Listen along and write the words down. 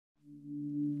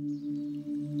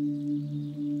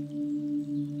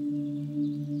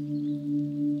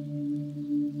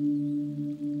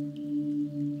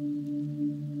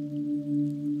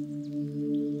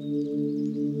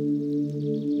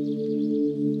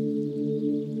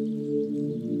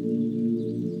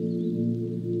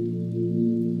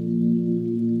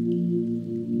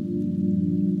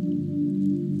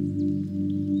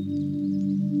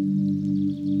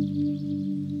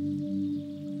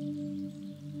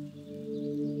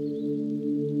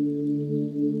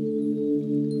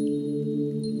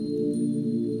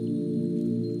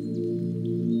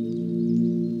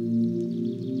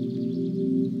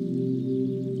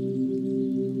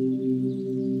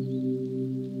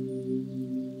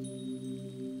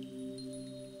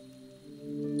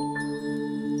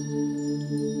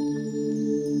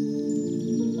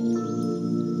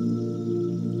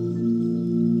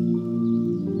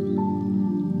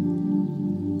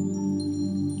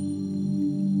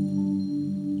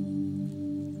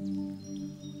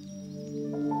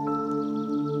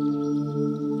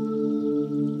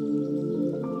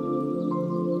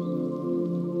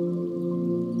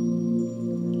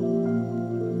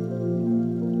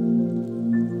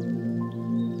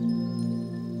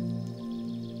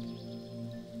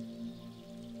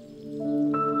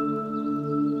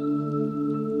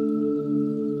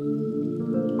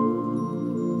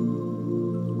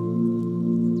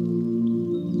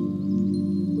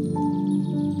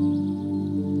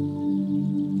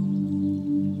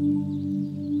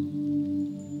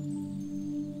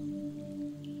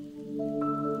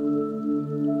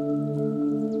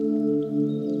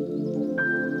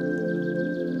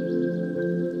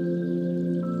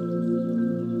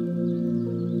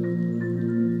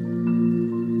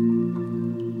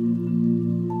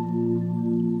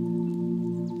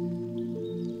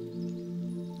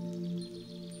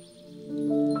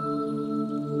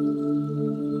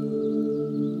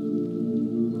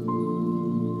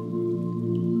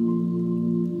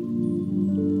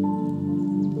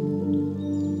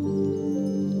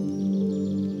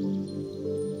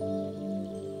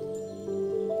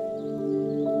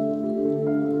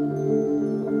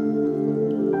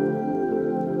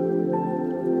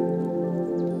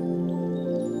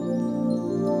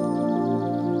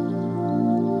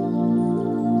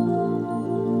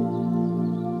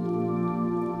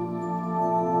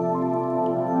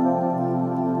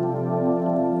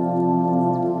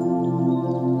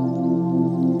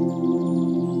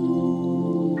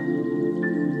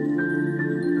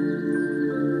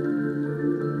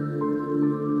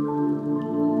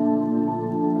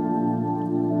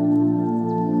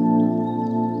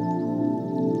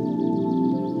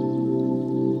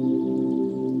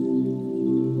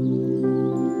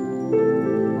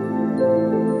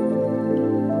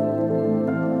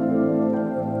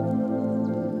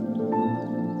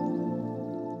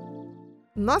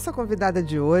Nossa convidada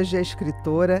de hoje é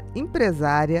escritora,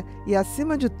 empresária e,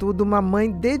 acima de tudo, uma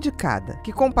mãe dedicada,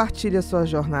 que compartilha sua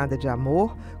jornada de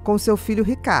amor com seu filho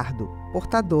Ricardo,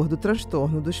 portador do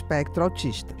transtorno do espectro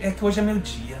autista. É que hoje é meu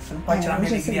dia, você não pode tirar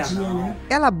minha alegria, não. Né?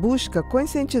 Ela busca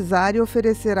conscientizar e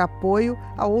oferecer apoio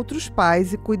a outros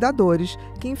pais e cuidadores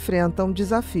que enfrentam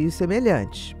desafios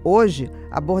semelhantes. Hoje,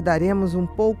 abordaremos um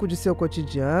pouco de seu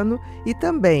cotidiano e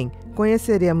também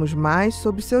conheceremos mais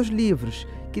sobre seus livros,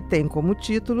 que têm como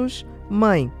títulos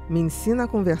Mãe, me ensina a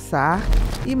conversar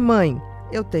e Mãe,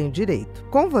 eu tenho direito.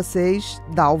 Com vocês,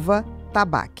 Dalva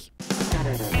Tabachi.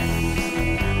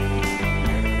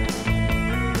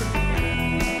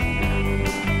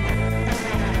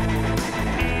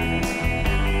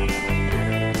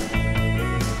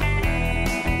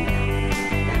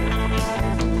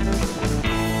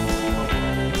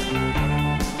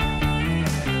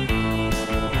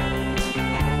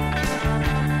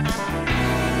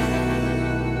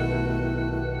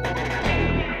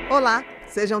 Olá,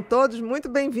 sejam todos muito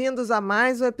bem-vindos a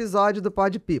mais um episódio do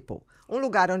Podpeople, um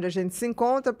lugar onde a gente se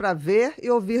encontra para ver e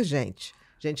ouvir gente.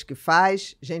 Gente que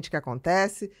faz, gente que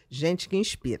acontece, gente que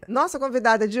inspira. Nossa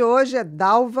convidada de hoje é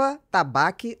Dalva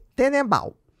Tabachi.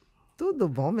 Tudo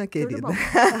bom, minha querida? Tudo bom.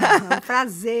 Um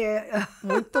prazer.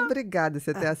 Muito obrigada por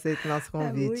você ter aceito o nosso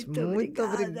convite. Muito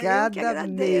obrigada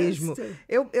mesmo.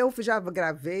 Eu já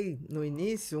gravei no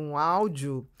início um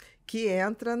áudio que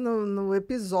entra no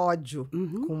episódio,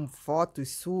 com fotos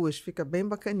suas, fica bem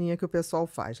bacaninha que o pessoal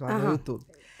faz lá no YouTube.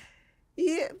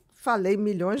 E falei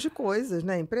milhões de coisas,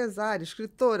 né? Empresária,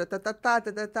 escritora,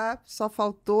 só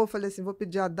faltou, falei assim, vou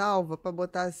pedir a Dalva para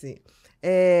botar assim,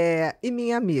 e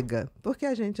minha amiga, porque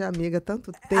a gente é amiga há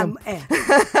tanto tempo.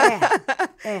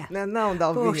 Não,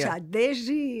 Dalvinha? Poxa,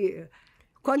 desde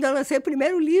quando eu lancei o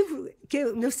primeiro livro, que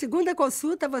na segunda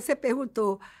consulta você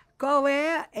perguntou qual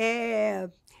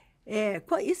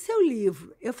e seu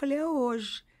livro? Eu falei, é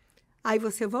hoje. Aí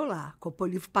você vai lá, comprou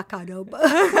livro pra caramba.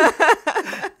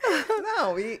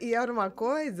 Não, e era uma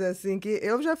coisa assim que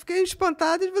eu já fiquei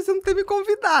espantada de você não ter me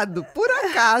convidado. Por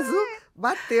acaso,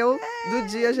 bateu do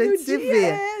dia a gente se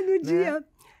ver. No dia.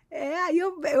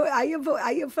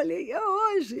 Aí eu falei, é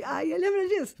hoje. Aí eu lembro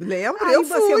disso. Lembro, aí eu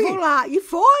fui. Você foi lá. E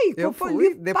foi. Eu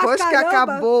fui. Depois que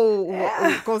acabou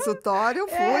o consultório, eu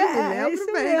fui. Me lembro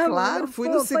bem, mesmo. Claro. Fui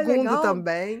no segundo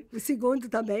também. O segundo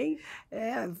também.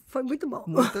 Foi muito bom.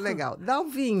 Muito legal.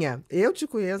 Dalvinha, eu te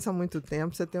conheço há muito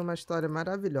tempo. Você tem uma história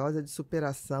maravilhosa de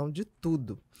superação, de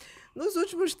tudo. Nos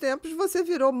últimos tempos, você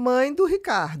virou mãe do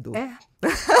Ricardo.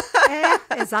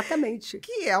 Exatamente.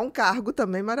 Que é um cargo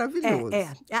também maravilhoso.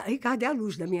 Ricardo é a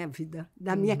luz da minha vida,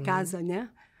 da minha casa, né?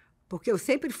 Porque eu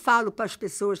sempre falo para as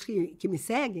pessoas que me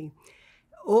seguem,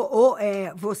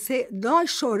 nós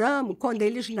choramos quando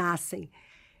eles nascem.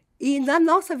 E na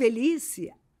nossa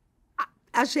velhice,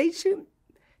 a gente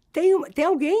tem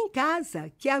alguém em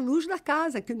casa que é a luz da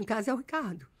casa, que no caso é o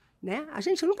Ricardo, né? A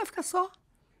gente nunca fica só.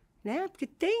 Né? Porque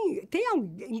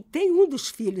tem um dos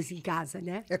filhos em casa,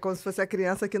 né? É como se fosse a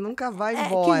criança que nunca vai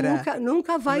embora. Que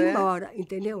nunca vai, né? Embora,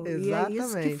 entendeu? Exatamente.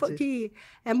 E é isso que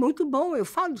é muito bom. Eu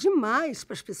falo demais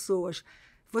para as pessoas.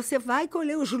 Você vai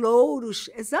colher os louros,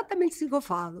 exatamente assim que eu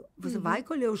falo. Você vai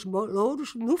colher os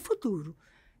louros no futuro.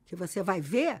 Que você vai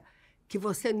ver que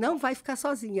você não vai ficar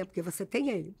sozinha, porque você tem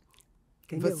ele.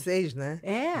 Entendeu? Vocês, né?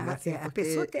 A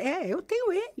pessoa eu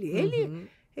tenho ele.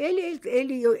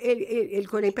 Ele,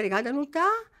 quando a empregada não está,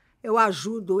 eu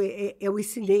ajudo, eu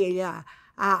ensinei ele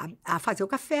a fazer o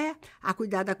café, a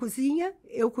cuidar da cozinha,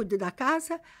 eu cuido da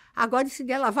casa. Agora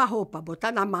ensinei a lavar roupa,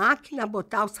 botar na máquina,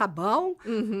 botar o sabão,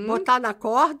 botar na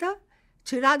corda,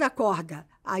 tirar da corda.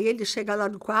 Aí ele chega lá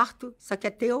no quarto, isso aqui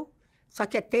é teu.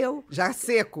 Já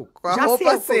seco, com a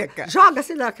roupa seca.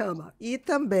 Joga-se na cama. E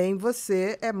também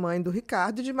você é mãe do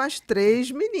Ricardo e de mais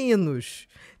 3 meninos.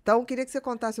 Então, eu queria que você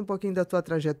contasse um pouquinho da tua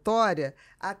trajetória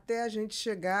até a gente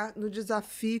chegar no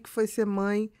desafio que foi ser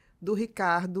mãe do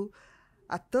Ricardo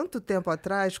há tanto tempo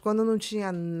atrás, quando não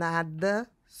tinha nada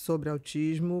sobre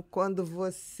autismo, quando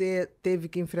você teve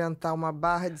que enfrentar uma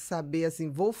barra de saber assim,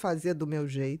 vou fazer do meu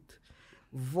jeito,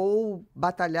 vou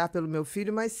batalhar pelo meu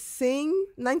filho, mas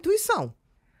na intuição,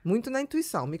 muito na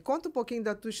intuição. Me conta um pouquinho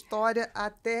da tua história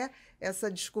até essa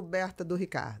descoberta do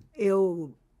Ricardo.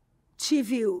 Eu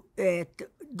tive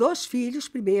 2 filhos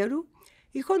primeiro,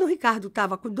 e quando o Ricardo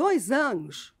estava com 2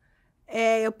 anos,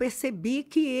 eu percebi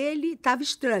que ele estava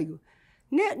estranho.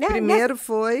 Primeiro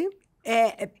foi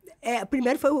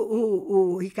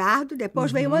o Ricardo,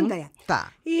 depois veio o André.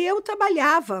 Tá. E eu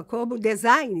trabalhava como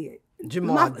design de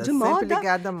moda, sempre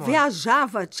ligada à moda.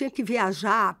 Viajava, tinha que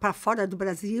viajar para fora do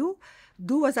Brasil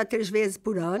 2 a 3 vezes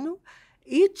por ano,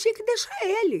 e tinha que deixar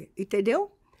ele,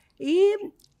 entendeu?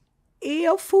 E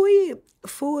eu fui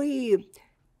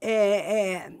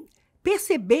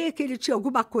perceber que ele tinha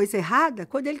alguma coisa errada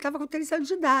quando ele estava com 3 anos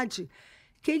de idade.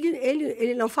 Que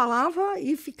ele não falava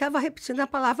e ficava repetindo a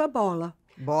palavra bola.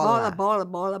 Bola. Bola, bola,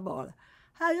 bola, bola.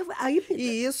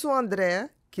 E isso o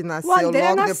André, que nasceu o André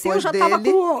logo nasceu, depois já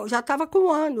dele... já estava com 1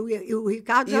 ano. E o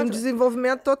Ricardo E um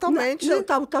desenvolvimento totalmente...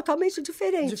 totalmente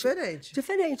diferente.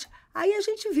 Diferente. Aí a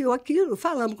gente viu aquilo,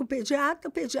 falamos com o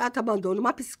pediatra mandou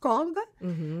numa psicóloga,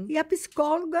 e a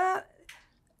psicóloga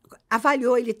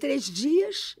avaliou ele 3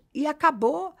 dias e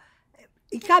acabou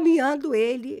encaminhando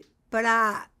ele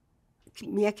para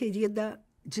minha querida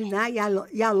Diná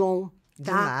Yalom.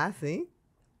 Tá? Diná, sim.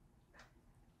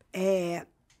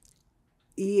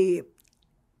 E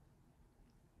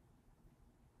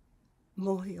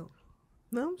morreu.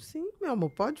 Não, sim, meu amor,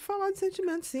 pode falar de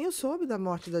sentimento. Sim, eu soube da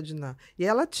morte da Diná. E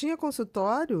ela tinha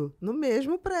consultório no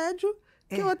mesmo prédio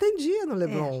que eu atendia no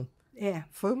Leblon.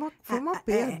 Foi uma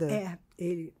perda.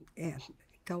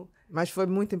 Então, mas foi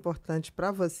muito importante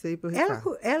para você e para o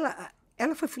Ricardo.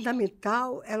 Ela foi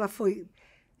fundamental, ela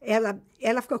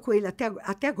ficou com ele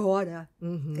até agora.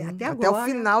 Até o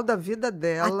final da vida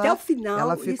dela. Até o final,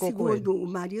 ela ficou com ele. Segundo o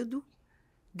marido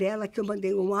dela, que eu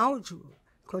mandei um áudio,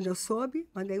 quando eu soube,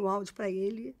 mandei um áudio para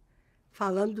ele,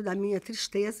 falando da minha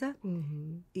tristeza.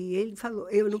 E ele falou,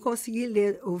 eu não consegui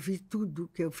ouvir tudo,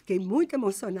 porque eu fiquei muito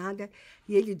emocionada.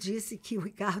 E ele disse que o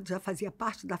Ricardo já fazia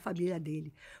parte da família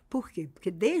dele. Por quê? Porque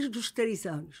desde os 3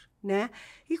 anos, né?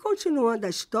 E continuando a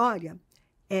história...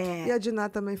 E a Diná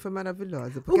também foi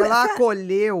maravilhosa, porque ela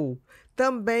acolheu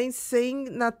também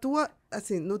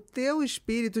no teu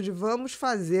espírito de vamos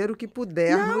fazer o que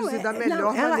pudermos e da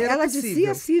melhor maneira ela possível.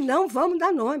 Dizia assim, não vamos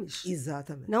dar nomes.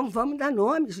 Exatamente. Não vamos dar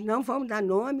nomes.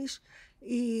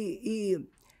 E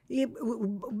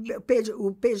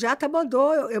o pediatra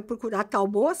mandou eu procurar tal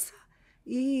moça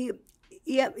e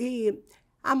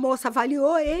a moça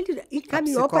avaliou ele e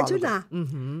encaminhou para a Diná.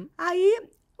 Aí...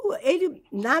 ele,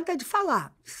 nada de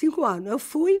falar, 5 anos. Eu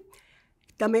fui,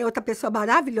 também outra pessoa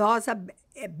maravilhosa,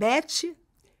 Beth,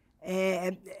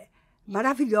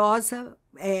 maravilhosa,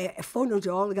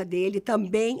 fonoaudióloga dele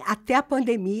também, até a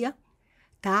pandemia,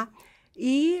 tá?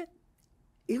 E,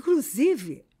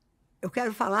 inclusive, eu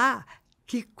quero falar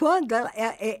que quando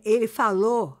ele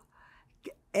falou,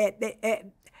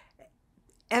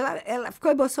 ela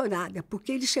ficou emocionada,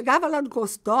 porque ele chegava lá no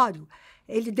consultório,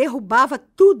 ele derrubava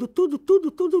tudo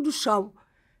do chão.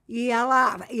 E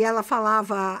ela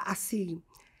falava assim,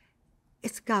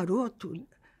 esse garoto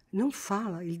não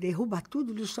fala, ele derruba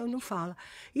tudo do chão e não fala.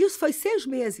 Isso foi 6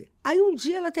 meses. Aí um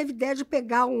dia ela teve ideia de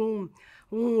pegar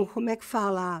como é que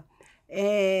fala?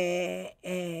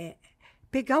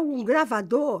 Pegar um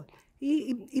gravador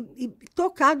e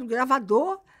tocar no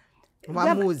gravador.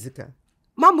 Uma música.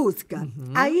 Uma música.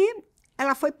 Aí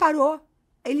ela parou.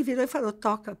 Ele virou e falou,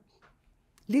 toca.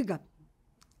 Liga.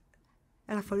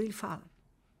 Ela falou, ele fala.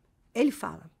 Ele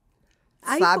fala.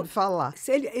 Aí, sabe falar.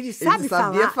 Ele sabe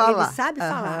falar. Ele sabe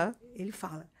falar. Uhum. Ele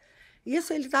fala.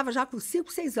 Isso ele estava já com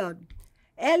 5, 6 anos.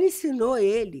 Ela ensinou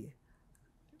ele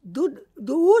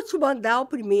do último andar ao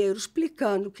primeiro,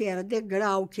 explicando o que era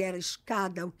degrau, o que era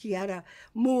escada, o que era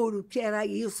muro, o que era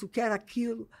isso, o que era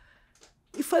aquilo.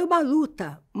 E foi uma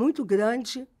luta muito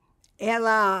grande.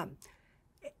 Ela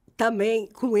também,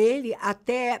 com ele,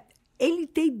 até ele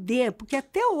entender, porque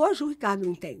até hoje o Ricardo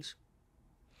não entende.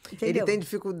 Entendeu? Ele tem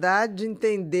dificuldade de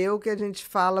entender o que a gente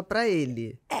fala para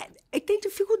ele. Ele tem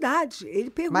dificuldade. Ele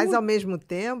pergunta. Mas, ao mesmo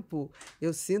tempo,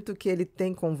 eu sinto que ele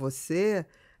tem com você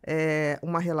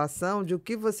uma relação de o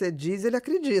que você diz, ele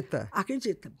acredita.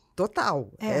 Acredita.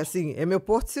 Total. Assim, é meu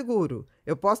porto seguro.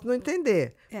 Eu posso não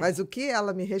entender, mas o que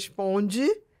ela me responde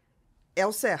é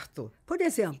o certo. Por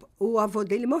exemplo, o avô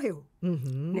dele morreu.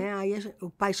 Né? Aí o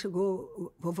pai chegou,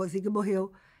 o vovozinho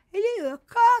morreu. Ele, vovozinho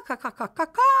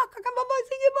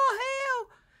morreu,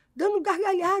 dando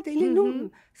gargalhada. Ele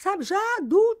não, sabe, já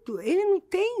adulto, ele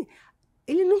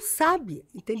não sabe,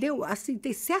 entendeu? Assim,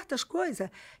 tem certas coisas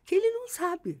que ele não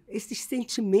sabe. Esses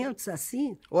sentimentos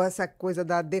assim. Ou essa coisa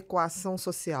da adequação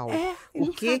social.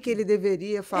 O que ele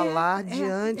deveria falar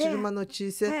diante de uma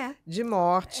notícia de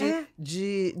morte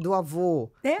do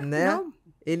avô, né? Não.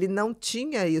 Ele não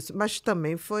tinha isso, mas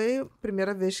também foi a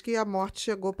primeira vez que a morte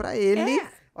chegou para ele.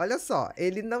 Olha só,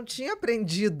 ele não tinha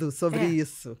aprendido sobre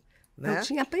isso. Né? Não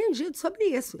tinha aprendido sobre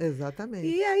isso. Exatamente.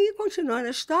 E aí, continuando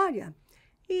a história,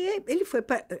 e ele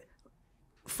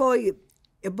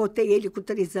eu botei ele com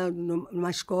 3 anos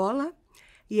numa escola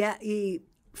e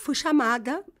fui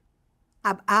chamada.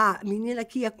 A menina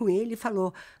que ia com ele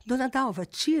falou, Dona Dalva,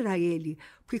 tira ele,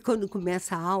 porque quando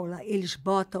começa a aula, eles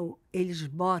botam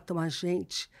a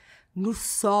gente no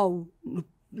sol,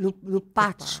 no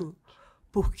pátio,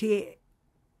 porque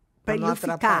para ele não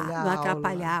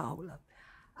atrapalhar a aula.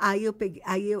 Aí eu peguei,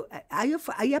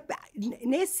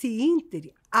 nesse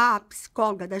íntere, a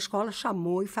psicóloga da escola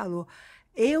chamou e falou: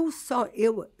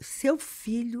 seu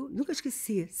filho, nunca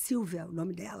esqueci, Silvia, o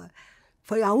nome dela,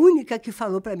 foi a única que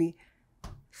falou para mim: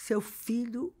 seu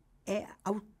filho é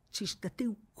autista,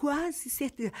 tenho quase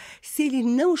certeza. Se ele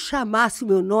não chamasse o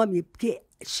meu nome, porque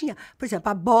tinha, por exemplo,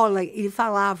 a Bola, ele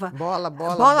falava... Bola,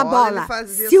 ele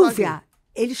fazia Silvia, sozinho.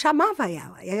 Ele chamava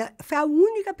ela. Foi a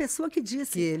única pessoa que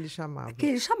disse... Que ele chamava. Que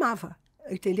ele chamava,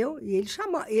 entendeu? E ele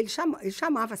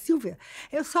chamava Silvia.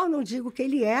 Eu só não digo que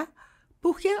ele é,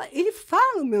 porque ele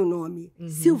fala o meu nome,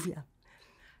 Silvia.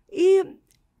 E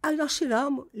aí nós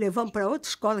tiramos, levamos para outra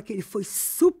escola, que ele foi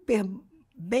super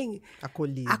bem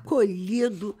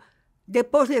acolhido.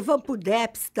 Depois levamos para o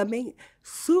DEPS também,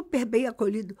 super bem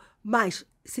acolhido. Mas,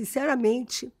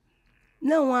 sinceramente,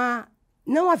 não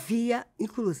havia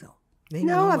inclusão.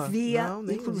 Nenhuma. Não havia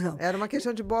inclusão. Era uma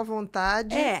questão de boa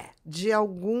vontade de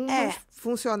alguns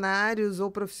funcionários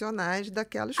ou profissionais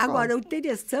daquela escola. Agora, o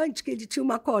interessante é que ele tinha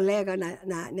uma colega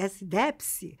nesse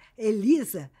DEPS,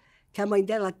 Elisa, que a mãe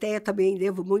dela até também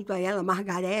devo muito a ela,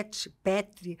 Margarete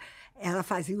Petri. Ela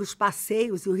fazia os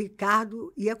passeios e o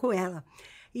Ricardo ia com ela.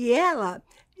 E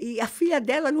a filha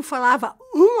dela não falava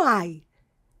um ai,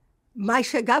 mas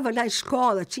chegava na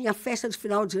escola, tinha festa de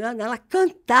final de ano, ela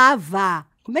cantava.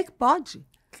 Como é que pode?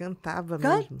 Cantava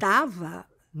mesmo? Cantava.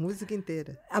 Música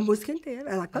inteira? A música inteira.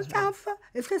 Ela cantava.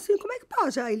 Eu fiquei assim, como é que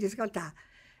pode a Elisa cantar?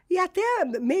 E até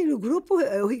meio no grupo,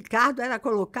 o Ricardo era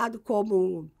colocado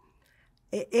como...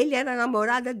 Ele era a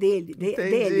namorada dele.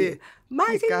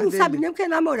 Mas Ricardo, ele não sabe nem o que é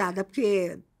namorada,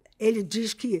 porque ele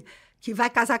diz que vai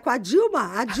casar com a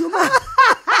Dilma.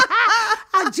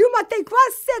 A Dilma tem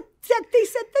quase 70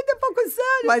 e poucos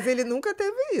anos. Mas ele nunca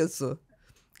teve isso.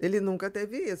 Ele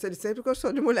sempre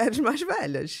gostou de mulheres mais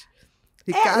velhas.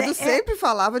 Ricardo sempre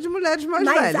falava de mulheres mais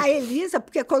velhas. Mas a Elisa,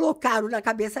 porque colocaram na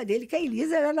cabeça dele que a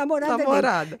Elisa era a namorada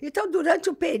dele. Então,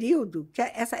 durante o período, que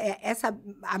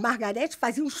a Margarete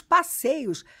fazia uns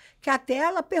passeios, que até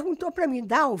ela perguntou para mim: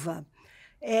 Dalva,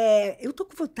 eu estou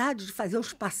com vontade de fazer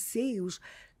uns passeios.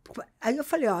 Aí eu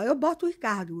falei: eu boto o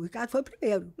Ricardo. O Ricardo foi o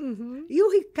primeiro. E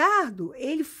o Ricardo,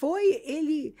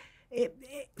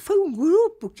 foi um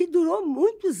grupo que durou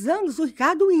muitos anos, o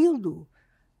Ricardo indo.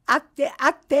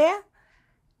 Até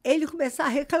ele começar a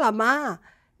reclamar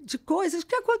de coisas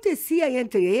que aconteciam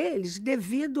entre eles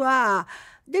devido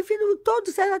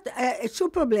todos tinham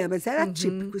problemas, eram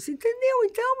atípicos, entendeu?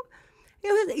 Então,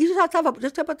 eu já tinha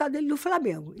botado ele no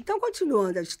Flamengo. Então,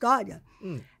 continuando a história,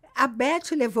 a Beth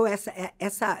levou eu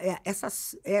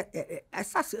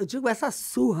digo essa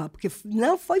surra, porque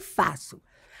não foi fácil.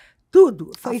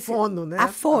 Tudo. Foi a fono, né? A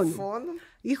fono.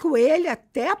 E com ele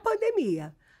até a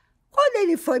pandemia. Quando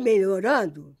ele foi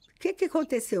melhorando, o que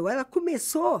aconteceu? Ela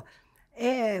começou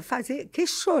a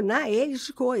questionar eles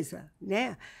de coisa,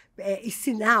 né?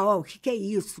 Ensinar o que é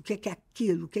isso, o que é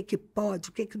aquilo, o que pode,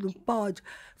 o que não pode.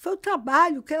 Foi o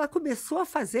trabalho que ela começou a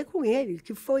fazer com ele,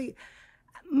 que foi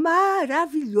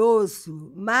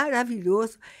maravilhoso,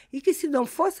 maravilhoso. E que, se não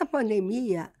fosse a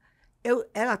pandemia,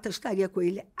 ela estaria com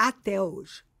ele até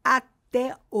hoje.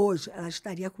 Até hoje ela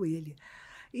estaria com ele.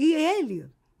 E ele...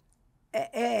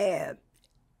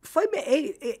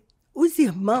 os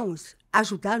irmãos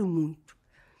ajudaram muito,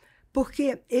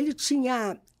 porque ele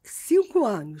tinha 5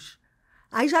 anos,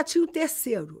 aí já tinha o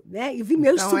terceiro, né? E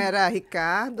então era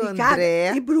Ricardo,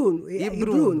 André e Bruno.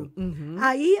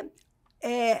 Aí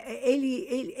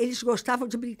eles gostavam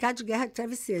de brincar de guerra de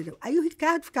travesseiro. Aí o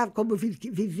Ricardo ficava, como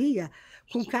vivia,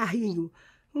 com um carrinho,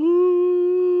 um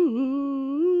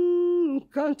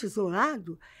canto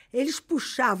isolado, eles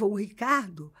puxavam o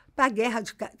Ricardo para a guerra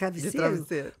de travesseiro,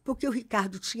 porque o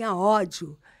Ricardo tinha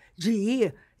ódio de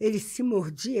ir, ele se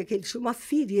mordia, que ele tinha uma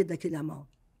ferida aqui na mão.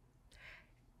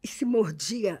 E se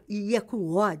mordia e ia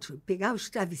com ódio, pegava os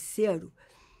travesseiros.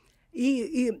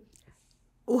 E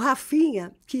o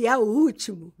Rafinha, que é o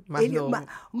último, ele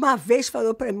uma vez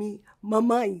falou para mim: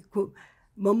 mamãe,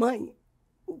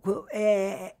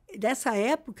 nessa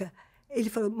época, ele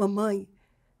falou: mamãe,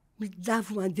 me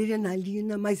dava uma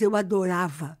adrenalina, mas eu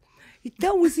adorava.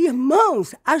 Então, os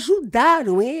irmãos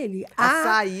ajudaram ele a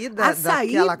sair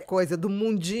daquela coisa do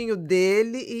mundinho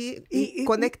dele e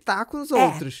conectar com os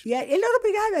outros. E ele era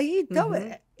obrigado a ir. Então,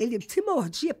 ele se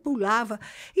mordia, pulava.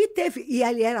 E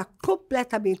ele era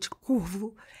completamente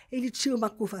curvo. Ele tinha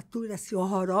uma curvatura assim,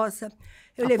 horrorosa.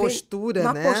 Uma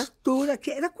postura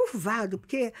que era curvado,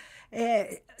 porque,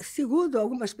 segundo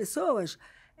algumas pessoas,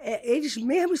 eles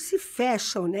mesmos se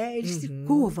fecham, né? Eles se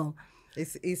curvam.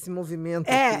 Esse movimento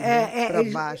para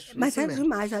baixo. Mas é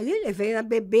demais. Aí ele veio na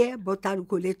bebê, botaram o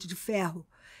colete de ferro.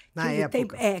 Na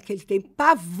época. Que ele tem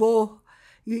pavor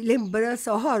e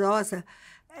lembrança horrorosa.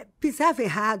 Pisava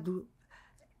errado.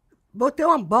 Botei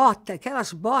uma bota,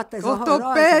 aquelas botas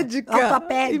ortopédica.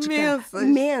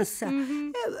 Imensa.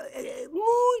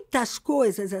 Muitas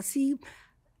coisas assim,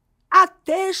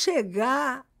 até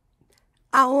chegar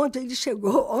aonde ele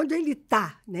chegou, onde ele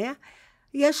está, né?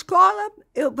 E a escola,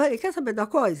 eu falei, quer saber da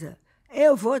coisa?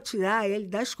 Eu vou tirar ele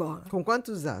da escola. Com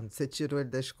quantos anos você tirou ele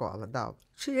da escola, Dalva?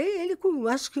 Tirei ele com,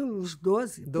 acho que uns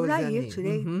 12 por aí, aninhos.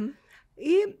 Tirei.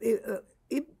 E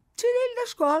tirei ele da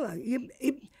escola.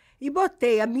 E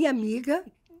botei a minha amiga,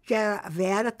 que é a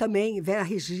Vera também, Vera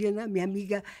Regina, minha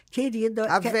amiga querida.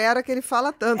 Vera que ele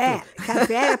fala tanto. Que a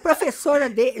Vera é professora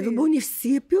do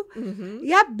município.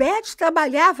 E a Beth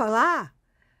trabalhava lá.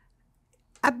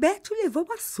 A Beth levou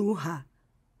uma surra.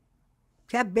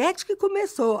 Que é a Beth que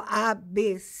começou. A,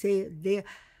 B, C, D.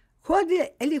 Quando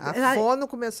a Fono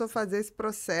começou a fazer esse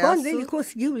processo. Quando ele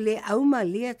conseguiu ler uma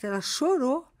letra, ela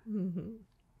chorou.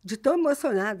 De tão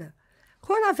emocionada.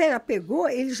 Quando a Vera pegou,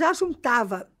 ele já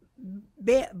juntava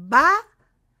Bá,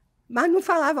 mas não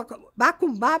falava Bá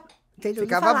com Bá, entendeu?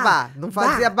 Ficava Bá, não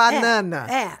fazia banana,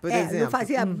 por exemplo. Não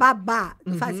fazia babá,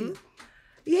 não fazia.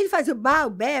 E ele fazia o Bá,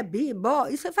 o Bé, Bi, Bó,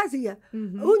 isso ele fazia.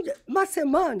 Uma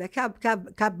semana que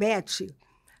a Beth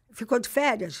ficou de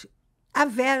férias, a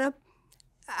Vera,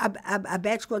 a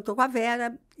Beth contou com a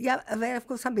Vera, e a Vera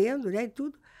ficou sabendo, né, e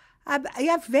tudo. E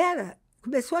a Vera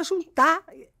começou a juntar,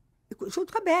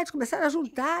 junto com a Beth, começaram a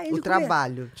juntar. O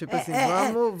trabalho, tipo assim,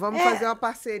 vamos fazer uma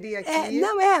parceria aqui.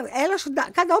 Elas,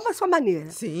 cada uma à sua maneira.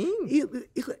 Sim. E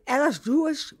elas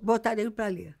duas botaram ele para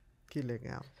ler. Que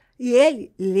legal. E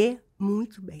ele lê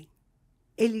muito bem.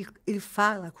 Ele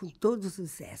fala com todos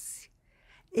os S.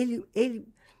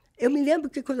 Eu me lembro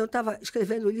que quando eu estava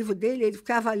escrevendo o livro dele, ele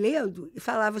ficava lendo e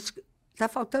falava, está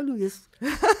faltando isso.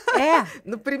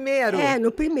 No primeiro?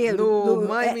 No primeiro. No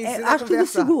Mãe Me Ensina a Acho que no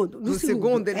segundo. No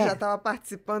segundo ele já estava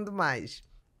participando mais.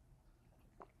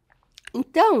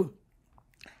 Então,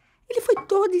 ele foi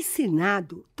todo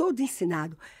ensinado.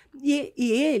 E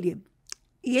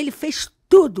ele fez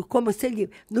tudo como se ele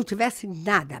não tivesse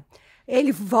nada.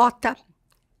 Ele vota,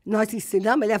 nós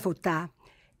ensinamos ele a votar.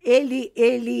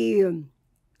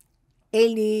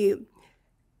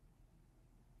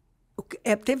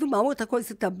 Teve uma outra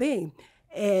coisa também,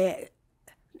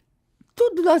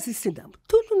 tudo nós ensinamos.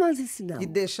 E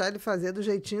deixar ele fazer do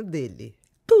jeitinho dele.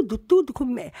 Tudo.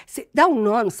 Dá um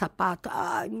nó no sapato,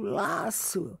 no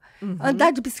laço.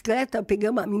 Andar de bicicleta, eu peguei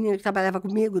uma menina que trabalhava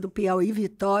comigo, do Piauí,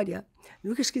 Vitória,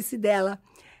 nunca esqueci dela.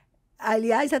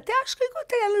 Aliás, até acho que eu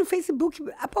encontrei ela no Facebook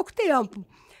há pouco tempo. Eu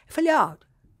falei,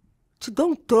 te dou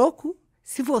um troco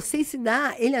se você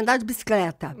ensinar ele a andar de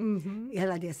bicicleta. E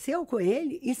ela desceu com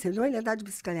ele e ensinou ele a andar de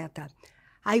bicicleta.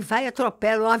 Aí vai e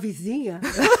atropela uma vizinha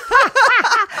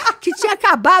que tinha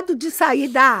acabado de sair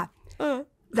da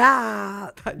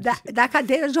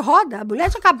cadeira de roda. A mulher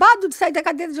tinha acabado de sair da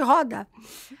cadeira de roda.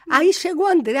 Aí chegou o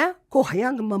André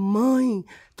correndo. Mamãe,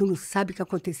 tu não sabe o que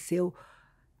aconteceu.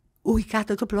 O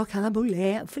Ricardo atropelou aquela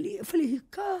mulher. Eu falei,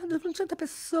 Ricardo, não tinha outra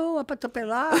pessoa para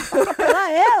atropelar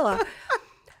ela.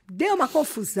 Deu uma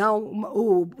confusão.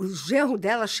 O genro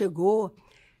dela chegou,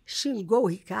 xingou o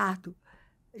Ricardo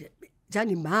de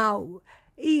animal.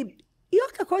 E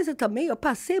outra coisa também, eu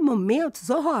passei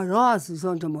momentos horrorosos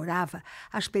onde eu morava.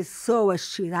 As pessoas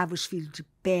tiravam os filhos de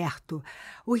perto.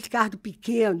 O Ricardo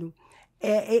pequeno,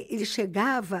 ele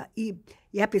chegava e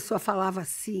a pessoa falava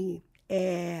assim,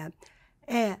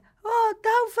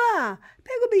 Dalva,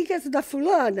 pega o brinquedo da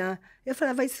fulana. Eu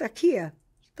falava, isso aqui,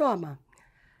 toma.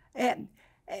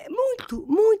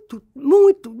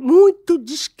 Muito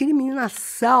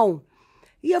discriminação.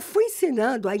 E eu fui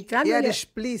ensinando a entrar... E era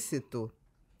explícito?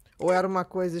 Ou era uma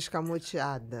coisa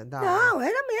escamoteada? Não,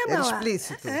 era mesmo. Era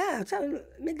explícito? Sabe,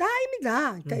 me dá e me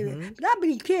dá. Me dá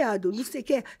brinquedo, não sei o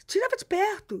quê. Tirava de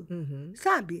perto,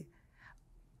 sabe?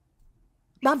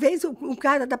 Uma vez, um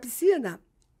cara da piscina,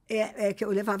 que eu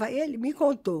levava ele, me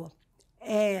contou.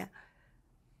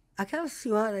 Aquela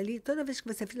senhora ali, toda vez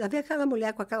que você vê aquela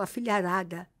mulher com aquela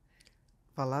filharada.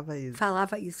 Falava isso?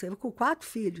 Falava isso. Eu com 4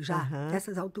 filhos já,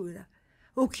 nessas alturas.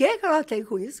 O que ela tem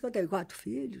com isso, que eu tenho 4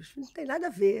 filhos? Não tem nada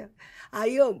a ver.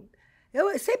 Aí eu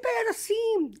sempre era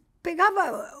assim,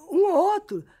 pegava um ou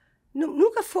outro.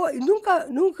 Nunca foi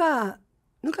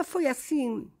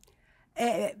assim,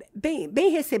 bem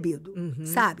recebido,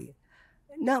 sabe?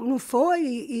 Não foi,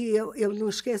 e eu não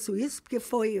esqueço isso, porque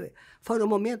foram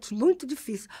momentos muito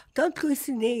difíceis. Tanto que eu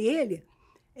ensinei ele,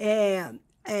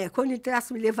 quando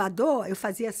entrasse no elevador, eu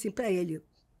fazia assim para ele.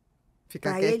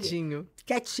 Ficar quietinho.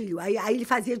 Quietinho. Aí ele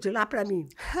fazia de lá para mim.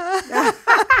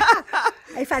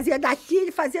 Aí fazia daqui,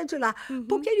 ele fazia de lá.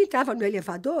 Porque ele entrava no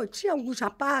elevador, tinha alguns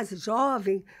rapazes,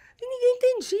 jovens, e ninguém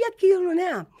entendia aquilo,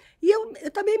 né? E eu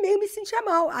também meio me sentia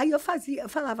mal. Aí eu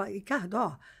falava, Ricardo,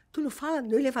 ó, tu não fala,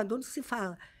 no elevador não se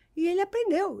fala. E ele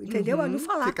aprendeu, entendeu? A não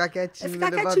falar. Ficar quietinho no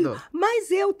elevador. Mas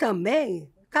eu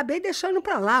também acabei deixando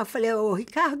para lá. Eu falei, ô,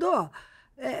 Ricardo,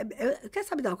 quer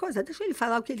saber de uma coisa? Deixa ele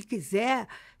falar o que ele quiser.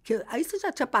 Aí isso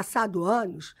já tinha passado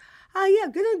anos. Aí a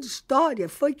grande história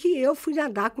foi que eu fui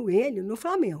nadar com ele no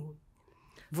Flamengo.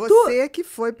 Você que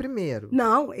foi primeiro.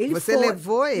 Não, ele Você foi.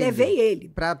 Levou ele? Levei ele.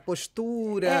 Para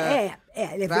postura.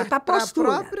 Levei para postura.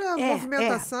 Para a própria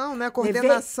movimentação, né?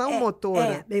 Coordenação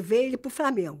motora. Levei ele para o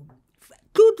Flamengo.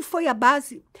 Tudo foi a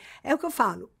base. É o que eu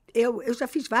falo. Eu já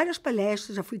fiz várias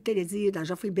palestras, já fui em Teresina,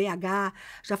 já fui em BH,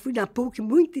 já fui na PUC,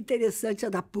 muito interessante a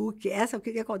da PUC. Essa eu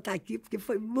queria contar aqui, porque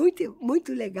foi muito,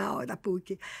 muito legal a da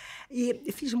PUC. E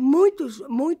fiz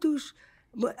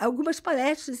algumas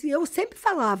palestras, e eu sempre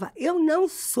falava, eu não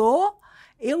sei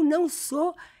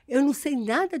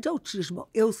nada de autismo,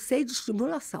 eu sei de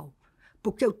estimulação.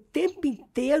 Porque o tempo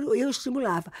inteiro eu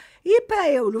estimulava. E para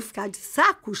eu não ficar de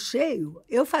saco cheio,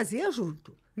 eu fazia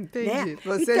junto. Entendi. Né?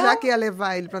 Você já que ia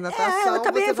levar ele para natação, eu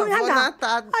também vou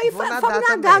nadar. Aí fomos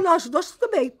nadar, nós dois, tudo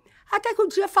bem. Até que um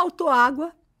dia faltou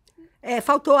água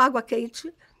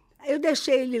quente. Eu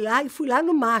deixei ele lá e fui lá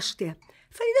no Master.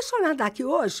 Falei, deixa eu nadar aqui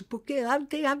hoje, porque lá não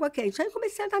tem água quente. Aí eu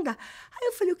comecei a nadar. Aí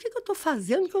eu falei, o que eu estou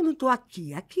fazendo que eu não estou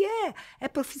aqui? Aqui é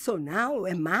profissional,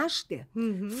 é Master.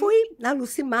 Fui na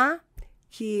Lucimar,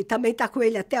 que também está com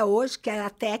ele até hoje, que era a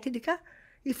técnica,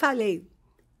 e falei,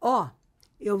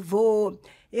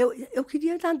 eu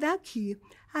queria nadar aqui.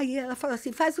 Aí ela falou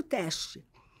assim, faz o teste.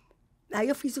 Aí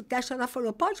eu fiz o teste, ela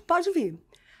falou, pode vir.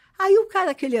 Aí o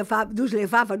cara que nos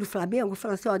levava no Flamengo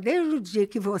falou assim, desde o dia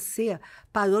que você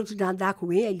parou de nadar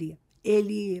com ele,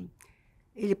 ele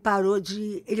parou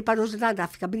de nadar,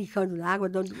 fica brincando na água,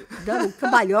 dando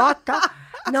cambalhota,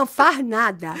 não faz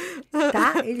nada,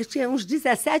 tá? Ele tinha uns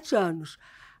 17 anos.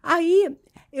 Aí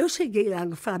eu cheguei lá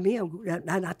no Flamengo,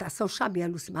 na natação, chamei a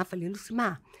Lucimar, falei,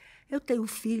 Lucimar, eu tenho um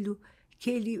filho que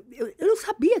ele... Eu não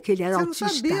sabia que ele era autista.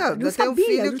 Você não sabia? Eu tenho um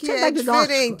filho que é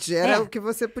diferente, era o que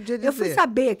você podia dizer. Eu fui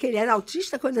saber que ele era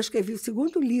autista quando eu escrevi o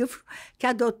segundo livro, que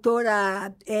a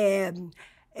doutora...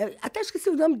 até esqueci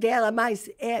o nome dela, mas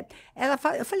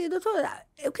eu falei, doutora,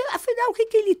 afinal, o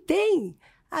que ele tem?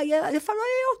 Aí ela falou,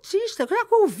 ele é autista, já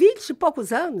com 20 e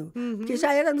poucos anos, que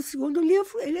já era no segundo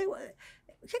livro,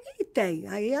 o que ele tem?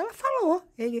 Aí ela falou,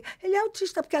 ele é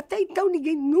autista, porque até então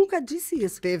ninguém nunca disse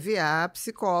isso. Teve a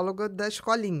psicóloga da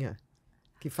escolinha,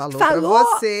 que falou para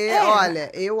você,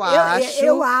 olha, eu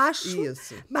acho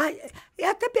isso. Mas eu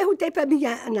até perguntei para a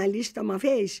minha analista uma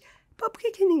vez, por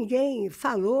que ninguém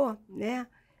falou, né,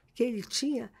 que ele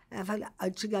tinha...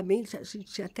 Antigamente, a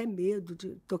gente tinha até medo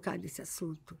de tocar nesse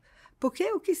assunto. Porque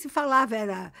o que se falava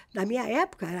na minha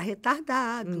época, era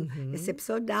retardado,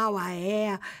 excepcional,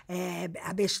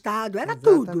 abestado, era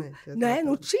tudo. Né?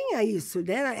 Não tinha isso,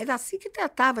 né? Era assim que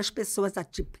tratava as pessoas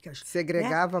atípicas.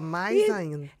 Segregava, né? Mais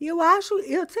ainda. E eu acho,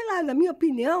 sei lá, na minha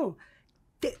opinião,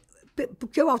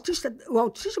 porque o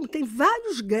autismo tem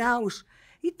vários graus.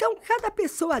 Então, cada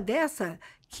pessoa dessa,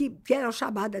 que era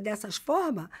chamada dessa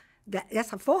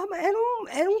forma,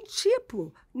 era um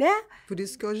tipo, né? Por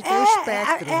isso que hoje tem o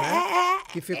espectro, né?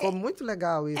 Que ficou muito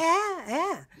legal isso.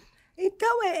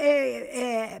 Então,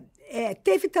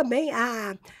 teve também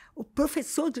o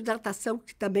professor de natação,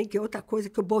 que é outra coisa,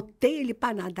 que eu botei ele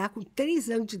para nadar com 3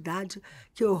 anos de idade.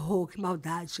 Que horror, que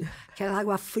maldade. Aquela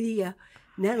água fria,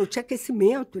 né? Não tinha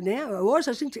aquecimento, né? Eu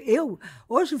hoje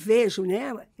vejo,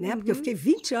 né? Porque eu fiquei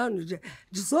 20 anos,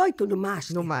 18 no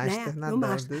Master. No Master, né? No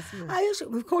Master. Aí,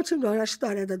 continuando a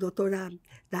história da doutora,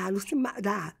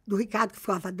 do Ricardo, que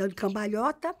ficava dando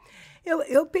cambalhota,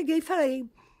 eu peguei e falei,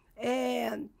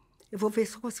 eu vou ver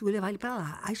se eu consigo levar ele para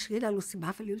lá. Aí cheguei na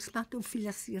Lucimar, falei, Lucimar, tem um filho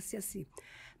assim, assim, assim.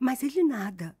 Mas ele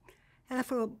nada. Ela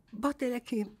falou, bota ele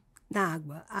aqui na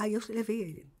água. Aí eu levei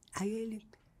ele. Aí ele,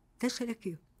 deixa ele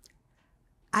aqui.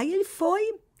 Aí ele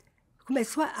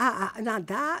começou a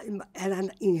nadar, era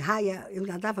em raia, eu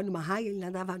nadava numa raia, ele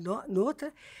nadava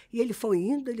noutra, e ele foi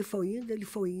indo, e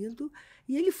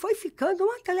ele foi ficando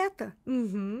um atleta.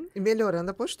 E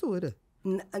melhorando a postura.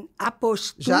 A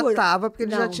postura... Já estava, porque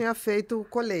ele já tinha feito o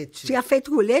colete. Tinha feito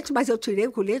o colete, mas eu tirei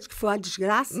o colete, que foi uma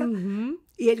desgraça,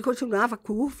 e ele continuava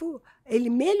curvo, ele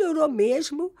melhorou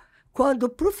mesmo. quando o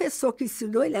professor que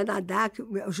ensinou ele a nadar,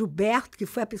 o Gilberto, que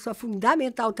foi a pessoa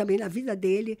fundamental também na vida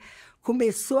dele,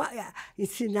 começou a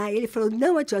ensinar ele, falou,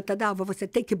 não adianta, Dalva, você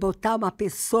tem que botar uma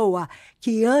pessoa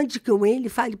que ande com ele e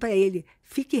fale para ele,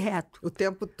 fique reto. O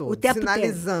tempo todo, o tempo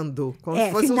sinalizando, como É,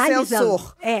 se fosse um finalizando.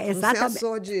 sensor. Exatamente. Um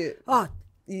sensor de... Ó,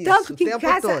 Isso, tanto o que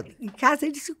tempo todo. em casa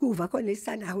ele se curva, quando ele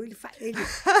sai na rua, ele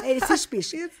se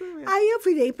espicha. Isso mesmo. Aí eu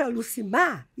virei para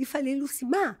Lucimar e falei,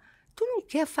 Lucimar, tu não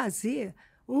quer fazer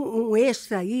um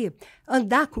extra aí,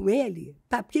 andar com ele?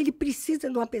 Porque ele precisa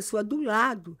de uma pessoa do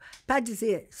lado para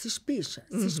dizer, se espicha,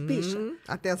 se espicha.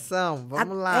 Atenção,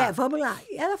 vamos lá. Vamos lá.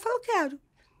 E ela falou, quero.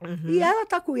 E ela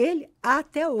está com ele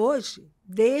até hoje,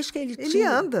 desde que ele Ele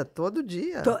tira. anda todo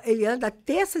dia. Ele anda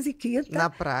terças e quintas. Na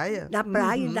praia. Na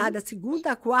praia, e nada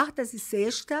segunda, quartas e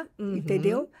sexta,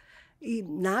 entendeu? E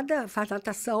nada, faz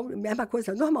natação, mesma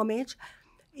coisa, normalmente.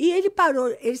 E ele parou,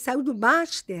 ele saiu do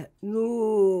Master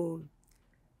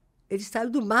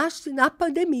na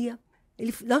pandemia.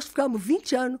 Nós ficamos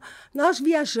 20 anos, nós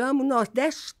viajamos o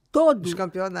Nordeste todo. Os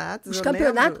campeonatos, Os eu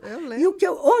campeonatos. lembro. E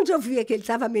onde eu via que ele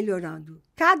estava melhorando?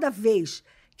 Cada vez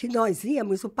que nós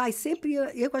íamos, o pai sempre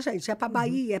ia com a gente, ia para a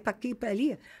Bahia, ia para aqui, para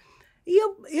ali. E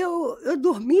eu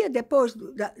dormia depois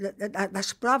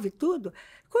das provas e tudo.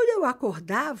 Quando eu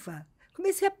acordava,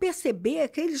 comecei a perceber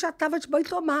que ele já estava de banho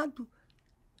tomado.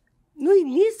 No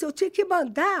início, eu tinha que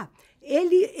mandar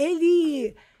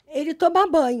ele tomar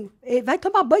banho. Ele vai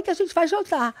tomar banho que a gente vai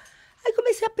jantar. Aí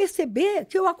comecei a perceber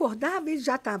que eu acordava e ele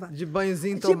já estava... De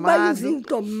banhozinho de tomado. banhozinho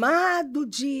tomado,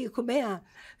 de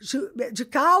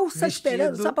calça, Vestido.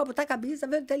 esperando só para botar a camisa,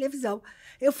 vendo televisão.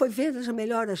 Eu fui vendo as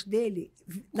melhoras dele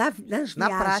nas viagens. Na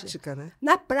prática, né?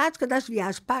 Na prática das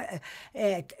viagens.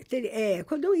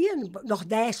 Quando eu ia no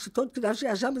Nordeste todo, que nós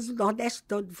viajamos no Nordeste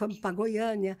todo, fomos para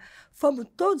Goiânia, fomos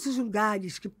todos os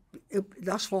lugares que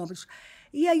nós fomos.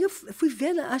 E aí eu fui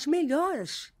vendo as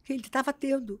melhoras que ele estava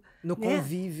tendo. No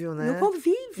convívio, né? No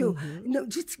convívio.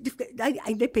 A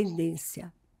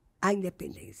independência. A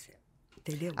independência.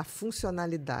 Entendeu? A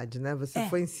funcionalidade, né? Você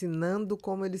foi ensinando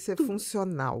como ele ser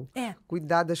funcional.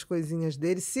 Cuidar das coisinhas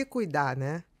dele, se cuidar,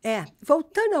 né?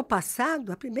 Voltando ao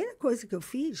passado, a primeira coisa que eu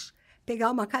fiz, pegar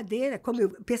uma cadeira, como eu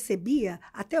percebia,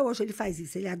 até hoje ele faz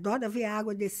isso, ele adora ver a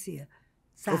água descer.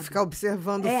 Sabe? Ou ficar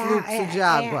observando o fluxo de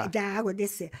água. Da água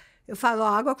descer. Eu falo,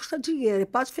 a água custa dinheiro,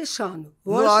 pode ir fechando.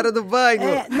 Hoje, na hora do banho?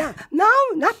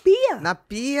 Não, na pia. Na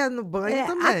pia, no banho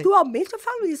também. Atualmente eu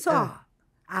falo isso, ó.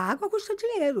 A água custa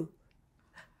dinheiro.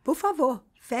 Por favor,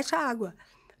 fecha a água.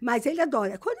 Mas ele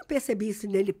adora. Quando eu percebi isso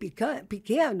nele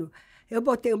pequeno, eu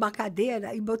botei uma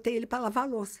cadeira e botei ele para lavar a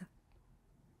louça.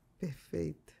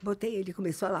 Perfeito. Botei ele,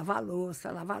 começou a lavar a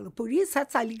louça, lavar a louça. Por isso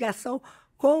essa ligação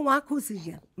com a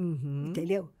cozinha.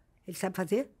 Entendeu? Ele sabe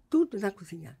fazer tudo na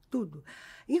cozinha, tudo.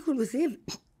 Inclusive,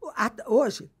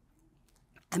 hoje,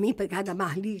 a minha empregada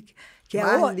Marli, que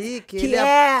ele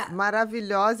é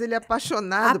maravilhosa, ele é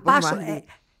apaixonado por Marli.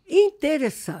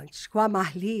 Interessante, com a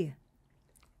Marli,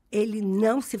 ele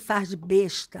não se faz de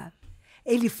besta.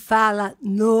 Ele fala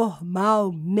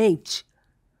normalmente,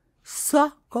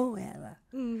 só com ela.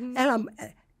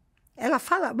 Ela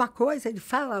fala uma coisa, ele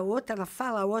fala outra, ela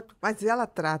fala outra. Mas ela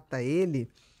trata ele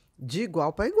de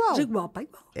igual para igual. De igual para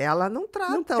igual. Ela não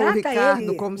trata o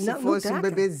Ricardo como se fosse um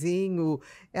bebezinho.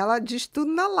 Ela diz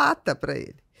tudo na lata para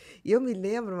ele. E eu me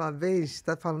lembro uma vez,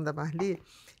 está falando da Marli,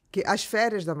 que as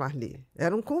férias da Marli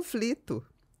eram um conflito.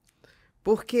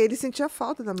 Porque ele sentia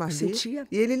falta da Marli. Sentia.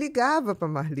 E ele ligava para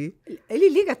Marli. Ele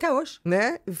liga até hoje.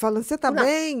 Né? Falando, você está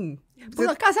bem? Por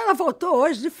acaso ela voltou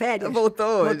hoje de férias.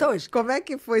 Voltou hoje. Como é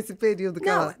que foi esse período que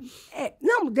ela...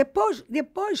 Depois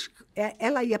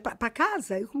ela ia para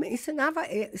casa e ensinava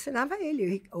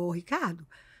ele, o Ricardo.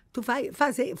 Tu vai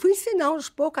fazer... Fui ensinar aos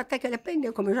poucos até que ele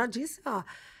aprendeu, como eu já disse, ó.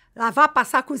 Lavar,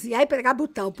 passar, cozinhar e pregar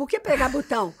botão. Por que pregar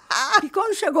botão? Porque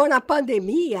quando chegou na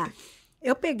pandemia,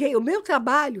 eu peguei o meu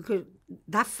trabalho,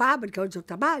 da fábrica onde eu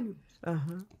trabalho,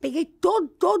 peguei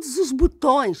todos os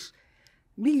botões,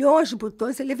 milhões de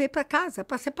botões, e levei para casa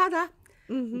para separar.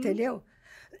 Entendeu?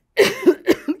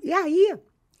 E aí,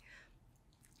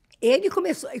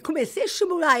 comecei a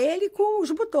estimular ele com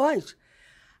os botões.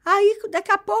 Aí,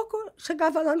 daqui a pouco,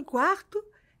 chegava lá no quarto,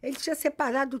 ele tinha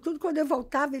separado tudo. Quando eu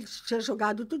voltava, ele tinha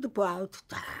jogado tudo pro alto.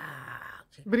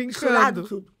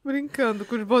 Brincando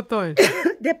com os botões.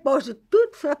 Depois de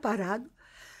tudo separado,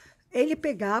 ele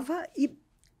pegava e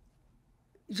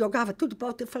jogava tudo para o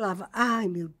alto e falava, ai,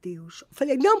 meu Deus. Eu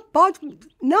falei, não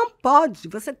pode,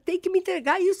 você tem que me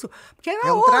entregar isso. Porque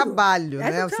era ouro. Trabalho,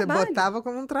 né? Você botava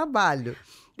como um trabalho.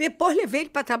 Depois levei ele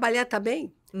para trabalhar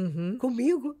também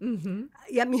comigo.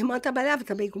 E a minha irmã trabalhava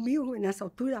também comigo nessa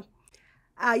altura.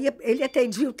 Aí ele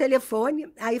atendia o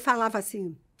telefone, aí falava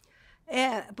assim,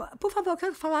 por favor, eu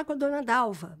quero falar com a dona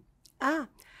Dalva. A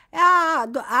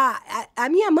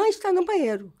minha mãe está no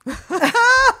banheiro.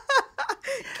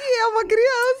 Que é uma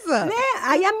criança. Né?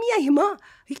 Aí a minha irmã,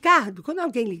 Ricardo, quando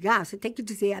alguém ligar, você tem que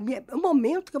dizer o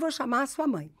momento que eu vou chamar a sua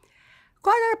mãe.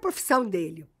 Qual era a profissão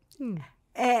dele?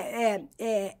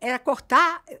 Era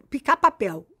picar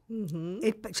papel.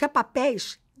 Ele tinha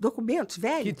papéis, documentos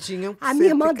velhos. Que tinham que a minha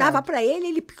irmã dava para ele,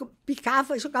 ele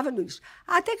picava e jogava no lixo.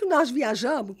 Até que nós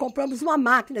viajamos, compramos uma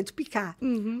máquina de picar.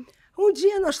 Um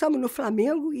dia nós estamos no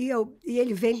Flamengo e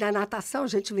ele vem da natação, a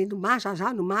gente vem do mar,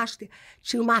 já no master,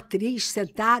 tinha uma atriz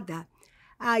sentada.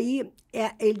 Aí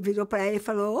ele virou para ela e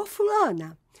falou, ô,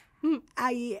 fulana.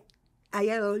 Aí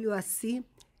ela olhou assim,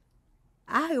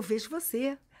 eu vejo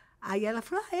você. Aí ela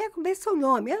falou, como é seu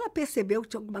nome? Ela percebeu que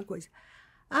tinha alguma coisa.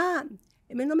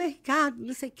 Meu nome é Ricardo,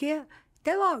 não sei o quê.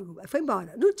 Até logo. Foi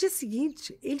embora. No dia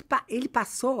seguinte, ele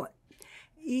passou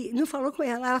e não falou com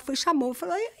ela. Ela chamou,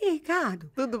 falou, e aí, Ricardo?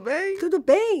 Tudo bem? Tudo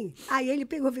bem? Aí ele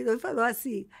virou e falou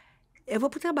assim, eu vou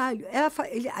para o trabalho.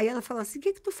 Aí ela falou assim, o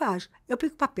que tu faz? Eu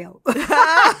pico papel.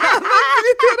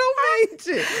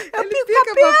 Literalmente. Ele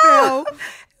pica papel.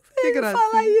 Que gracinha.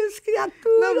 Fala isso,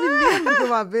 criatura. Não, me lembro de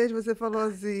uma vez você falou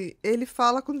assim, ele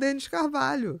fala com o Denis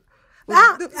Carvalho.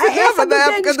 Você lembra da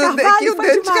época que o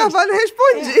Denis Carvalho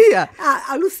respondia?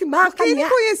 A Lucimar... Porque ele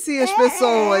conhecia as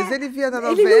pessoas, ele via na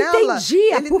novela.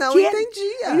 Ele não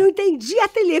entendia a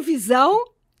televisão.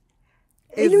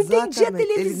 Ele não entendia a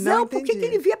televisão, porque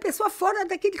ele via a pessoa fora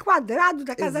daquele quadrado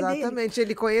da casa dele. Exatamente,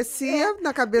 ele conhecia,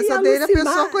 na cabeça dele, a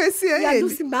pessoa conhecia ele. E a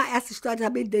Lucimar, essa história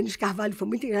também do Denis Carvalho foi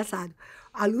muito engraçada.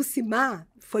 A Lucimar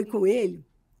foi com ele,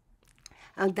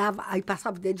 andava, aí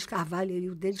passava o Denis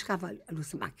Carvalho, o Denis Carvalho, a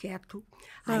Lucimar quieto,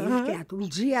 aí ele quieto. Um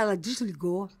dia ela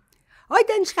desligou. Oi,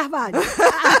 Denis Carvalho.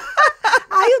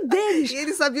 Aí o Denis... E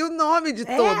ele sabia o nome de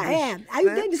todos. Aí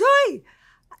o Denis, oi.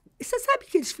 Você sabe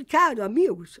que eles ficaram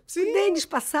amigos? Sim. O Denis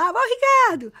passava,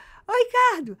 Ricardo.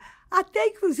 Até,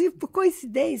 inclusive, por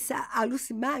coincidência, a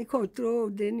Lucimar encontrou o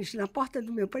Denis na porta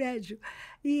do meu prédio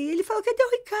e ele falou, cadê o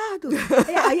Ricardo?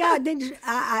 Aí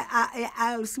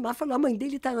a Lucimar falou, a mãe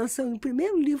dele está lançando o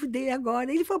primeiro livro dele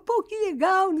agora. Ele falou, pô, que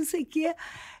legal, não sei o quê.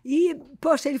 E,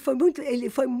 poxa, ele foi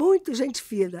muito gente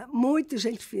fina, muito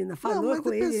gente fina. Falou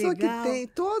com ele, pessoa legal. Que tem,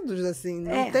 todos, assim,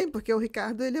 não tem, porque o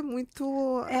Ricardo, ele é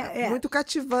muito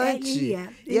cativante.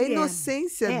 E a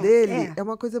inocência dele é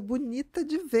uma coisa bonita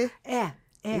de ver.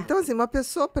 Então, assim, uma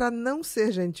pessoa, para não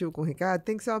ser gentil com o Ricardo,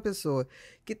 tem que ser uma pessoa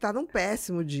que está num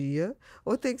péssimo dia,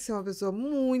 ou tem que ser uma pessoa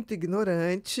muito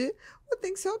ignorante, ou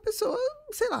tem que ser uma pessoa,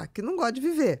 sei lá, que não gosta de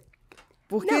viver.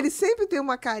 Porque ele sempre tem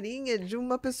uma carinha de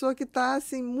uma pessoa que está,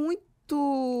 assim,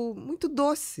 muito, muito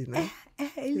doce, né?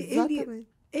 Exatamente.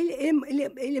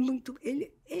 Ele é muito...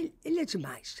 Ele é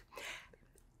demais.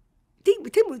 Tem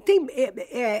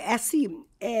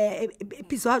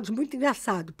episódios muito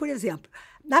engraçados. Por exemplo,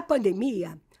 na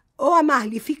pandemia, ou a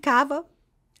Marli ficava,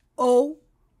 ou...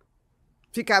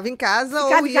 Ficava em casa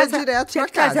ou ia direto para casa. Tinha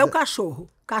que trazer o cachorro.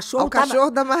 O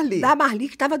cachorro da Marli. Da Marli,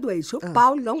 que estava doente. O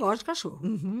Paulo não gosta de cachorro.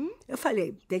 Eu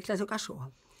falei, tem que trazer o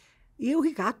cachorro. E o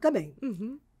Ricardo também.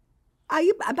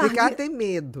 Aí a Marli... Ricardo tem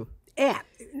medo.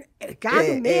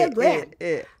 Ricardo, medo,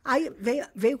 Aí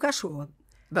veio o cachorro.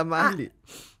 Da Marli.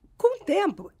 Com o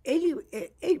tempo,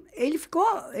 ele ficou...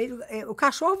 o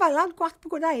cachorro vai lá no quarto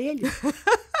procurar ele.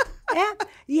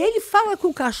 E ele fala com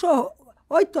o cachorro,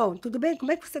 oi, Tom, tudo bem? Como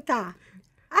é que você está?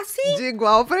 Assim. De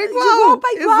igual para igual. De igual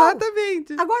para igual.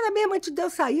 Exatamente. Agora mesmo, antes de eu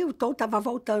sair, o Tom estava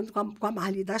voltando com a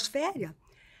Marli das férias.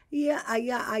 E aí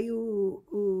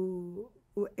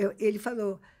ele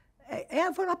falou,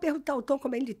 eu vou lá perguntar ao Tom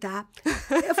como ele está.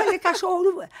 Eu falei, cachorro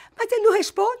não... Mas ele não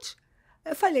responde.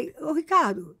 Eu falei, ô,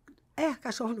 Ricardo,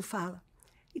 cachorro não fala.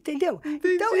 Entendeu?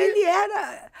 Entendi. Então, ele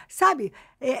era, sabe...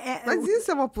 Mas isso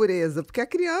é uma pureza, porque a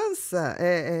criança,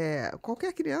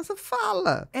 qualquer criança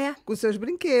fala com seus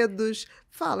brinquedos,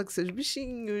 fala com seus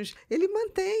bichinhos. Ele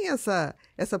mantém essa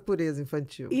pureza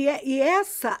infantil. E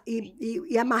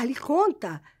a Marli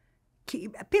conta,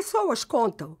 pessoas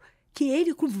contam, que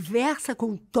ele conversa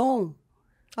com o Tom...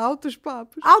 Altos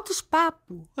papos.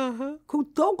 Com o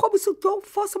Tom, como se o Tom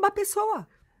fosse uma pessoa.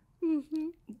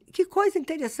 Que coisa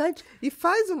interessante. E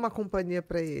faz uma companhia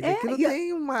para ele. Aquilo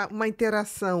tem uma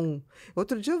interação.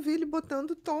 Outro dia eu vi ele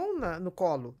botando o Tom no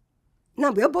colo.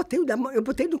 Não, eu botei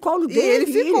no colo dele. E ele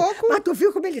ficou com... Mas tu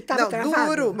viu como ele estava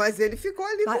travado? Duro, mas ele ficou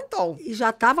ali com o Tom. E já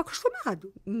estava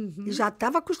acostumado.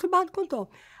 Com o Tom.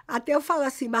 Até eu falo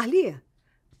assim, Marli,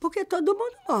 porque todo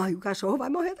mundo morre, o cachorro vai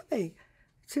morrer também.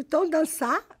 Se o Tom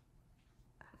dançar,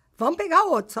 vamos pegar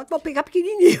outro, só que vamos pegar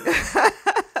pequenininho.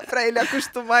 Para ele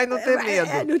acostumar e não ter medo.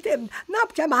 Não,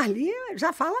 porque a Marli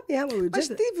já fala mesmo. Mas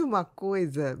teve uma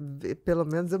coisa, pelo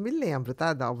menos eu me lembro,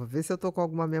 tá, Dalva? Vê se eu tô com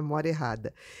alguma memória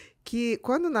errada. Que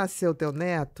quando nasceu teu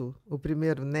neto, o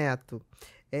primeiro neto,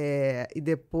 e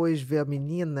depois veio a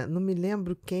menina, não me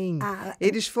lembro quem,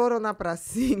 eles foram na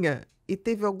pracinha e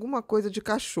teve alguma coisa de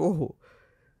cachorro.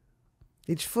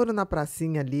 Eles foram na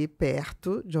pracinha ali,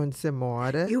 perto de onde você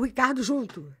mora. E o Ricardo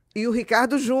junto.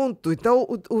 Então,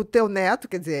 o teu neto,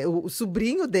 quer dizer, o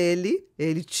sobrinho dele,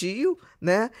 ele tio,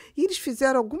 né? E eles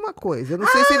fizeram alguma coisa. Eu não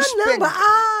sei se eles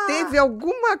teve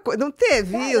alguma coisa. Não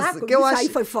teve isso? Que eu aí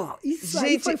foi forte.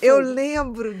 Gente, eu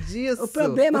lembro disso. O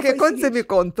problema porque foi quando você me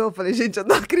contou, eu falei, gente, eu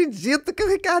não acredito que o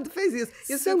Ricardo fez isso.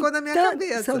 Isso ficou na minha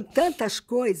cabeça. São tantas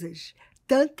coisas.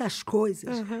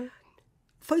 Uhum.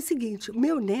 Foi o seguinte,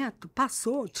 meu neto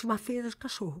passou, tinha uma feira de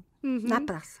cachorro na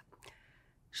praça.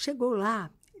 Chegou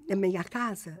lá na minha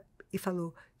casa e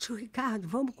falou, tio Ricardo,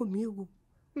 vamos comigo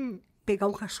pegar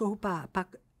um cachorro para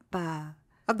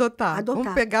adotar.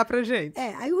 Vamos pegar pra gente.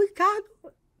 Aí o Ricardo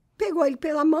pegou ele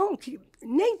pela mão, que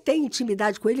nem tem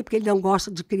intimidade com ele, porque ele não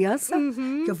gosta de criança,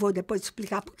 que eu vou depois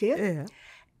explicar por quê.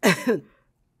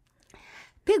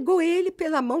 Pegou ele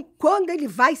pela mão, quando ele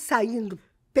vai saindo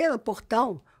pelo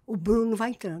portão, o Bruno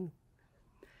vai entrando.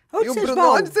 Onde vocês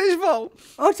vão?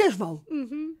 Onde vocês vão?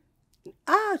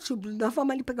 Tio Bruno, nós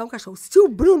vamos ali pegar um cachorro. Se o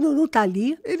Bruno não está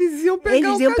ali, eles iam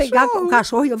pegar o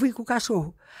cachorro e eu vim com o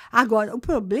cachorro. Agora, o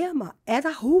problema era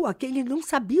a rua, que ele não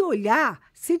sabia olhar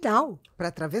sinal. Para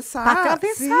atravessar.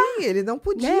 Sim, ele não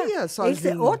podia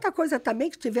sozinho. Outra coisa também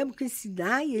que tivemos que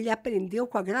ensinar, e ele aprendeu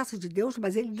com a graça de Deus,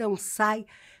 mas ele não sai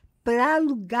para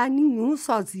lugar nenhum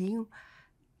sozinho,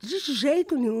 de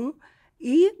jeito nenhum.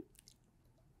 E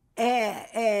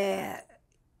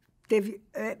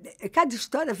cada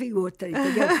história vem outra,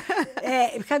 entendeu?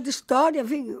 Cada história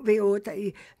vem outra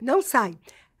e não sai.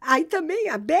 Aí também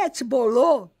a Beth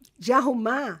bolou de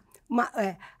arrumar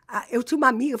eu tinha uma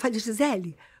amiga, eu falei,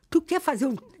 Gisele, tu quer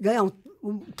ganhar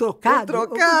um trocado? Um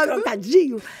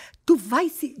trocadinho? Tu vai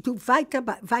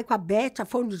com a Beth, a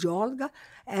fonoaudióloga,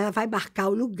 ela vai marcar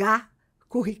o lugar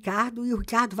com o Ricardo, e o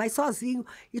Ricardo vai sozinho,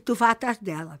 e tu vai atrás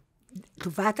dela. Tu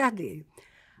vai atrás dele.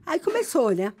 Aí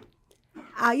começou, né?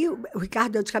 Aí o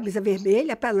Ricardo deu de camisa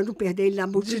vermelha para ela não perder ele na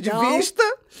multidão. De vista?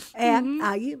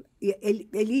 Aí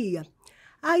ele ia.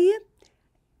 Aí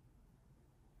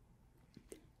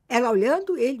ela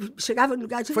olhando, ele chegava no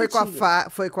lugar direitinho.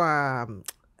 Foi com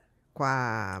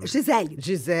a Gisele.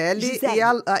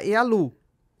 E a Lu.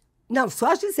 Não, só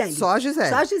a Gisele. Só a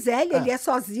Gisele. Ele ia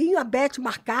sozinho, a Beth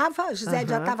marcava, a Gisele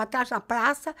já estava atrás na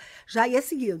praça, já ia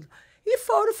seguindo. E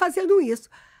foram fazendo isso.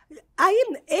 Aí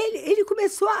ele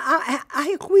começou a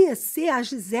reconhecer a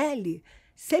Gisele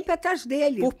sempre atrás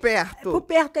dele. Por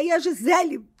perto. Aí a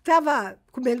Gisele estava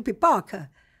comendo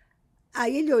pipoca.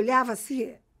 Aí ele olhava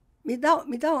assim, me dá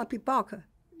uma pipoca.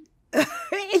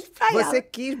 Você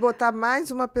quis botar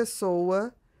mais uma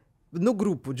pessoa no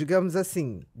grupo, digamos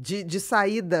assim, de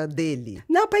saída dele.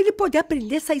 Não, para ele poder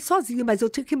aprender a sair sozinho, mas eu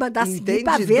tinha que mandar seguir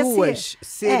para ver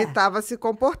se ele estava se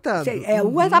comportando.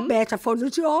 Uma era a Beth, a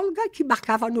fonoaudióloga, que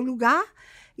marcava no lugar,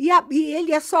 e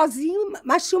ele ia sozinho,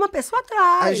 mas tinha uma pessoa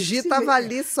atrás. A Gi estava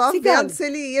ali só vendo se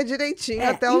ele ia direitinho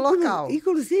até o local.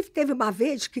 Inclusive, teve uma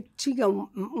vez que tinha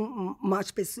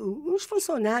umas pessoas, uns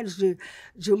funcionários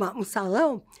de um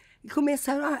salão, e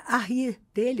começaram a rir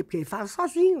dele, porque ele fala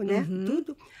sozinho, né?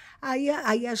 Tudo. Aí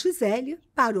a Gisele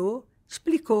parou,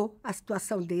 explicou a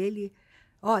situação dele.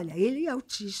 Olha, ele é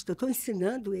autista, eu estou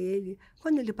ensinando ele.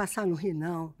 Quando ele passar no rir,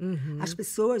 não. As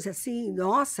pessoas, assim,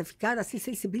 nossa, ficaram assim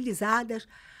sensibilizadas.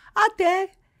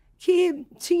 Até que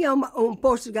tinha um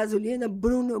posto de gasolina,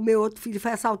 Bruno, meu outro filho,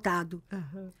 foi assaltado.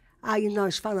 Aí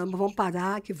nós falamos, vamos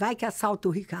parar, que vai que assalta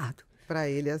o Ricardo. Para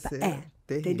ele ia ser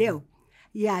terrível. Entendeu?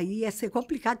 E aí ia ser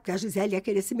complicado, porque a Gisele ia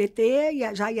querer se meter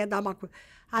e já ia dar uma coisa.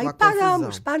 Aí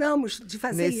paramos de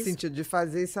fazer isso. Nesse sentido, de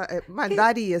fazer isso. Mas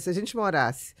daria, se a gente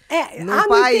morasse num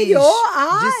país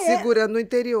segurando no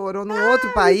interior ou num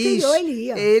outro país,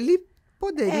 ele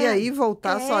poderia ir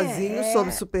voltar sozinho,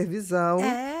 sob supervisão,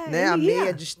 né, a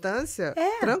meia distância,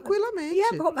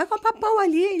 tranquilamente. Vai com o papão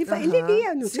ali, ele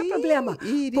iria, não tinha problema.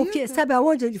 Porque sabe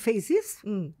aonde ele fez isso?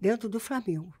 Dentro do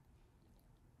Flamengo.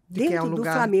 Dentro do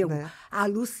Flamengo. Né? A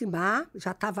Lucimar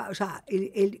já estava.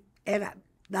 Ele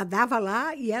nadava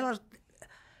lá e ela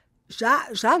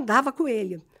já andava com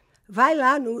ele. Vai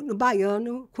lá no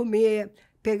Baiano comer,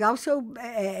 pegar o seu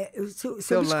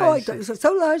biscoito, o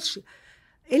seu lanche.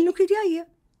 Ele não queria ir.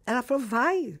 Ela falou,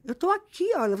 vai, eu estou aqui,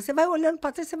 olha, você vai olhando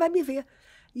para trás, você vai me ver.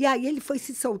 E aí ele foi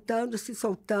se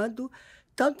soltando,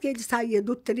 tanto que ele saía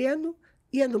do treino,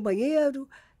 ia no banheiro,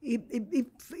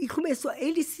 E começou,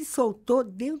 ele se soltou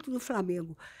dentro do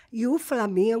Flamengo. E o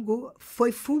Flamengo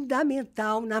foi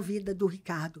fundamental na vida do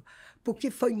Ricardo,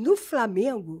 porque foi no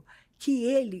Flamengo que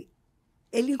ele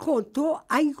encontrou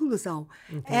a inclusão.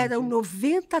 Entendi. Eram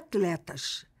 90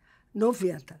 atletas.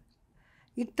 90.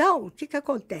 Então, o que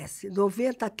acontece?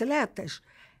 90 atletas,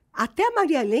 até a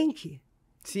Maria Lenk,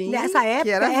 Sim, nessa época, que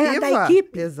era era viva. da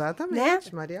equipe. Exatamente,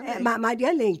 Né? Maria Lenk.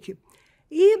 Maria Lenk.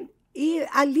 E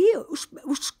ali,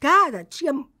 os caras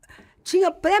tinha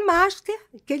pré-master,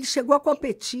 que ele chegou a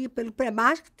competir pelo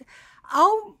pré-master,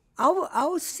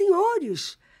 aos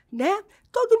senhores, né?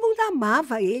 Todo mundo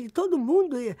amava ele, todo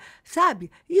mundo, sabe?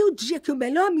 E o dia que o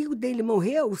melhor amigo dele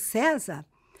morreu, o César,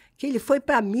 que ele foi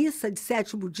para a missa de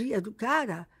 7º dia do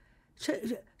cara,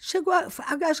 chegou a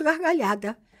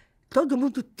gargalhada. Todo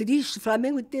mundo triste, o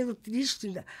Flamengo inteiro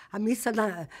triste, a missa,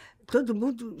 todo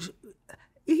mundo...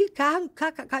 E Ricardo,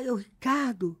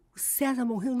 o César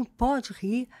morreu, não pode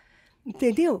rir,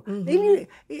 entendeu? Uhum. Ele,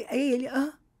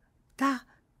 tá,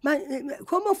 mas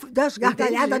como das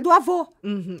gargalhadas Entendi. do avô.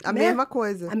 Uhum. A né? mesma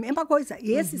coisa. A mesma coisa.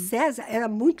 E esse César era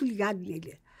muito ligado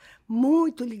nele,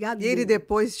 muito ligado E ele nele.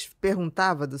 depois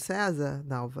perguntava do César,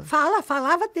 Dalva?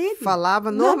 Falava dele.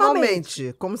 Falava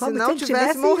normalmente, como se não ele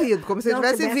tivesse morrido, como se ele não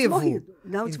estivesse vivo. Morrido,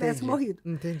 não tivesse Entendi. morrido.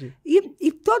 Entendi.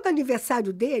 E todo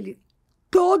aniversário dele,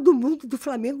 todo mundo do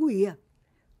Flamengo ia.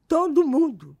 Todo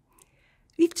mundo.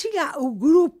 E tinha o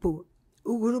grupo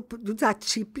dos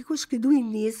atípicos, que do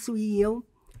início iam.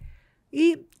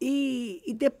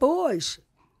 E depois,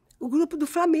 o grupo do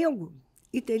Flamengo,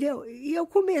 entendeu? E eu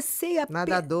comecei a...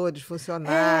 Nadadores,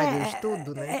 funcionários,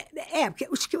 tudo, né?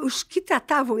 Porque os que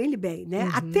tratavam ele bem, né?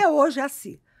 Até hoje é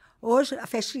assim. Hoje, a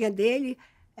festinha dele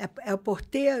é o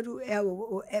porteiro,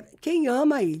 quem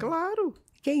ama ele. Claro,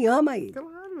 Quem ama ele.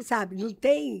 claro. Sabe? Não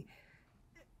tem...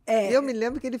 Eu me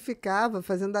lembro que ele ficava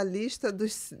fazendo a lista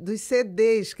dos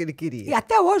CDs que ele queria. E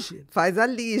até hoje. Faz a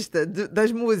lista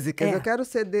das músicas. É. Eu quero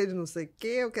CD de não sei o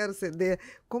quê, eu quero CD...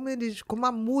 Como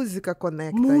a música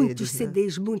conecta Muitos eles,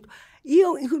 CDs, muito. E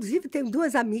eu, inclusive, tenho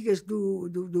 2 amigas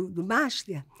do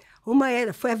Master. Uma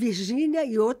foi a Virgínia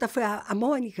e outra foi a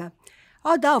Mônica.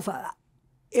 Dalva,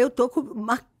 eu estou com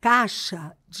uma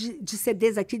caixa de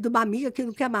CDs aqui de uma amiga que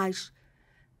não quer mais.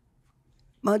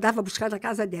 Mandava buscar na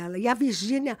casa dela. E a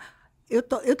Virgínia,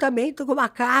 eu também estou com uma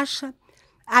caixa.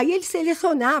 Aí ele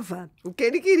selecionava O que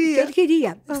ele o que queria. ele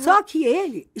queria. Só que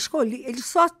ele escolhia, ele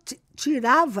só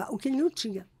tirava o que ele não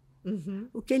tinha. Uhum.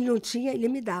 O que ele não tinha, ele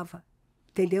me dava.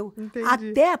 Entendeu? Entendi.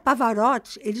 Até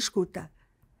Pavarotti, ele escuta.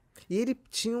 E ele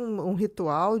tinha um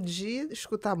ritual de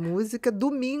escutar música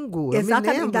domingo. Exatamente.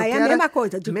 Eu me lembro Daí que é a era mesma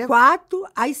coisa, de 4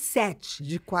 às 7.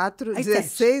 de 4, Às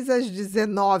 16 às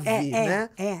 19, né?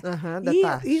 Aham, da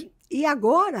tarde. E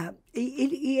agora,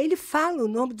 ele fala o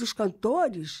nome dos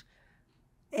cantores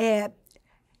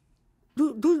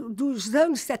dos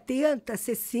anos 70,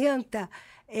 60,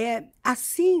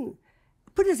 assim...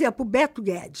 Por exemplo, o Beto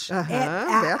Guedes.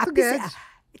 Beto Guedes.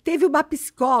 Teve uma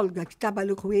psicóloga que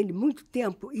trabalhou com ele muito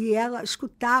tempo e ela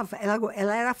escutava,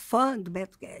 ela era fã do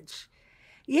Beto Guedes.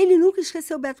 E ele nunca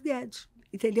esqueceu o Beto Guedes,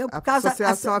 entendeu? Por causa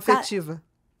Associação afetiva.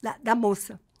 Da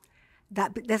moça,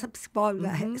 dessa psicóloga,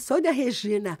 Sônia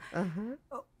Regina. Uhum.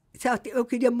 Eu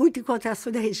queria muito encontrar a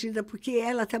Sônia Regina, porque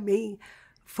ela também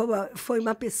foi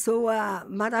uma pessoa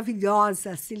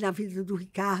maravilhosa assim, na vida do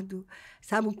Ricardo,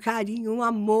 sabe? Um carinho, um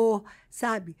amor,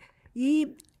 sabe?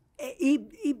 E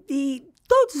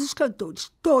todos os cantores,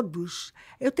 todos.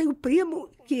 Eu tenho um primo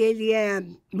que ele é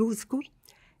músico,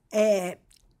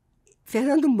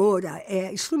 Fernando Moura,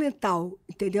 é instrumental,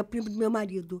 entendeu? Primo do meu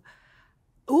marido.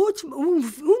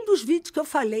 Um dos vídeos que eu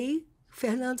falei, o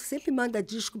Fernando sempre manda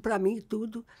disco para mim e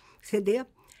tudo, CD.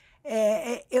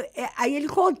 Aí ele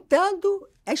contando,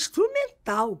 é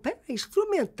instrumental.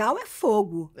 Instrumental é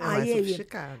fogo. Mais aí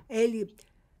sofisticado. ele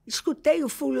escutei o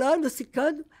fulano,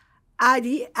 cicano,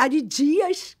 Ari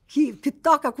Dias, que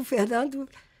toca com o Fernando,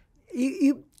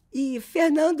 e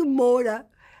Fernando Moura.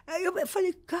 Aí eu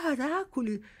falei, caraca,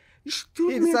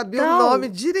 instrumental. Ele sabia o nome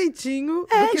direitinho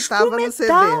do que estava no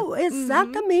CD.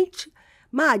 Exatamente.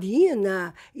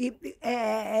 Marina,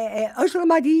 Ângela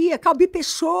Maria, Calbi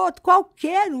Peixoto,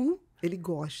 qualquer um. Ele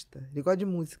gosta de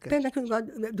música. Pena que eu não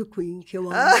gosto do Queen, que eu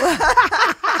amo.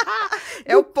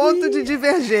 É o ponto de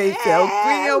divergência. O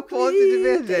Queen é o ponto de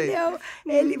divergência. Entendeu?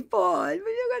 Ele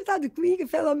podia gostar do Queen, que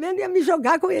pelo menos ia me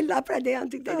jogar com ele lá para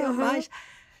dentro, entendeu? Mas,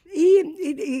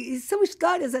 e são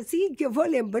histórias assim que eu vou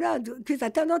lembrando, quis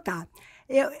até anotar.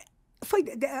 Foi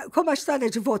como a história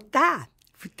de votar,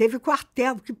 teve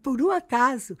quartel, porque por um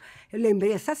acaso, eu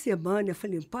lembrei essa semana, eu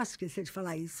falei, não posso esquecer de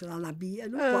falar isso lá na Bia,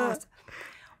 não posso.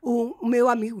 O meu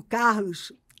amigo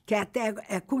Carlos, que até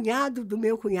é cunhado do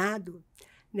meu cunhado,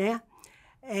 né?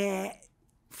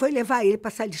 Foi levar ele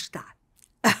para se alistar.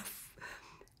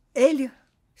 Ele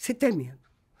se tremendo.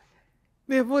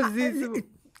 Nervosíssimo.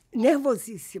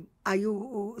 Nervosíssimo. Aí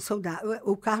o soldado,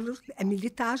 o Carlos é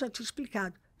militar, já tinha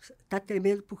explicado. Está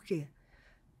tremendo por quê?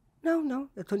 Não,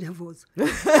 eu estou nervoso.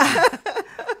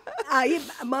 Aí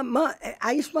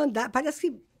mandaram,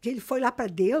 parece que ele foi lá para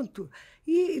dentro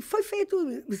e foi feito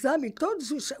o exame em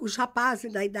todos os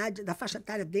rapazes da faixa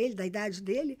etária dele, da idade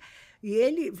dele, e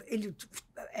ele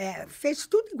fez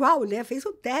tudo igual, né? Fez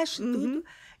o teste, tudo.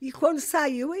 E quando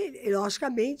saiu,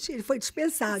 logicamente, ele foi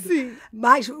dispensado. Sim.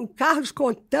 Mas o Carlos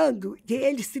contando, que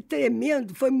ele se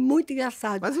tremendo, foi muito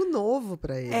engraçado. Mas o novo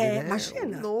para ele, né?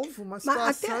 Imagina. O novo, uma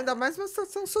situação, ainda mais uma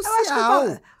situação Eu social.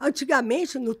 acho que,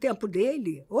 antigamente, no tempo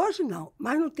dele, hoje não,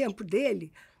 mas no tempo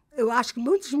dele, eu acho que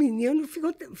muitos meninos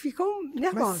ficam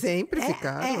nervosos. Mas sempre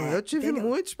ficaram. Eu tive entendeu?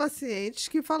 muitos pacientes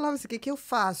que falavam assim, o que eu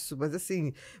faço? Mas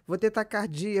assim, vou ter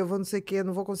taquicardia, vou não sei o quê,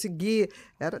 não vou conseguir.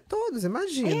 Era todos,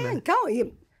 imagina. Então,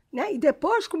 e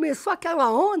depois começou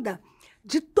aquela onda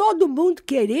de todo mundo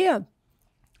querer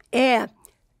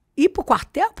ir para o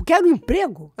quartel, porque era um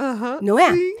emprego, não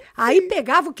é? Sim, aí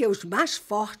pegava o quê? Os mais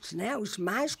fortes, né? Os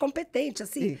mais competentes,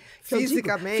 assim.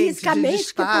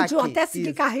 Fisicamente, que podiam até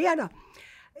seguir carreira.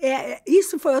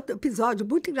 Isso foi outro episódio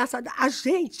muito engraçado. A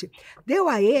gente deu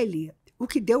a ele o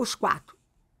que deu os 4.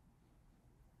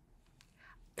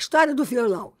 História do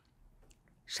violão.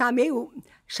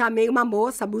 Chamei uma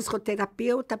moça,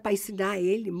 musicoterapeuta, para ensinar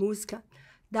ele música.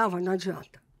 Dalva, não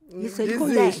adianta. Isso ele com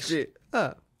 10.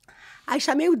 Aí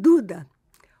chamei o Duda.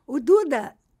 O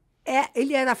Duda,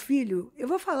 ele era filho... Eu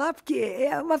vou falar porque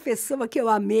é uma pessoa que eu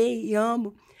amei e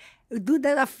amo. O Duda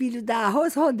era filho da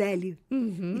Rose Rodelli,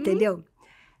 entendeu?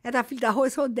 Era filho da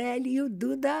Rose Rodelli e o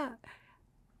Duda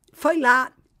foi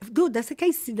lá. Duda, você quer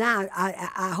ensinar?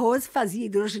 A Rose fazia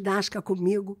hidroginástica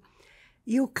comigo.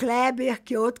 E o Kleber,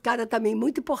 que é outro cara também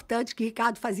muito importante, que o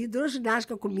Ricardo fazia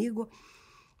hidroginástica comigo.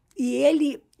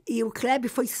 E o Kleber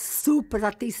foi super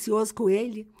atencioso com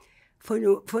ele.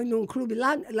 Foi num clube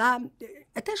lá,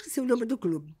 até esqueci o nome do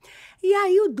clube. E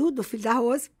aí o Duda, o filho da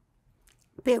Rose,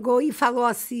 pegou e falou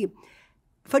assim,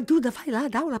 falei, Duda, vai lá,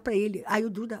 dá aula para ele. Aí o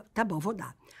Duda, tá bom, vou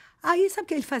dar. Aí, sabe o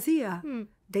que ele fazia?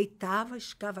 Deitava,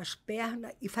 esticava as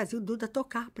pernas e fazia o Duda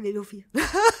tocar para ele ouvir.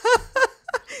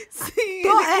 Sim,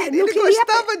 ele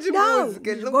gostava de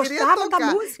música, ele não queria tocar,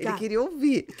 da música. Ele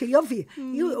queria ouvir.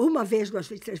 E uma vez, 2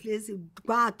 vezes, 3 vezes,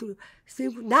 4,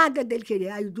 5, nada dele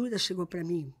queria. Aí o Duda chegou para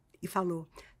mim e falou,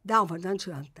 Dalva, não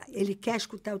adianta, ele quer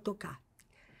escutar eu tocar.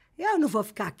 Eu não vou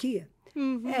ficar aqui,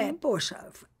 poxa,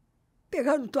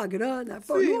 pegando tua grana.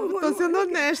 Sim, estou sendo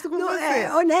honesto com você.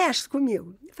 Honesto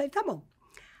comigo. Eu falei, tá bom.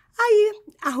 Aí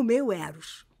arrumei o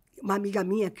Eros. Uma amiga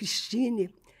minha,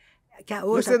 Cristine, que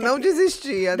hoje você não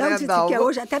desistia, né, Dalva? Que é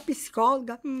hoje até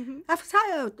psicóloga. Ela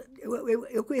falou assim,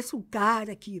 eu conheço um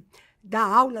cara que dá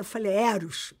aula. Eu falei,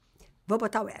 Eros, vou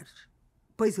botar o Eros.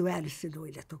 Pois o Eros ensinou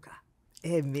ele a tocar.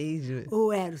 É mesmo?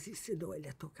 O Eros ensinou ele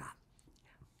a tocar.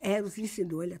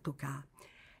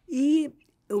 E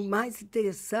o mais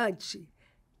interessante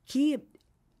que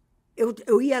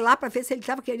eu ia lá para ver se ele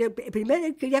estava querendo... Primeiro,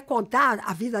 ele queria contar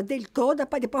a vida dele toda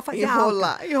para depois fazer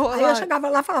aula. Aí eu chegava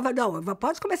lá e falava, não,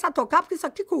 pode começar a tocar porque isso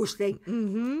aqui custa, hein?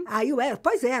 Aí o Eros,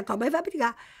 pois é, tua mãe vai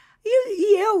brigar.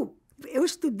 E eu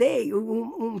estudei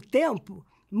um tempo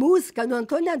música no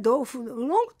Antônio Adolfo, um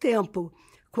longo tempo,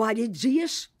 com Ari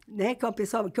Dias, né, que é uma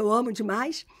pessoa que eu amo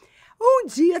demais. Um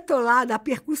dia estou lá na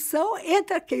percussão,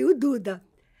 entra quem? O Duda.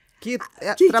 Que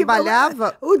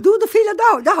trabalhava... O Duda, filho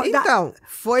da... Então,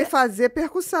 foi fazer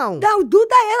percussão. Não, o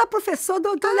Duda era professor do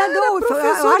Antônio Adolfo.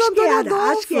 Eu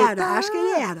acho que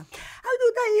ele era. Aí o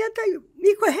Duda entra e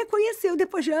me reconheceu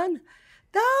depois de anos.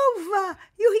 Dalva!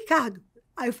 E o Ricardo?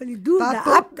 Aí eu falei, Duda,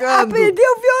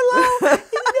 aprendeu violão!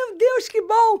 E, meu Deus, que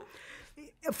bom!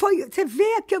 Você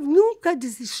vê que eu nunca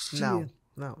desisti.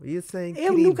 Não, isso é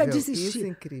incrível. Eu nunca desisti. Isso é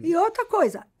incrível. E outra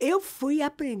coisa, eu fui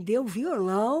aprender o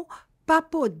violão para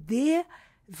poder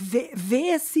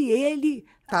ver se ele...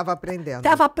 Estava aprendendo.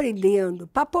 Estava aprendendo,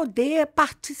 para poder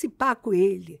participar com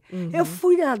ele. Eu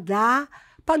fui nadar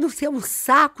para não ser um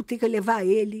saco ter que levar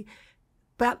ele...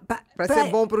 Para ser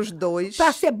bom para os dois.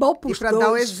 Para ser bom para os dois. E para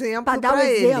dar um exemplo para ele. Para dar um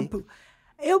exemplo.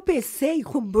 Eu pensei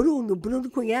com o Bruno. O Bruno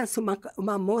conhece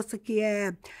uma moça que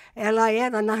ela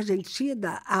era na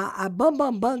Argentina, a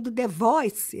Bambambam do The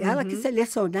Voice, ela que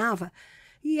selecionava.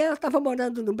 E ela estava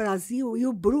morando no Brasil e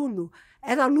o Bruno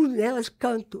era aluno dela de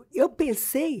canto. Eu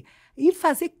pensei em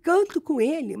fazer canto com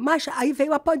ele, mas aí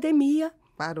veio a pandemia.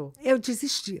 Parou. Eu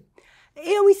desisti.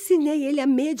 Eu ensinei ele a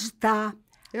meditar,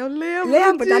 Eu lembro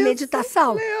Lembra da disso,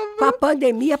 meditação? lembro. Com a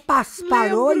pandemia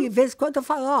parou e de vez em quando eu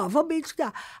falo, ó, vamos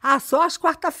meditar. Ah, só às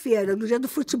quarta-feiras, no dia do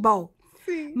futebol.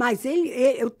 Sim. Mas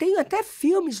eu tenho até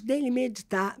filmes dele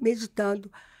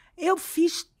meditando. Eu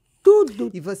fiz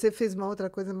tudo. E você fez uma outra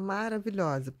coisa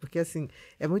maravilhosa, porque assim,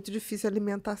 é muito difícil a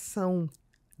alimentação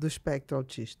do espectro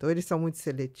autista. Ou eles são muito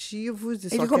seletivos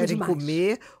e só querem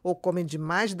comer, ou comem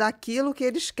demais daquilo que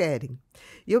eles querem.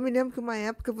 E eu me lembro que uma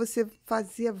época você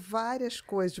fazia várias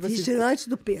coisas. Vigilante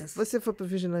do peso. Você foi para o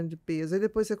vigilante de peso, aí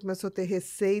depois você começou a ter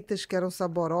receitas que eram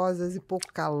saborosas e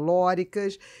pouco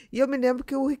calóricas. E eu me lembro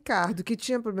que o Ricardo, que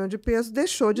tinha problema de peso,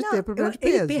 deixou de ter problema de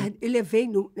peso. Eu levei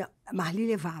a Marli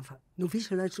levava no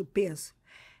vigilante do peso.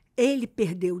 Ele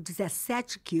perdeu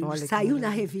 17 quilos, saiu na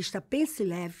revista Pense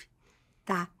Leve,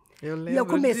 tá? Eu lembro e eu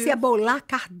comecei disso. a bolar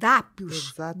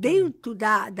cardápios dentro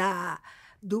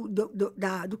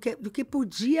do que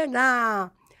podia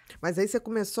na... Mas aí você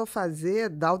começou a fazer,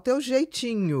 dar o teu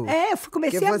jeitinho. Eu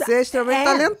comecei porque você é extremamente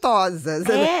talentosa.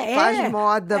 Você faz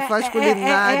moda, faz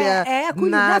culinária,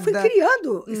 nada. Fui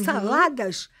criando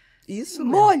saladas, isso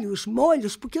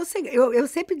molhos, porque eu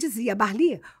sempre dizia,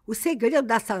 Marli, o segredo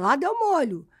da salada é o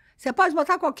molho. Você pode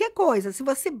botar qualquer coisa. Se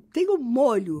você tem um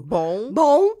molho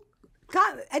bom,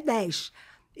 tá, é 10.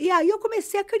 E aí eu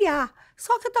comecei a criar.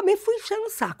 Só que eu também fui enchendo o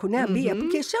saco, né, Bia?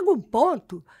 Porque chega um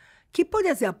ponto que, por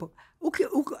exemplo,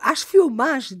 as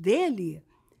filmagens dele,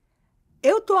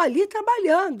 eu tô ali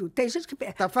trabalhando. Tem gente que...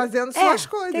 Tá fazendo suas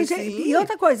coisas, sim. E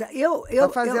outra coisa, tá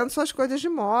fazendo suas coisas de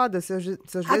moda, seus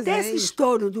desenhos. Até esse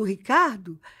estouro do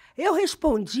Ricardo, eu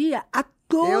respondia a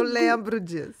todo... Eu lembro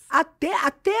disso. Até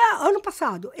ano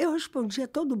passado, eu respondia a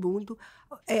todo mundo,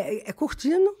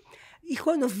 curtindo. E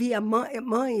quando eu via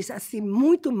mães assim,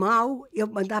 muito mal, eu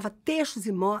mandava textos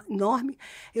enormes.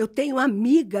 Eu tenho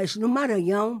amigas no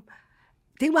Maranhão,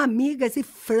 tenho amigas em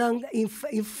Franca,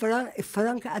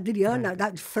 Adriana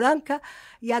de Franca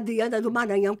e Adriana do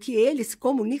Maranhão, que ele se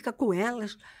comunica com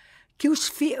elas, que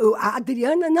a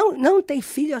Adriana não tem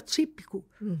filho atípico,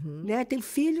 né? Tem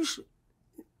filhos...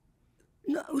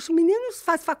 Os meninos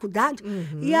fazem faculdade,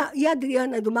 e a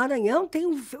Adriana do Maranhão tem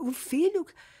um filho...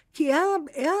 que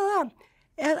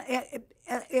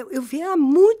eu vi ela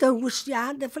muito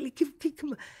angustiada. Eu falei, que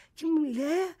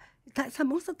mulher, essa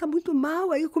moça está muito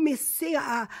mal. Aí eu comecei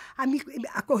a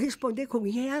corresponder com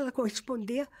ela,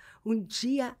 Um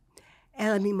dia,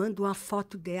 ela me mandou uma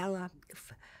foto dela,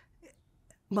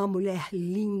 uma mulher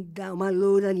linda, uma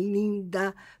loura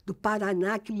linda, do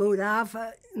Paraná, que morava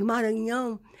no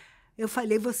Maranhão. Eu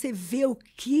falei, você vê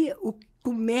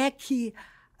como é que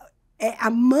a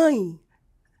mãe...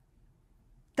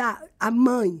 Tá, a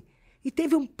mãe. E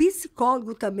teve um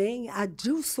psicólogo também,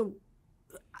 Adilson,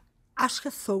 acho que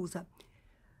é Souza.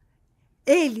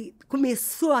 Ele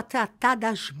começou a tratar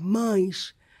das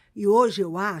mães. E hoje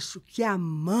eu acho que a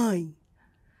mãe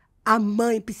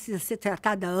precisa ser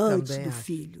tratada antes do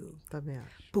filho. Também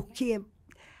acho. Porque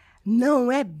não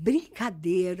é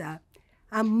brincadeira.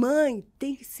 A mãe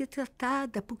tem que ser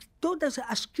tratada, porque todas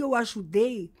as que eu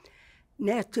ajudei,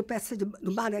 né, tipo essa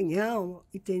do Maranhão,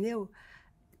 entendeu?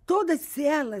 Todas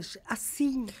elas,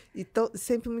 assim... E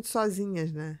sempre muito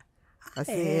sozinhas, né?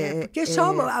 Assim, porque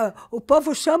o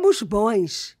povo chama os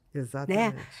bons.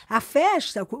 Exatamente. Né? A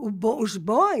festa, os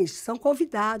bons são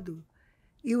convidados.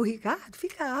 E o Ricardo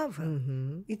ficava,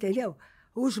 entendeu?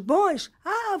 Os bons,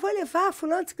 vou levar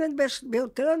fulano, ciclano,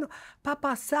 beltrano para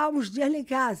passar uns dias lá em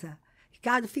casa.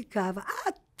 Ricardo ficava.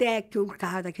 Até que um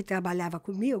cara que trabalhava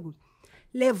comigo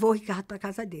levou o Ricardo para a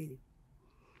casa dele.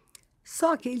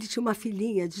 Só que ele tinha uma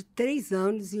filhinha de 3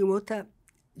 anos e outra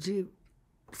de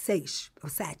 6 ou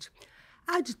 7.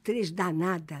 A de 3,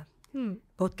 danada,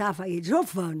 botava ele,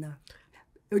 Giovana.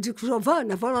 Eu digo,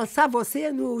 Giovana, vou lançar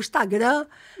você no Instagram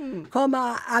como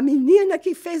a menina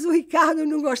que fez o Ricardo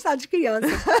não gostar de criança.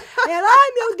 Ela,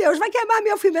 ai, meu Deus, vai queimar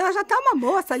meu filme. Ela já está uma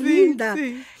moça linda.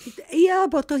 Sim. E ela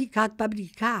botou o Ricardo para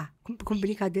brincar com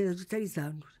brincadeira de 3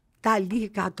 anos. Tá ali,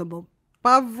 Ricardo tomou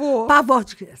pavor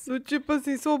de criança. Do tipo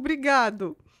assim, sou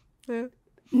obrigado.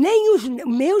 Nem os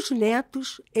meus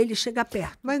netos, ele chega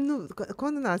perto. Mas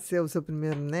quando nasceu o seu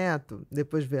primeiro neto,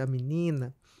 depois veio a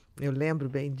menina, eu lembro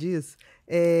bem disso,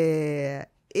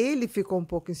 ele ficou um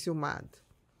pouco enciumado.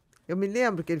 Eu me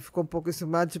lembro que ele ficou um pouco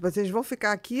enciumado, tipo assim, eles vão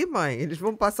ficar aqui, mãe? Eles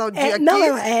vão passar o dia aqui?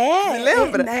 Me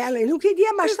lembra? Ele não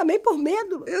queria, mas também por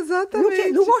medo.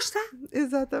 Exatamente. Não gostar.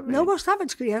 Exatamente. Não gostava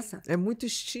de criança. É muito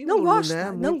estímulo, não gosta,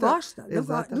 né? Não gosta.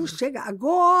 Não chega.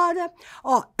 Agora,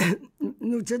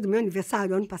 no dia do meu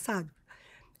aniversário, ano passado,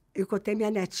 eu contei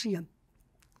minha netinha.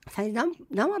 Falei,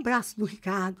 dá um abraço do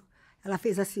Ricardo. Ela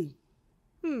fez assim.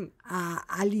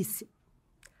 A Alice.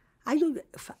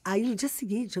 Aí no dia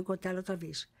seguinte, eu encontrei ela outra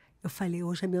vez. Eu falei,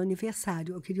 hoje é meu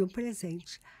aniversário, eu queria um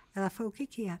presente. Ela falou, o que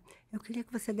que é? Eu queria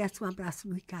que você desse um abraço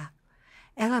no Ricardo.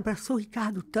 Ela abraçou o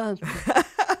Ricardo tanto,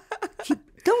 que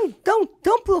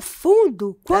tão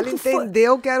profundo. Ela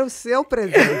entendeu que era o seu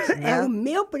presente, né? Era o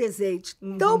meu presente,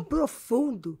 tão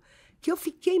profundo, que eu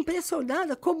fiquei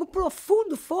impressionada como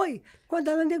profundo foi quando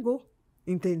ela negou.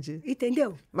 Entendi.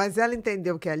 Entendeu? Mas ela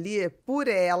entendeu que ali, por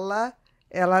ela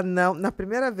não... Na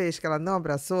primeira vez que ela não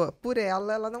abraçou, por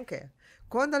ela não quer.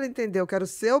 Quando ela entendeu que era o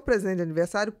seu presente de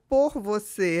aniversário, por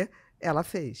você, ela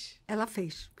fez. Ela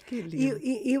fez. Que lindo.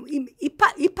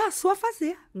 E passou a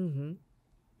fazer. Uhum.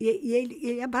 E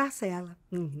ele abraça ela,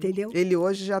 entendeu? Ele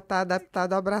hoje já está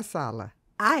adaptado a abraçá-la.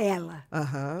 A ela,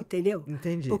 entendeu?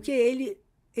 Entendi. Porque ele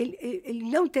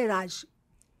não interage,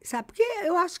 sabe? Porque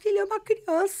eu acho que ele é uma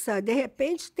criança, de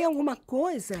repente tem alguma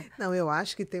coisa... Não, eu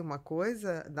acho que tem uma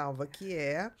coisa, Dalva, que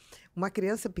é uma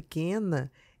criança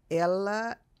pequena,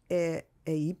 ela é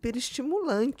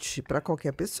hiperestimulante para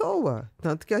qualquer pessoa.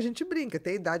 Tanto que a gente brinca,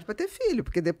 tem idade para ter filho,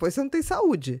 porque depois você não tem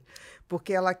saúde.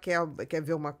 Porque ela quer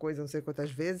ver uma coisa não sei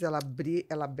quantas vezes,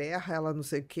 ela berra, ela não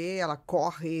sei o quê, ela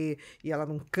corre e ela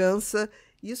não cansa.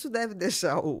 Isso deve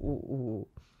deixar o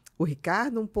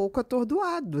Ricardo um pouco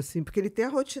atordoado, assim, porque ele tem a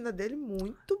rotina dele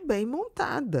muito bem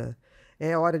montada.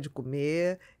 É hora de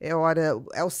comer,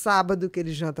 é o sábado que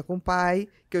ele janta com o pai,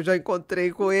 que eu já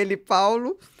encontrei com ele e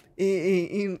Paulo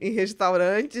em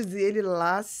restaurantes, e ele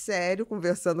lá, sério,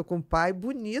 conversando com o pai,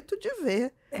 bonito de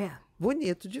ver.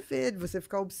 Bonito de ver, de você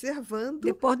ficar observando.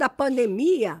 Depois da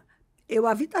pandemia, eu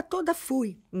a vida toda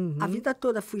fui. A vida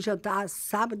toda fui jantar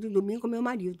sábado e domingo com meu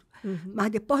marido.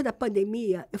 Mas depois da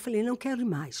pandemia, eu falei, não quero ir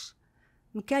mais.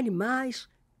 Não quero ir mais.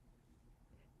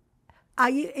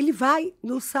 Aí ele vai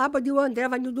no sábado e o André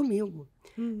vai no domingo.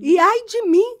 E ai de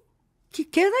mim que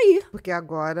queira ir. Porque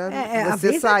agora a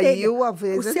você vez saiu, é a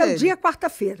vez o é seu dele. dia é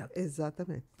quarta-feira.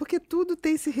 Exatamente. Porque tudo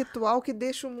tem esse ritual que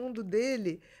deixa o mundo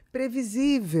dele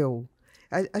previsível.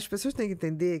 As pessoas têm que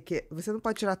entender que você não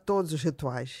pode tirar todos os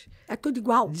rituais. É tudo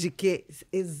igual.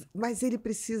 Mas ele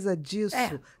precisa disso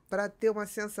para ter uma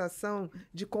sensação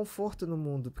de conforto no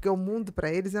mundo. Porque o mundo,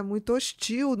 para eles, é muito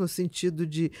hostil no sentido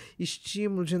de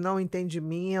estímulo, de não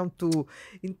entendimento.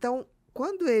 Então,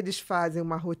 quando eles fazem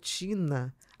uma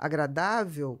rotina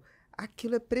agradável,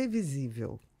 aquilo é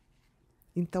previsível.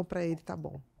 Então, para ele, tá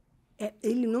bom. É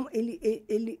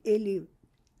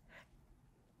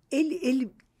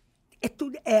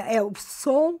tudo, é o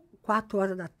som, 4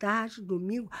 horas da tarde,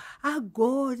 domingo.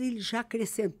 Agora ele já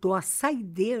acrescentou a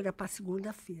saideira para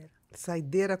segunda-feira.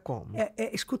 Saideira como?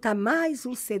 Escutar mais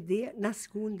um CD na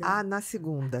segunda. Ah, na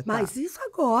segunda, Mas isso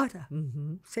agora.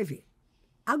 Você vê.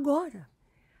 Agora.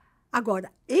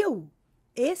 Agora,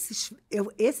 esses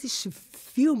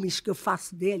filmes que eu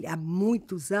faço dele há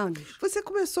muitos anos... Você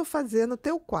começou a fazer no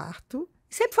teu quarto.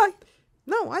 Sempre foi.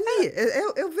 Não, ali.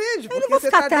 Eu vejo, porque vou você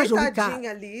ficar está atrás do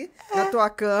deitadinha ali na tua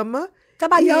cama.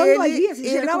 Trabalhando ali, e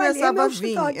ele começava a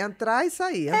vir, entrar e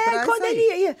sair,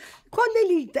 Quando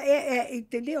ele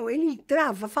entendeu? Ele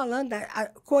entrava falando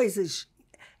coisas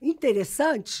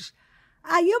interessantes,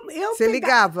 aí eu Você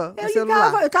ligava o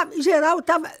celular? Em geral, eu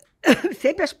estava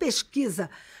sempre as pesquisas.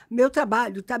 Meu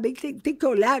trabalho também tem que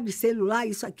olhar de celular,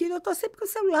 isso, aquilo, eu estou sempre com o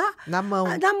celular. Na mão.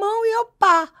 Na mão, e eu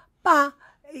pá.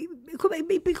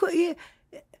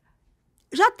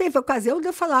 Já teve ocasião de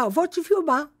eu falar, vou te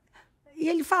filmar. E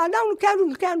ele fala, não quero,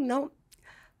 não.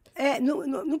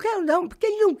 Não quero, não, porque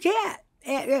ele não quer.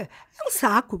 É um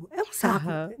saco,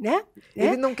 né?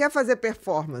 Ele não quer fazer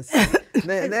performance,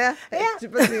 né?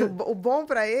 Tipo assim, o bom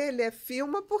para ele é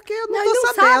filma porque eu não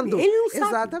estou sabendo. Ele não sabe.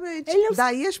 Exatamente.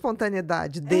 Daí a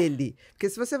espontaneidade dele. Porque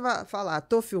se você vai falar,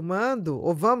 estou filmando,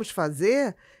 ou vamos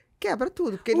fazer, quebra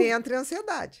tudo, porque ele entra em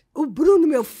ansiedade. O Bruno,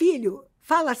 meu filho,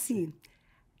 fala assim,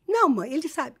 não, mãe, ele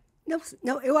sabe.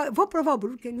 Não, eu vou provar o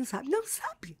Bruno, que ele não sabe.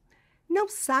 Não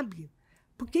sabe.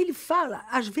 Porque ele fala,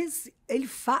 às vezes, ele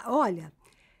fala, olha,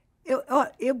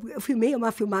 eu filmei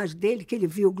uma filmagem dele, que ele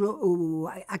viu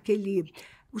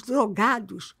os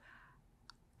drogados.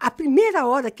 A primeira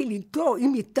hora que ele entrou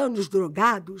imitando os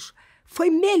drogados foi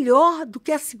melhor do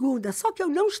que a segunda, só que eu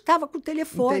não estava com o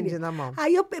telefone. Entendi, na mão.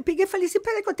 Aí eu peguei e falei assim,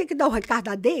 peraí que eu tenho que dar o recado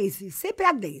da Daisy, sempre é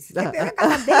a Daisy, sempre é o recado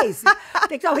da Daisy,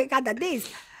 tem que dar o recado da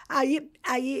Daisy. Aí,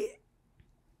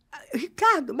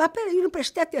 Ricardo, mas peraí, não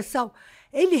prestei atenção.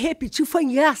 Ele repetiu, foi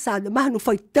engraçado, mas não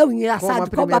foi tão engraçado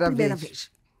como a primeira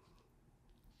vez.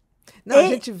 Não, a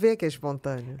gente vê que é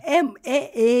espontâneo.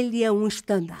 Ele é um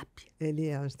stand-up. Ele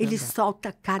é um stand-up. Ele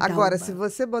solta cada Agora, uma. se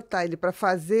você botar ele para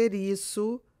fazer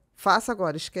isso, faça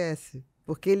agora, esquece.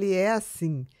 Porque ele é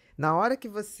assim. Na hora que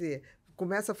você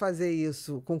começa a fazer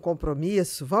isso com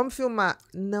compromisso, vamos filmar.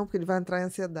 Não, porque ele vai entrar em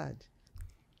ansiedade.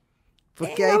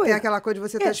 Porque aí tem aquela coisa de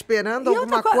você estar esperando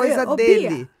alguma coisa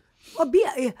dele.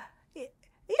 Bia,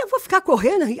 eu vou ficar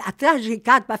correndo atrás de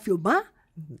Ricardo para filmar?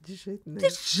 De jeito nenhum. De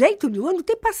jeito nenhum, eu não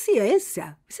tenho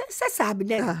paciência. Você sabe,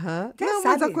 né? Não,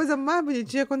 mas a coisa mais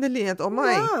bonitinha é quando ele entra. Ô,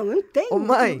 mãe. Não tenho. Ô,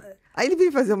 mãe. Aí ele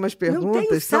vem fazer umas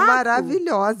perguntas, são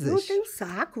maravilhosas. Não tenho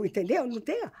saco, entendeu? Não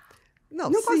tenho. Não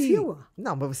consigo.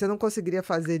 Não, mas você não conseguiria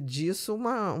fazer disso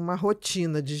uma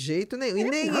rotina de jeito nenhum. E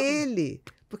nem ele.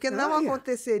 Porque não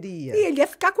aconteceria. E ele ia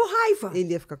ficar com raiva.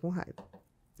 Ele ia ficar com raiva.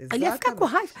 Exatamente. Ele ia ficar com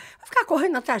raiva. Vai ficar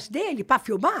correndo atrás dele para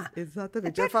filmar?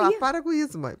 Exatamente. Ele ia falar, para com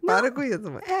isso, mãe. Para com isso,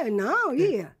 mãe.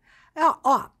 Ia.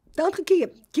 Tanto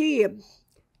que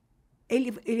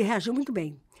ele reagiu muito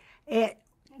bem.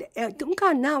 Tem um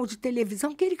canal de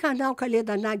televisão, aquele canal que a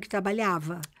Leda Nag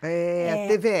trabalhava.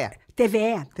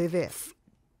 TVE.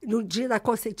 No dia da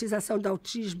conscientização do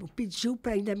autismo, pediu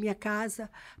para ir na minha casa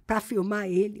para filmar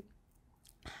ele.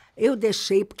 Eu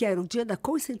deixei, porque era o dia da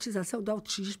conscientização do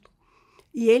autismo.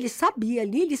 E ele sabia,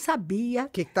 ali ele sabia... O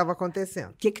que estava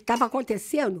acontecendo. O que estava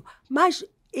acontecendo. Mas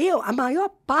a maior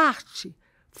parte,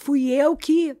 fui eu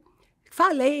que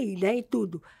falei, né, e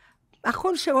tudo. Mas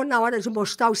quando chegou na hora de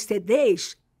mostrar os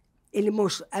CDs, ele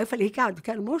mostrou. Aí eu falei, Ricardo,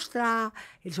 quero mostrar,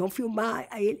 eles vão filmar.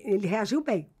 Aí ele reagiu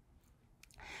bem.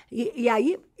 E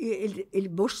aí ele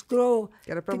mostrou.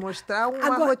 Era para mostrar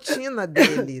uma rotina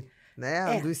dele,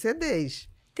 né, dos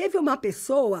CDs. Teve uma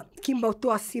pessoa que botou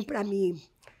assim para mim,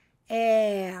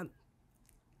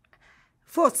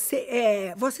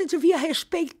 você devia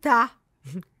respeitar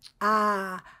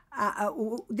a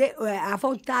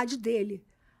vontade dele.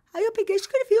 Aí eu peguei e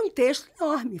escrevi um texto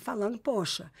enorme, falando,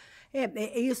 poxa,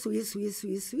 isso,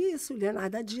 não é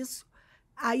nada disso.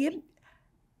 Aí,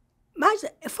 mas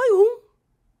foi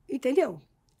entendeu?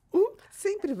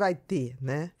 Sempre vai ter,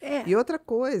 né? E outra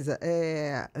coisa,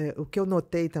 o que eu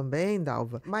notei também,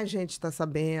 Dalva, mais gente está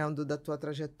sabendo da tua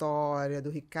trajetória, do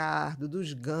Ricardo,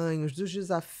 dos ganhos, dos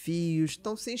desafios,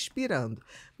 estão se inspirando.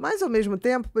 Mas, ao mesmo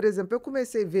tempo, por exemplo, eu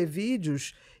comecei a ver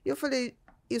vídeos e eu falei,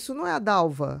 isso não é a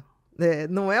Dalva,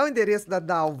 não é o endereço da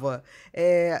Dalva.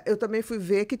 Eu também fui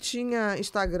ver que tinha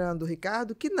Instagram do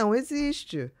Ricardo que não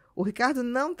existe. O Ricardo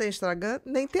não tem Instagram,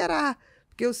 nem terá.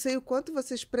 Porque eu sei o quanto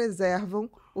vocês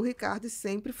preservam o Ricardo e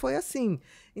sempre foi assim.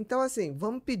 Então, assim,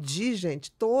 vamos pedir,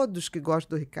 gente, todos que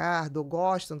gostam do Ricardo ou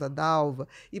gostam da Dalva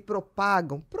e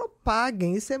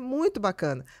propaguem, isso é muito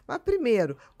bacana. Mas,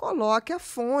 primeiro, coloque a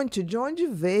fonte, de onde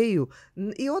veio.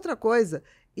 E outra coisa,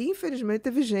 infelizmente,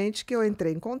 teve gente que eu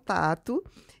entrei em contato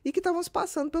e que estavam se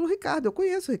passando pelo Ricardo. Eu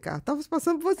conheço o Ricardo. Estavam se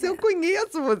passando por você, eu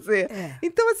conheço você.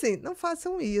 Então, assim, não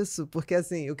façam isso, porque,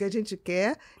 assim, o que a gente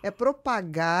quer é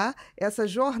propagar essa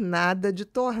jornada de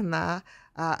tornar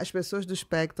as pessoas do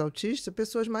espectro autista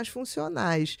pessoas mais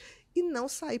funcionais e não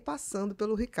sair passando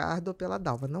pelo Ricardo ou pela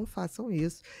Dalva. Não façam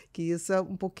isso, que isso é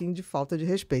um pouquinho de falta de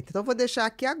respeito. Então, eu vou deixar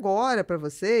aqui agora para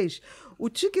vocês o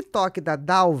TikTok da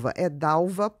Dalva, é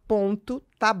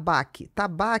dalva.tabachi.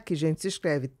 Tabachi, gente, se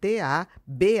escreve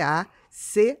T-A-B-A-C-H-I,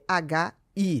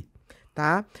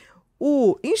 tá?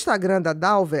 O Instagram da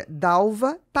Dalva é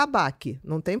Dalva Tabachi,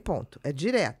 não tem ponto, é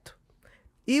direto.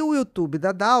 E o YouTube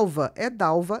da Dalva é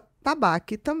Dalva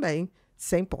Tabachi também,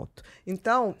 sem ponto.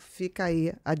 Então, fica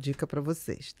aí a dica para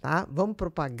vocês, tá? Vamos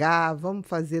propagar, vamos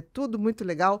fazer tudo muito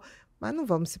legal, mas não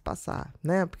vamos se passar,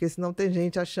 né? Porque senão tem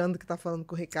gente achando que está falando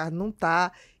com o Ricardo, não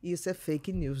tá, e isso é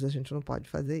fake news, a gente não pode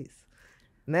fazer isso,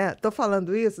 né? Tô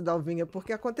falando isso, Dalvinha,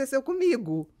 porque aconteceu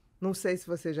comigo. Não sei se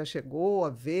você já chegou a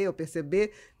ver ou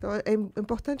perceber, então é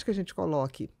importante que a gente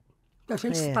coloque. A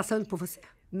gente se passando por você?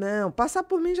 Não, passar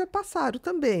por mim já passaram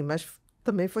também, mas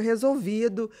também foi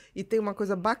resolvido e tem uma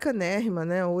coisa bacanérrima,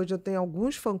 né? Hoje eu tenho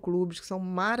alguns fã-clubes que são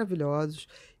maravilhosos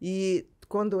e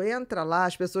quando entra lá,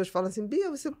 as pessoas falam assim,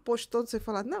 Bia, você postou? Você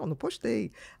fala, não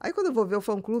postei. Aí quando eu vou ver o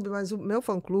fã-clube, mas o meu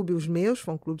fã-clube, os meus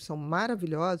fã-clubes são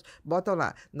maravilhosos, botam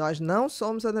lá, nós não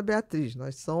somos Ana Beatriz,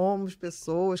 nós somos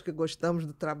pessoas que gostamos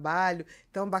do trabalho,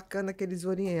 então bacana que eles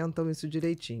orientam isso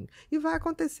direitinho. E vai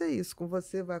acontecer isso com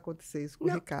você, vai acontecer isso com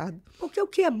o Ricardo. Porque o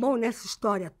que é bom nessa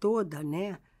história toda,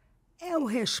 né? É o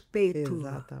respeito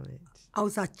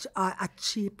aos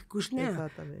atípicos, né?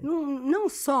 Exatamente. Não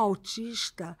só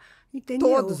autista, entendeu?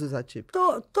 Todos os atípicos.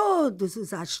 Todos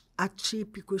os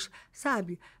atípicos,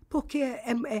 sabe? Porque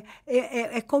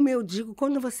é como eu digo,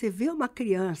 quando você vê uma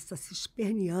criança se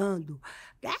esperneando,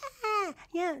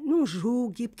 não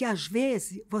julgue, porque às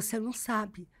vezes você não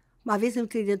sabe. Uma vez eu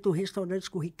entrei dentro de um restaurante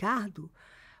com o Ricardo,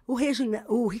 o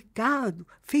Ricardo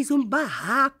fez um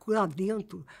barraco lá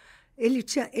dentro.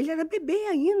 Ele era bebê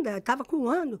ainda, estava com 1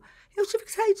 ano. Eu tive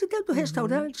que sair de dentro do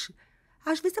restaurante.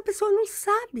 Às vezes a pessoa não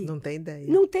sabe. Não tem ideia.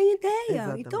 Não tem ideia.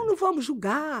 Exatamente. Então não vamos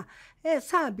julgar,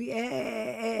 sabe?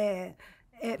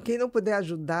 Quem não puder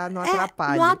ajudar, não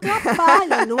atrapalha. Não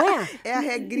atrapalha, não é? É a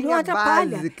regrinha não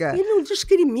atrapalha. básica. E não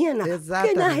discrimina.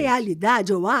 Exatamente. Porque, na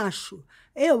realidade, eu acho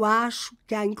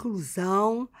que a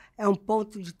inclusão é um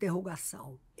ponto de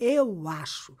interrogação. Eu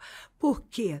acho.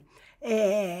 Porque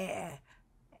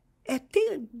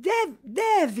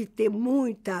deve ter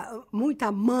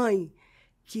muita mãe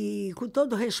que, com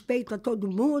todo respeito a todo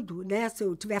mundo, né, se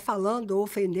eu estiver falando ou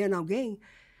ofendendo alguém,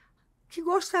 que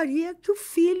gostaria que o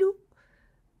filho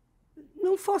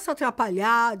não fosse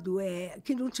atrapalhado,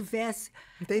 que não tivesse...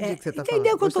 Entendi o que você está falando.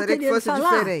 Entendeu o que eu estou querendo falar? Gostaria que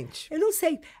fosse diferente. Eu não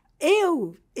sei.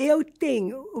 Eu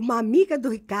tenho uma amiga do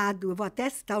Ricardo, eu vou até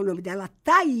citar o nome dela,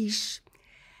 Thaís.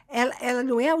 Ela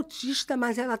não é autista,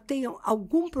 mas ela tem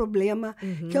algum problema,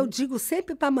 que eu digo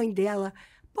sempre para a mãe dela.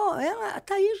 Pô, a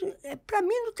Thaís, para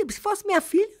mim, não tem, se fosse minha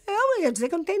filha, eu ia dizer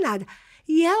que eu não tenho nada.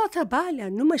 E ela trabalha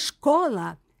numa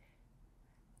escola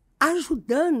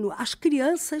ajudando as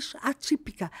crianças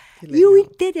atípicas. E o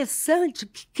interessante é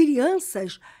que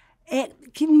crianças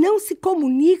que não se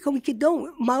comunicam e que dão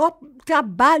o maior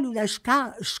trabalho na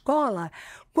escola,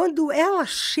 quando ela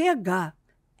chega,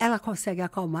 ela consegue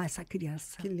acalmar essa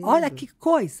criança. Que lindo. Olha que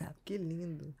coisa. Que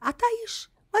lindo. A Thaís,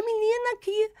 uma menina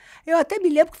aqui. Eu até me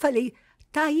lembro que falei,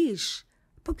 Thaís,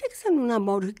 por que você não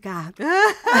namora o Ricardo?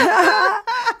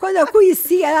 Quando eu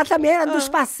conheci, ela também era dos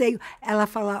passeios. Ela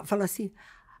falou assim,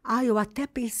 eu até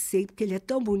pensei, porque ele é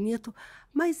tão bonito,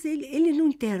 mas ele não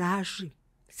interage.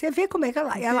 Você vê como é que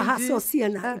ela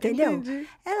raciocina, entendeu? Entendi.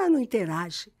 Ela não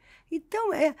interage. Então,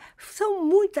 são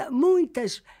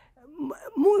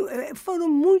foram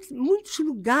muitos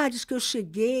lugares que eu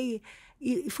cheguei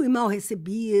e fui mal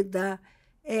recebida,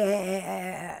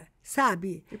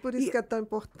 sabe? E por isso que é tão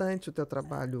importante o teu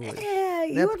trabalho hoje.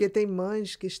 Né? Porque tem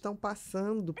mães que estão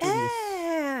passando por isso.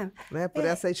 Né? Por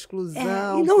essa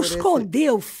exclusão. E não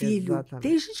esconder o filho. Exatamente.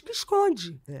 Tem gente que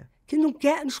esconde, que não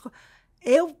quer.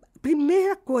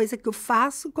 Primeira coisa que eu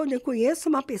faço quando eu conheço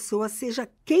uma pessoa, seja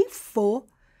quem for,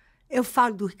 eu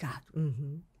falo do Ricardo.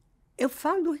 Uhum. Eu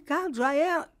falo do Ricardo,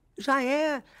 já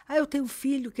é. Eu tenho um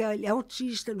filho que é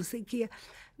autista, não sei o quê.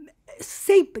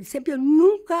 Sempre, eu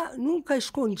nunca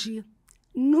escondi.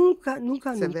 Nunca.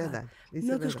 Isso é verdade.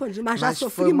 Nunca escondi, mas já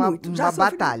sofri foi muito. Uma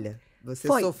batalha. Você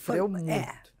sofreu muito.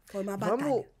 Foi uma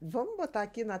batalha. Vamos botar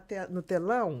aqui no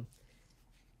telão.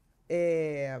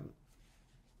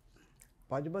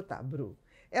 Pode botar, Bru.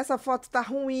 Essa foto está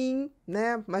ruim,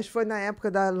 né? Mas foi na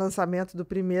época do lançamento do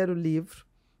primeiro livro.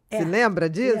 Você lembra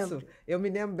disso? Lembro. Eu me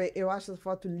lembro bem. Eu acho essa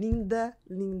foto linda,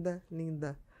 linda,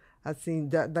 linda. Assim,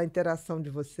 da interação de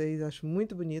vocês. Acho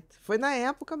muito bonito. Foi na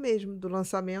época mesmo do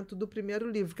lançamento do primeiro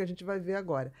livro, que a gente vai ver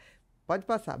agora. Pode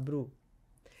passar, Bru.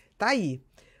 Tá aí.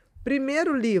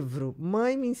 Primeiro livro,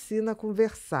 Mãe Me Ensina a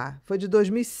Conversar. Foi de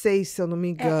 2006, se eu não me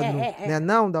engano. Né?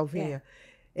 Não, Dalvinha?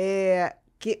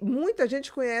 Que muita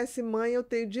gente conhece Mãe, Eu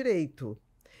Tenho Direito.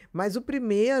 Mas o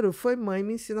primeiro foi Mãe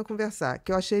Me Ensina a Conversar,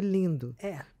 que eu achei lindo.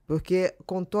 Porque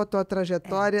contou a tua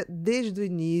trajetória desde o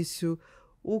início,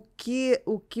 o que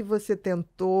você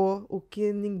tentou, o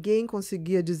que ninguém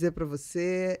conseguia dizer para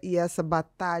você, e essa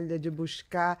batalha de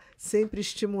buscar sempre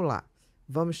estimular.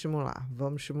 Vamos estimular,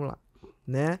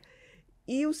 né?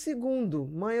 E o segundo,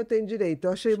 Mãe, Eu Tenho Direito.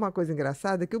 Eu achei uma coisa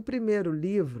engraçada, que o primeiro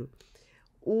livro,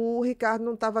 o Ricardo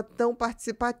não estava tão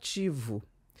participativo.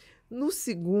 No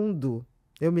segundo,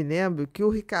 eu me lembro que o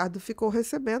Ricardo ficou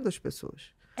recebendo as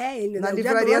pessoas. Na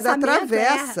livraria da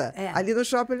Travessa, ali no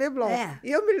Shopping Leblon.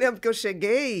 E eu me lembro que eu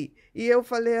cheguei e eu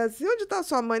falei assim, onde está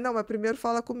sua mãe? Não, mas primeiro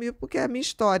fala comigo, porque é a minha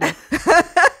história.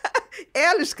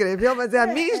 Ela escreveu, mas é a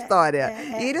minha história.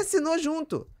 E ele assinou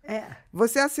junto.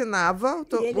 Você assinava o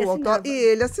autor e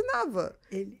ele assinava.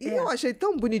 E eu achei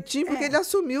tão bonitinho, porque ele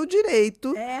assumiu o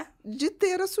direito de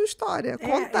ter a sua história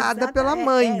contada pela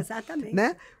mãe. Exatamente.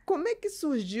 Né? Como é que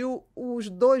surgiu os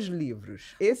dois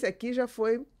livros? Esse aqui já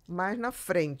foi mais na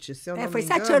frente, se eu não me engano.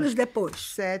 Foi 7 anos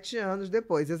depois. 7 anos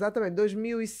depois, exatamente.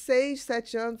 2006,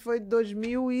 7 anos, foi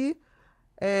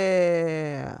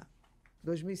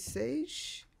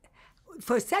 2006...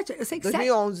 Foi 7? Eu sei que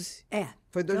 2011.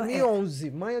 Foi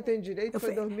 2011. Mãe, Eu Tenho Direito,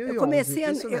 foi 2011. Eu comecei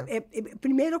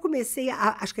primeiro eu comecei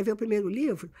a escrever o primeiro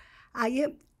livro, aí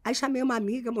chamei uma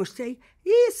amiga, mostrei,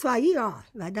 isso aí, não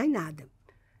vai dar em nada.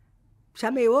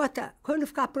 Chamei outra, quando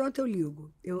ficar pronto eu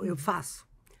ligo, eu faço.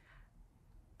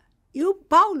 E o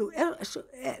Paulo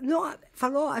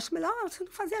falou, acho melhor você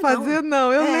não fazer, não. Fazer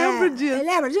não, eu lembro disso.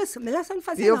 Lembra disso? Melhor você não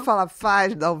fazer, não. E eu falava,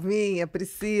 faz, Dalvinha,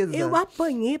 precisa. Eu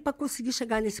apanhei para conseguir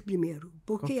chegar nesse primeiro,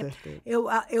 porque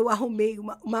eu arrumei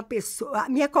uma pessoa, a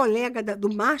minha colega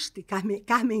do Master,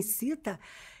 Carmencita,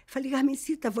 falei,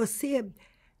 Carmencita, você,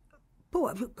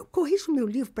 corrige o meu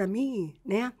livro para mim,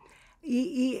 né?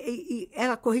 E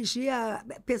ela corrigia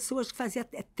pessoas que faziam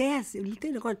tese, não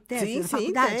tem negócio de tese na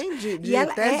faculdade? Sim, tem, de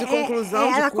tese de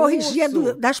conclusão de ela curso. Corrigia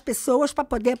das pessoas para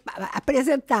poder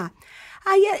apresentar.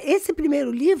 Aí, esse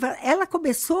primeiro livro, ela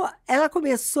começou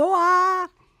a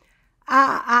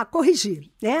corrigir,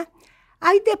 né?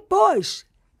 Aí, depois,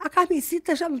 a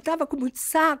Carmencita já não estava com muito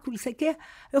saco, não sei o quê.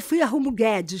 Eu fui a Rumo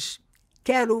Guedes,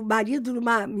 que era o marido de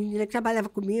uma menina que trabalhava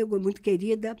comigo, muito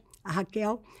querida, a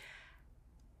Raquel.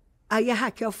 Aí a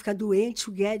Raquel fica doente,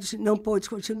 o Guedes não pôde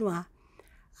continuar.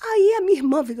 Aí a minha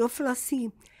irmã virou e falou assim,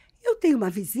 eu tenho uma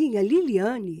vizinha,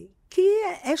 Liliane, que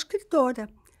é escritora.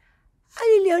 A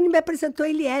Liliane me apresentou a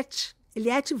Eliette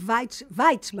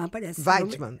Weitman, parece.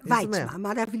 Weitman,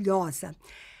 maravilhosa.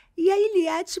 E a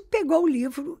Eliette pegou o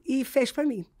livro e fez para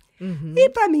mim. E,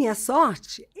 para minha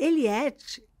sorte,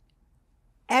 Eliette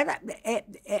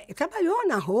trabalhou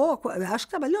na Rô, acho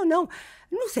que trabalhou, não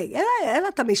sei,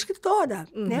 ela também é escritora,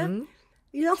 né?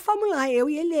 E nós fomos lá, eu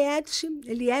e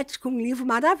Eliette com um livro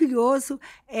maravilhoso,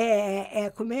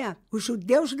 como é? Os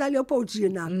Judeus da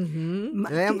Leopoldina.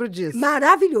 Lembro disso.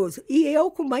 Maravilhoso. E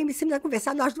eu com Mãe Me Ensina a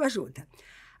Conversar, nós duas juntas.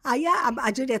 Aí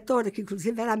a diretora, que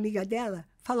inclusive era amiga dela,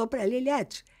 falou para ela,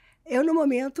 Eliette, no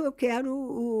momento eu quero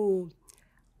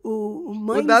o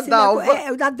Mãe Me Ensina a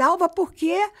Conversar. O da Dalva,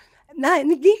 porque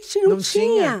ninguém não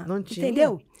tinha,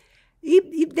 entendeu?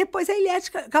 E depois a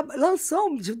Eliette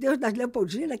lançou Os Judeus da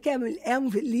Leopoldina, que é um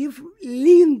livro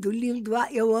lindo, lindo.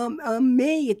 Eu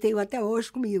amei e tenho até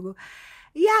hoje comigo.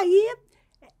 E aí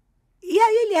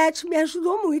a Eliette me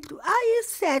ajudou muito. Aí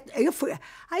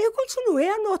eu continuei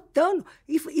anotando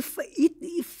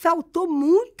e faltou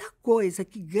muita coisa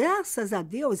que, graças a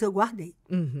Deus, eu guardei.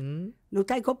 Não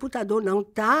está em computador, não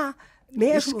está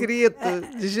mesmo... Escrito,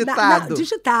 digitado.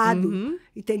 Digitado,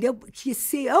 entendeu? Que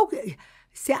se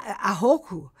a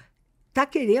Rocco está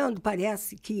querendo,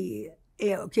 parece, que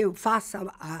eu faça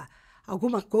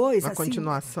alguma coisa... Uma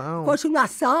continuação.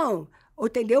 Continuação,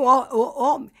 entendeu?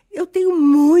 Eu tenho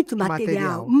muito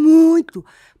material, muito,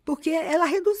 porque ela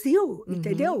reduziu,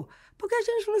 entendeu? Porque a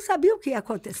gente não sabia o que ia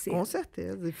acontecer. Com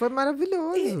certeza, e foi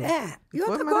maravilhoso. E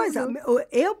outra coisa,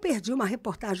 eu perdi uma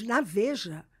reportagem na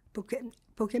Veja,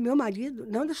 porque meu marido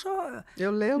não deixou...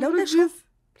 Eu lembro disso.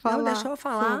 Não deixou eu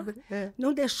falar,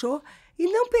 não deixou... E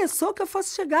não pensou que eu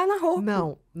fosse chegar na Rocco.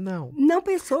 Não. Não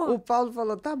pensou. O Paulo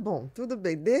falou, tá bom, tudo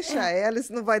bem, deixa ela,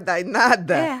 isso não vai dar em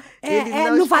nada.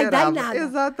 Ele não vai dar em nada.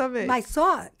 Exatamente. Mas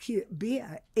só que,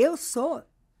 Bia, eu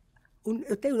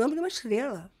tenho o nome de uma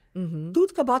estrela.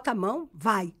 Tudo que eu boto a mão,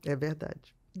 vai. É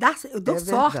verdade. Eu dou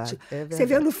sorte. Você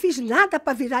vê, eu não fiz nada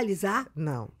para viralizar.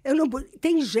 Não.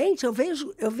 Tem gente, eu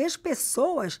vejo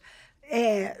pessoas...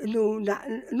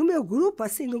 no meu grupo,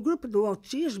 assim, no grupo do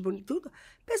autismo e tudo,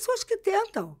 pessoas que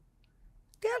tentam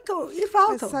e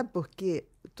voltam. Mas sabe por quê?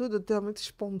 Tudo é muito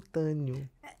espontâneo,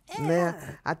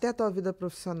 né? Até a tua vida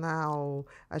profissional,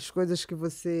 as coisas que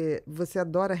você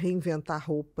adora reinventar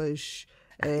roupas,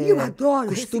 eu adoro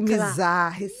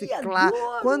customizar, reciclar.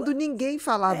 Quando ninguém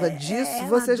falava disso,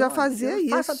 você já fazia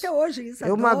isso. Eu faço até hoje isso.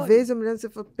 Uma vez, eu me lembro, você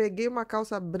falou, peguei uma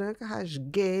calça branca,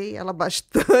 rasguei ela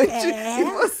bastante,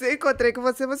 e encontrei com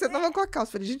você estava com a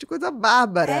calça. Falei, gente, coisa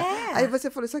bárbara. Aí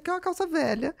você falou, isso aqui é uma calça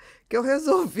velha, que eu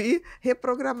resolvi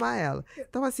reprogramar ela.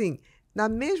 Então, assim, da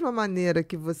mesma maneira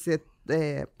que você...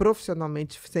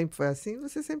 profissionalmente sempre foi assim,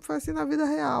 você sempre foi assim na vida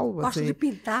real. Gosto assim. de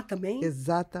pintar também.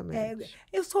 Exatamente.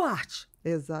 Eu sou arte.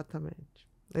 Exatamente.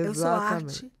 Eu sou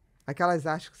arte. Aquelas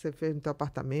artes que você fez no teu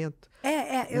apartamento.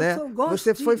 Eu gosto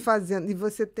Você foi fazendo, e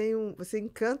você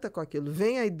encanta com aquilo.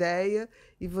 Vem a ideia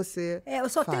e você eu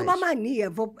só faz. tenho uma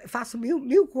mania, faço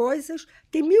mil coisas,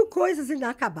 tem 1000 coisas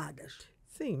inacabadas.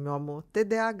 Sim, meu amor,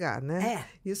 TDAH, né?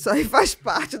 Isso aí faz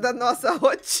parte da nossa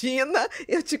rotina,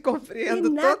 eu te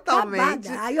compreendo totalmente.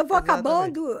 Aí eu vou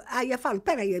acabando, aí eu falo,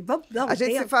 peraí, vamos dar um tempo. A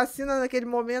gente se fascina naquele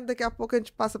momento, daqui a pouco a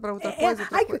gente passa para outra coisa.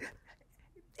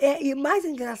 E mais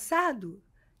engraçado,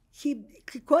 que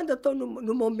quando eu estou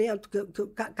no momento que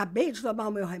eu acabei de tomar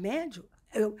o meu remédio,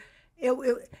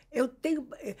 eu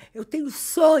tenho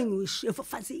sonhos, eu vou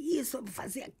fazer isso, eu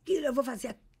vou fazer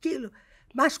aquilo.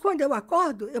 Mas quando eu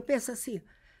acordo, eu penso assim,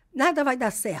 nada vai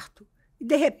dar certo. E,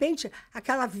 de repente,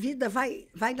 aquela vida vai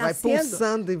nascendo. Vai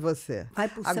pulsando em você. Vai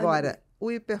pulsando. Agora, o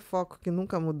hiperfoco que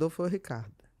nunca mudou foi o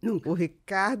Ricardo. Nunca. O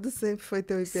Ricardo sempre foi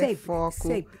teu hiperfoco.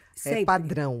 Sempre. Sempre.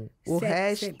 padrão. O Sempre,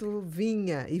 resto sempre.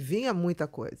 vinha, e vinha muita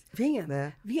coisa. Vinha,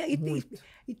 Né? vinha. Muito.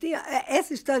 E tem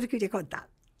essa história que eu queria contar.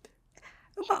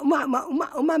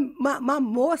 Uma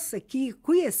moça que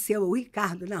conheceu o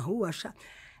Ricardo na rua,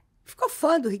 ficou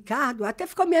fã do Ricardo, até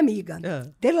ficou minha amiga,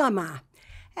 Delamar.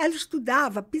 Ela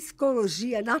estudava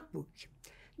psicologia na PUC.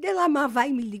 Delamar vai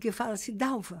e me liga e fala assim,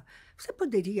 Dalva, você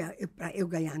poderia, para eu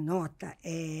ganhar nota,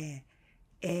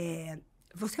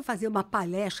 você fazer uma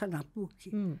palestra na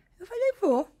PUC? Eu falei,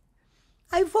 vou.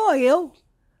 Aí vou eu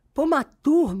para uma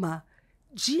turma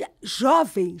de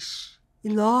jovens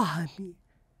enorme.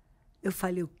 Eu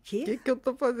falei, o quê? O que eu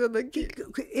estou fazendo aqui?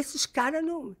 Esses caras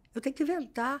não... Eu tenho que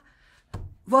inventar.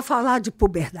 Vou falar de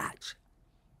puberdade.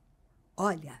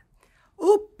 Olha,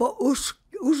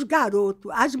 os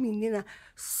garotos, as meninas...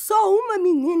 Só uma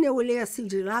menina eu olhei assim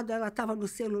de lado, ela estava no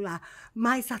celular.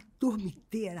 Mas a turma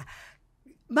inteira...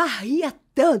 Mas ria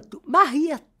tanto.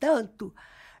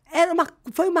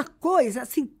 Foi uma coisa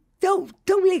assim...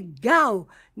 Tão legal,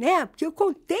 né? Porque eu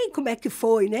contei como é que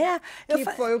foi, né?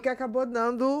 Foi o que acabou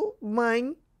dando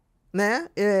mãe, né?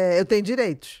 Eu tenho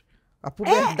direitos. A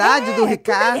puberdade do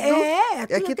Ricardo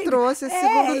é que trouxe esse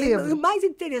segundo livro. O mais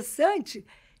interessante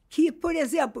que, por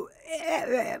exemplo,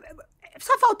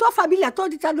 só faltou a família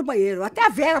toda entrar no banheiro. Até a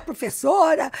Vera, a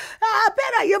professora.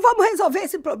 Peraí, vamos resolver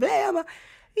esse problema.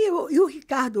 E o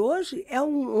Ricardo hoje é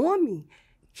um homem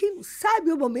que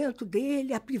sabe o momento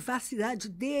dele, a privacidade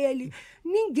dele.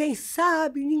 Ninguém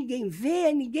sabe, ninguém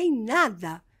vê, ninguém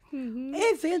nada.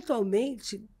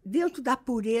 Eventualmente, dentro da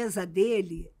pureza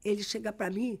dele, ele chega para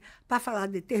mim para falar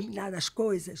determinadas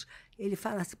coisas. Ele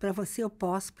fala assim, para você eu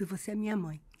posso, porque você é minha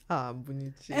mãe. Ah,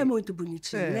 bonitinho. É muito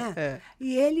bonitinho, né?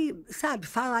 E ele, sabe,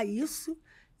 fala isso,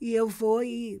 e eu vou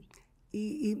e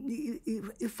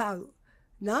falo,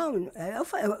 não, eu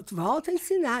volto a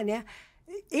ensinar, né?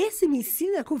 Esse me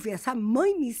ensina a conversar, a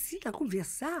mãe me ensina a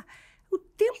conversar. O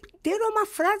tempo inteiro é uma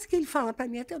frase que ele fala para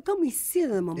mim. Então, me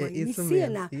ensina, mamãe, me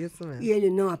ensina. Isso mesmo. E ele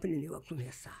não aprendeu a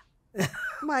conversar.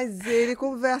 Mas ele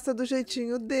conversa do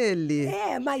jeitinho dele.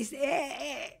 Mas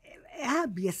a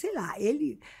Bia, sei lá,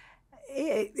 ele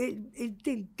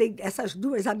tem essas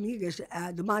duas amigas,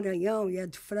 a do Maranhão e a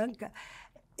de Franca.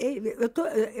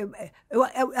 Eu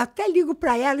até ligo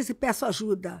para elas e peço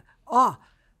ajuda.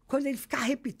 Quando ele ficar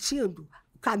repetindo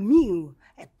o caminho,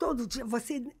 todo dia,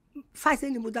 você faz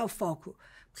ele mudar o foco.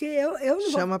 Porque eu não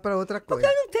chama para outra coisa.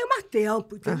 Porque eu não tenho mais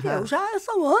tempo, entendeu? Já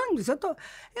são anos, eu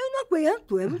não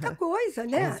aguento, é muita coisa,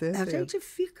 né? A gente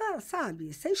fica,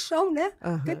 sabe, sem chão, né?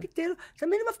 O tempo inteiro.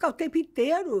 Também não vai ficar o tempo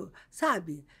inteiro,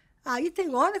 sabe? Aí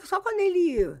tem hora que só quando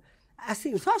ele...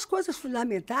 Assim, só as coisas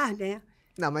fundamentais, né?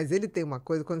 Não, mas ele tem uma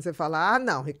coisa, quando você fala,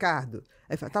 não, Ricardo,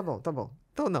 aí fala, tá bom.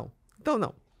 Então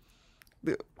não.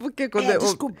 Porque quando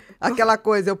aquela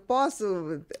coisa, eu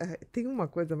posso... Tem uma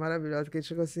coisa maravilhosa que ele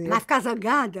chegou assim... Mas ficar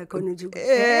zangada quando eu digo...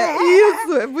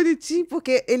 Isso, é bonitinho,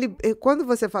 porque quando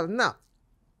você fala, não,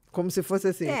 como se fosse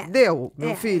assim, deu,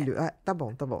 meu filho, tá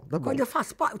bom. Quando eu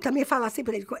faço, eu também falo assim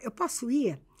para ele, eu posso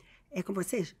ir com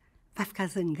vocês? Vai ficar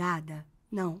zangada?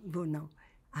 Não, vou não.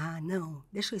 Não,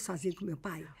 deixa eu ir sozinho com meu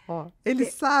pai. Ele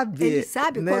sabe. Ele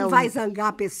sabe, né, quando vai zangar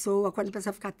a pessoa, quando a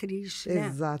pessoa fica triste, né?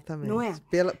 Exatamente. Não é?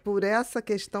 Por essa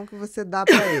questão que você dá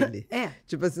para ele.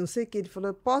 Tipo assim, não sei o que, ele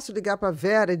falou, eu posso ligar para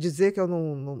Vera e dizer que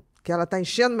que ela tá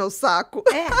enchendo meu saco?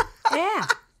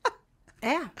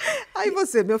 Aí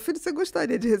meu filho, você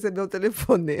gostaria de receber um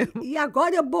telefonema? E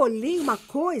agora eu bolei uma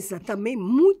coisa também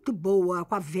muito boa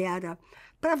com a Vera.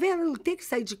 Para a Vera não ter que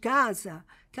sair de casa,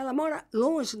 que ela mora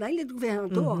longe, na Ilha do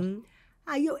Governador.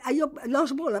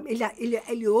 Nós bolamos.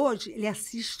 Ele hoje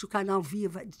assiste o Canal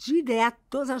Viva direto,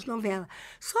 todas as novelas.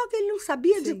 Só que ele não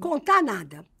sabia de contar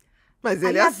nada. Mas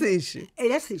ele assiste.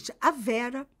 Ele assiste. A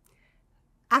Vera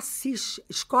assiste,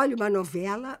 escolhe uma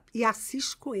novela e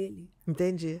assiste com ele.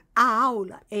 Entendi. A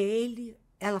aula é ele...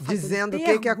 Ela dizendo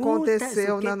o que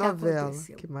aconteceu na novela.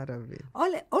 Que maravilha.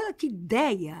 Olha que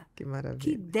ideia. Que maravilha.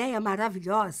 Que ideia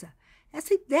maravilhosa.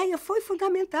 Essa ideia foi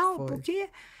fundamental, porque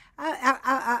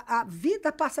a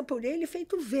vida passa por ele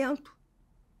feito vento.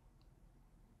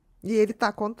 E ele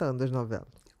está contando as novelas.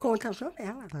 Conta as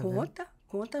novelas.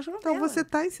 Conta as novelas. Então você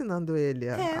está ensinando ele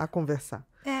a conversar.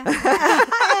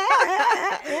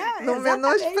 Não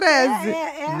menospreze,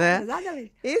 né?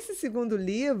 Exatamente. Esse segundo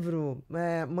livro,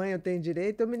 Mãe, Eu Tenho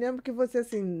Direito, eu me lembro que você,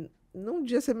 assim, num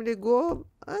dia você me ligou,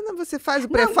 Ana, você faz o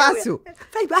prefácio?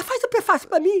 Faz o prefácio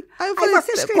para mim. Aí eu falei,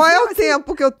 qual é o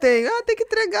tempo que eu tenho? Tem que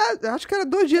entregar, acho que era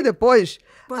 2 dias depois.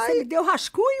 Você me deu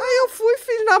rascunho? Aí eu fui,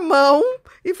 fiz na mão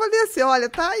e falei assim, olha,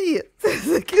 tá aí, se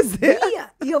você quiser.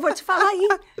 E eu vou te falar aí,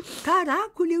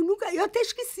 caraca, eu até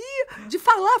esqueci de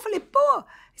falar, falei, pô,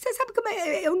 você sabe que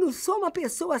eu não sou uma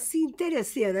pessoa assim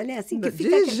interesseira, né? Assim, que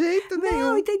fica de jeito nenhum.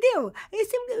 Não, entendeu?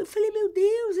 Eu falei, meu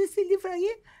Deus, esse livro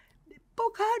aí... Pô,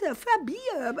 cara, foi a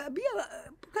Bia.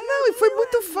 Não, e foi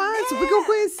muito fácil, porque eu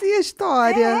conhecia a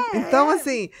história. Então,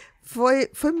 assim, foi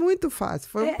muito fácil.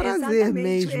 Foi um prazer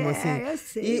mesmo, assim. Eu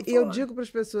sei, e eu digo para as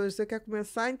pessoas, você quer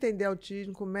começar a entender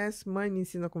autismo, comece Mãe Me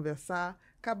Ensina a Conversar.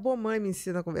 Acabou Mãe Me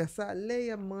Ensina a Conversar,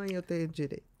 leia Mãe, Eu Tenho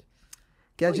Direito.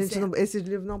 Que esses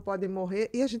livros não podem morrer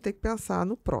e a gente tem que pensar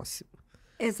no próximo.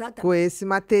 Exatamente. Com esse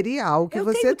material que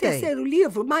você tem. Eu tenho o 3º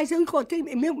livro, mas eu encontrei...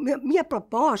 Minha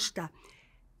proposta...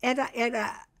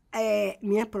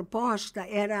 minha proposta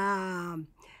era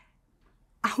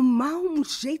arrumar um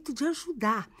jeito de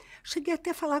ajudar. Cheguei até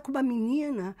a falar com uma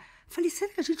menina. Falei,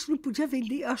 será que a gente não podia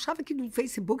vender? Eu achava que no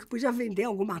Facebook podia vender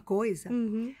alguma coisa.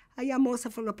 Uhum. Aí a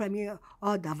moça falou para mim,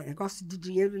 Dalva, negócio de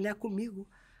dinheiro não é comigo.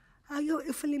 Aí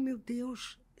eu falei, meu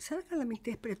Deus, será que ela me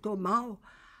interpretou mal?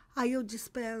 Aí eu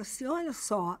disse para ela assim, olha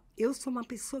só, eu sou uma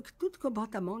pessoa que tudo que eu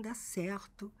boto a mão dá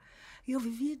certo. E eu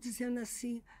vivia dizendo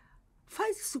assim...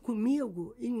 Faz isso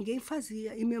comigo, e ninguém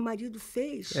fazia. E meu marido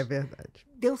fez. É verdade.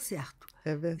 Deu certo.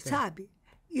 É verdade. Sabe?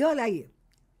 E olha aí,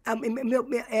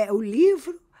 o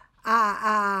livro,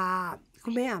 a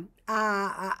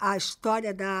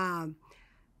história da...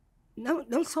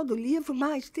 Não só do livro,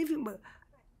 mas teve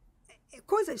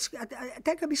coisas,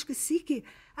 até que eu me esqueci que...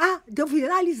 deu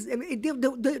viralizar,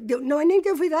 não é nem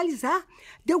deu viralizar,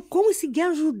 deu conseguir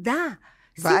ajudar...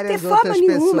 Sem ter forma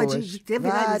nenhuma de ter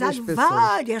viralizado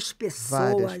várias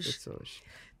pessoas.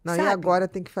 Não, e agora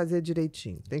tem que fazer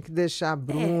direitinho. Tem que deixar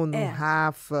Bruno,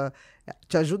 Rafa,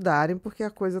 te ajudarem, porque a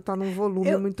coisa está num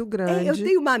volume muito grande. Eu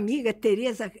tenho uma amiga,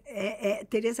 Tereza,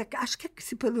 acho que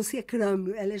se pronuncia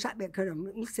Kramer, ela é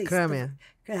Kramer, não sei Kramer.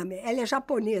 Kramer. Ela é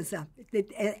japonesa,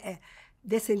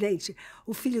 descendente.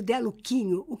 O filho dela, o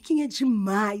Quinho é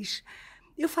demais.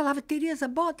 Eu falava, Tereza,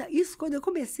 bota isso quando eu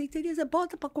comecei. Tereza,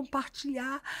 bota para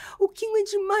compartilhar. O Quinho é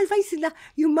demais, vai ensinar.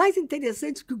 E o mais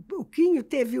interessante é que o Quinho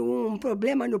teve um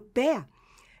problema no pé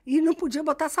e não podia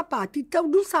botar sapato. Então,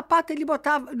 no sapato, ele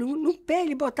botava, no pé,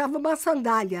 ele botava uma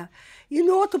sandália. E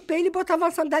no outro pé, ele botava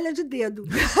uma sandália de dedo.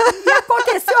 E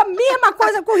aconteceu a mesma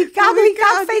coisa com o Ricardo. O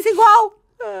Ricardo fez igual.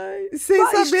 Sem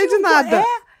saber de nada.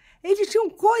 Eles tinham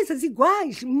coisas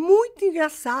iguais, muito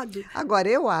engraçado. Agora,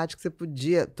 eu acho que você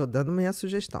podia... Estou dando minha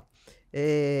sugestão.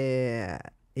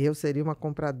 Eu seria uma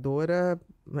compradora,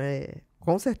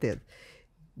 com certeza.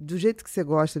 Do jeito que você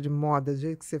gosta de moda, do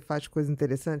jeito que você faz coisa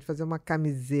interessante, fazer uma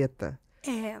camiseta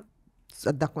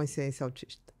da consciência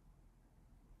autista.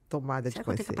 Tomada de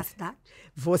consciência. Você tem capacidade?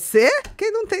 Você?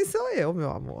 Quem não tem sou eu,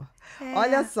 meu amor.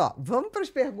 Olha só, vamos para as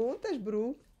perguntas,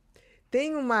 Bru.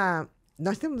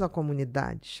 Nós temos uma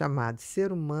comunidade chamada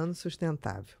Ser Humano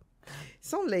Sustentável.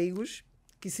 São leigos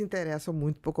que se interessam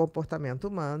muito por comportamento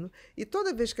humano. E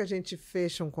toda vez que a gente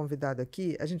fecha um convidado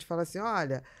aqui, a gente fala assim,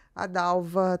 olha, a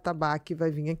Dalva Tabachi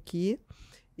vai vir aqui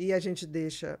e a gente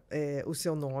deixa o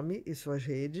seu nome e suas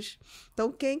redes.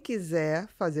 Então, quem quiser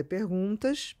fazer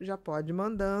perguntas, já pode ir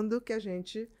mandando que a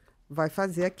gente vai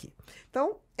fazer aqui.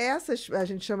 Então, essas a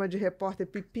gente chama de repórter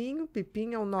Pipinho.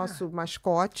 Pipinho é o nosso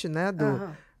mascote, né,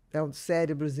 é um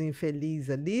cérebrozinho feliz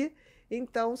ali.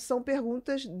 Então, são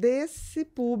perguntas desse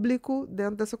público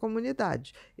dentro dessa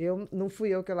comunidade. Não fui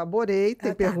eu que elaborei,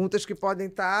 tem perguntas que podem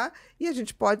estar e a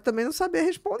gente pode também não saber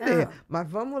responder. Mas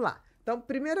vamos lá. Então,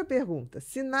 primeira pergunta.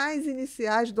 Sinais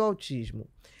iniciais do autismo.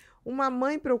 Uma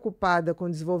mãe preocupada com o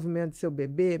desenvolvimento de seu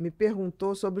bebê me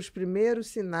perguntou sobre os primeiros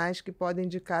sinais que podem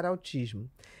indicar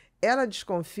autismo. Ela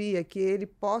desconfia que ele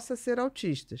possa ser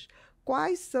autista.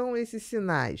 Quais são esses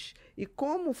sinais? E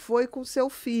como foi com seu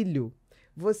filho?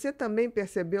 Você também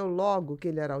percebeu logo que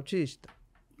ele era autista?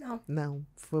 Não. Não.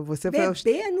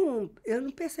 Eu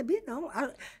não percebi, não.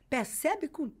 Percebe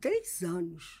com 3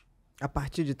 anos. A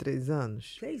partir de 3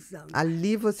 anos? 3 anos.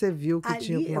 Ali você viu que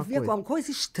tinha alguma coisa? Eu vi alguma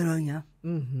coisa estranha.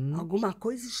 Alguma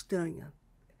coisa estranha.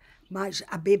 Mas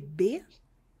a bebê...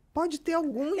 Pode ter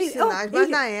alguns sinais, mas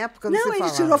na época não se falava. Não,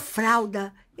 ele tirou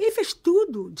fralda. Ele fez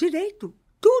tudo direito.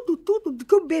 Tudo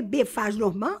que o bebê faz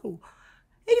normal,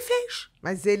 ele fez.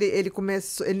 Mas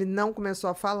ele não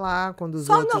começou a falar quando os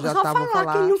outros já estavam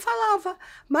falando. Que ele não falava.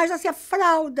 Mas assim, a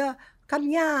fralda,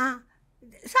 caminhar,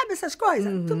 Sabe essas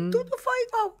coisas? Tudo foi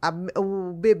igual.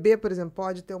 O bebê, por exemplo,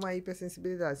 pode ter uma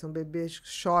hipersensibilidade. São bebês que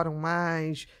choram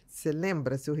mais. Você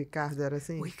lembra se o Ricardo era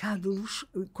assim? O Ricardo,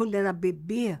 quando era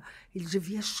bebê, ele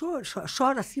devia chorar.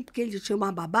 Chora assim, porque ele tinha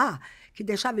uma babá que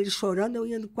deixava ele chorando. Eu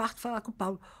ia no quarto falar com o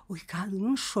Paulo. O Ricardo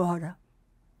não chora.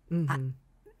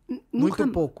 Muito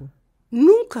pouco.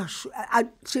 Nunca.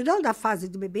 Tirando a fase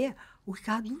do bebê, o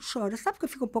Ricardo não chora. Sabe que eu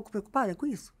fico um pouco preocupada com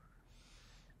isso?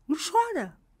 Não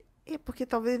chora. É porque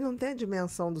talvez não tenha a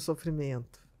dimensão do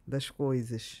sofrimento, das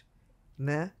coisas,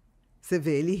 né? Você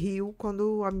vê, ele riu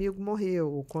quando o amigo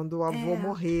morreu, quando o avô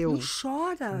morreu. Não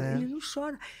chora, né? Ele não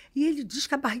chora. E ele diz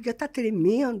que a barriga está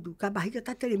tremendo,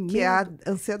 Que é a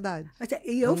ansiedade,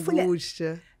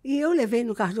 angústia. E eu levei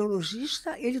no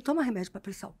cardiologista, ele toma remédio para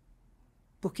pressão.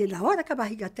 Porque na hora que a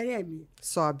barriga treme...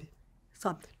 Sobe.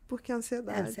 Sobe. Porque é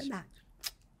ansiedade. É ansiedade.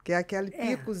 Que é aquele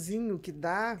picozinho que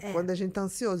dá quando a gente está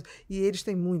ansioso. E eles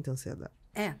têm muita ansiedade.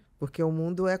 Porque o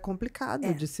mundo é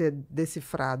complicado de ser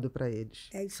decifrado para eles.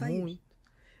 É isso aí. Muito.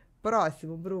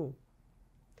 Próximo, Bru.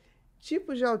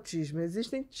 Tipos de autismo.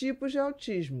 Existem tipos de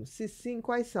autismo. Se sim,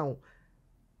 quais são?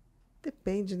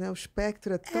 Depende, né? O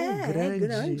espectro é tão grande. É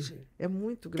grande. É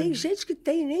muito grande. Tem gente que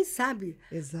tem e nem sabe.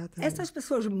 Exatamente. Essas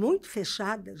pessoas muito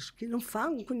fechadas, que não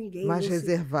falam com ninguém. Mais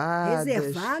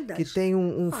reservadas. Que tem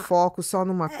um foco só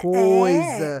numa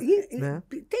coisa. Né?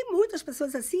 Tem muitas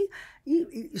pessoas assim,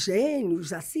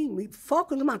 gênios, assim,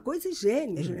 focam numa coisa e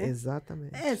gênios. Né?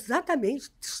 Exatamente.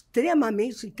 Exatamente.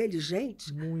 Extremamente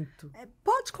inteligentes. Muito.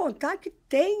 Pode contar que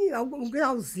tem algum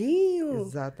grauzinho.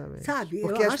 Exatamente. Sabe?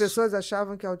 Porque as pessoas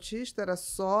achavam que autista era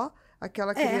só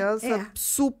aquela criança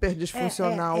super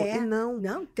disfuncional. E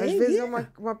não. Tem. Às vezes é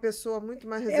uma pessoa muito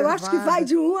mais reservada. Eu acho que vai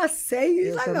de 1 a 100.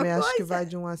 Eu também acho que vai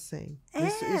de 1 a 100.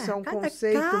 Isso é um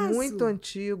conceito muito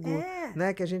antigo,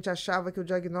 né? Que a gente achava que o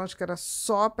diagnóstico era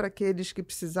só para aqueles que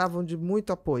precisavam de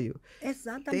muito apoio.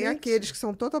 Exatamente. Tem aqueles que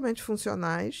são totalmente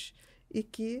funcionais e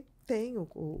que tem o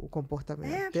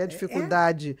comportamento. Tem a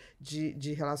dificuldade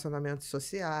de relacionamentos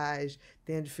sociais,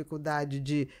 tem a dificuldade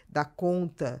de dar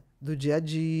conta do dia a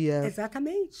dia.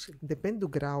 Exatamente. Depende do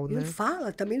grau, né? Não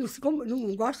fala também,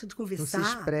 não gosta de conversar. Não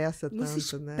se expressa não tanto,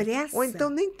 se né? expressa. Ou então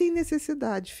nem tem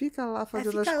necessidade. Fica lá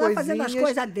fazendo as coisinhas. Fica lá fazendo as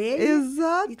coisas dele.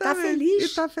 Exatamente. E tá feliz.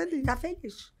 E tá feliz. Tá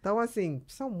feliz. Então, assim,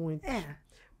 são muitos.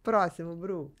 Próximo,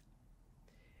 Bru.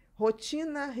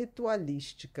 Rotina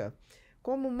ritualística.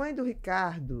 Como mãe do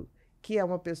Ricardo, que é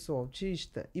uma pessoa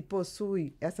autista e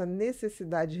possui essa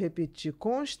necessidade de repetir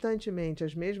constantemente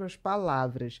as mesmas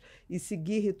palavras e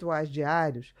seguir rituais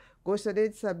diários, gostaria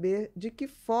de saber de que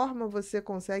forma você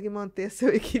consegue manter seu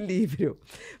equilíbrio.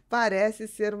 Parece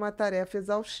ser uma tarefa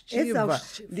exaustiva.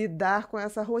 Lidar com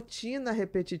essa rotina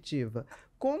repetitiva.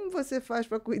 Como você faz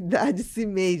para cuidar de si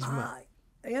mesma?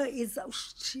 É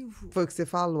exaustivo. Foi o que você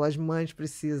falou, as mães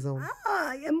precisam.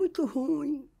 É muito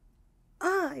ruim.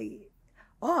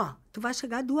 Tu vai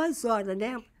chegar 2 horas,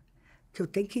 né? Que eu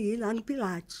tenho que ir lá no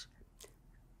Pilates.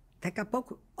 Daqui a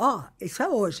pouco... isso é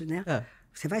hoje, né?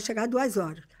 Você vai chegar 2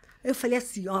 horas. Eu falei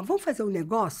assim, vamos fazer um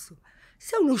negócio?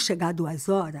 Se eu não chegar 2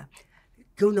 horas,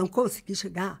 que eu não consegui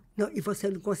chegar, e você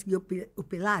não conseguiu o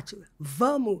Pilates,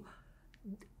 vamos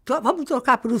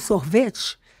trocar por um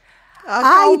sorvete?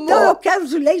 Então eu quero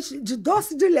de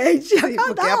doce de leite. Sim,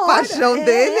 porque a paixão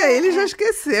dele, ele já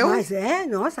esqueceu. Mas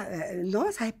nossa,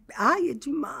 é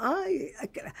demais.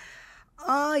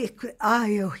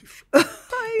 É horrível.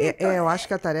 Eu acho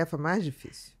que é a tarefa mais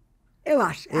difícil. Eu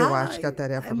acho que é a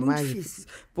tarefa mais difícil.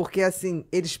 Porque, assim,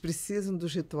 eles precisam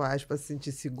dos rituais para se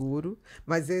sentir seguro,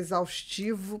 mas é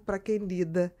exaustivo para quem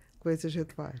lida com esses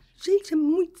rituais. Gente, é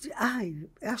muito...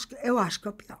 eu acho que é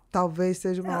o pior. Talvez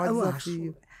seja o maior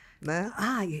desafio. Né?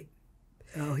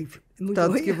 É horrível.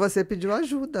 Tanto que você pediu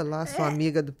ajuda lá, sua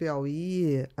amiga do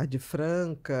Piauí, a de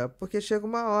Franca, porque chega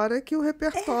uma hora que o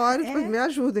repertório, me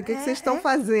ajudem, o que vocês estão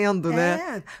fazendo,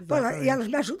 né? E elas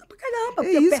me ajudam pra caramba.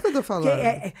 É isso que eu tô falando.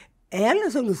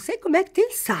 Elas, eu não sei como é que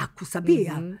tem saco,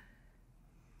 sabia?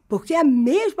 Porque a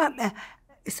mesma...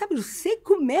 sabe, não sei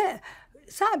como é...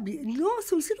 Sabe?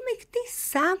 Nossa, eu não sei como é que tem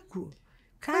saco.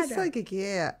 Cara. Mas sabe o que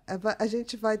é? A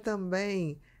gente vai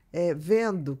também...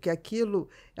 vendo que aquilo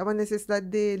é uma necessidade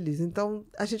deles. Então,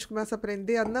 a gente começa a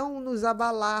aprender a não nos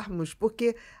abalarmos,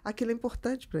 porque aquilo é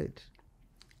importante para eles.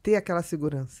 Ter aquela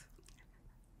segurança.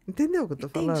 Entendeu o que eu estou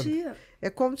falando? É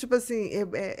como, tipo assim,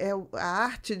 a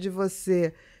arte de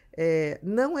você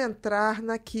não entrar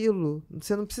naquilo.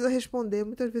 Você não precisa responder.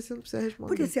 Muitas vezes você não precisa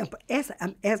responder. Por exemplo,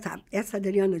 essa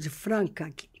Adriana de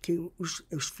Franca, que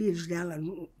os filhos dela,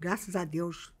 graças a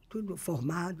Deus, tudo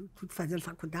formado, tudo fazendo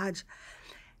faculdade...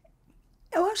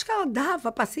 Eu acho que ela dava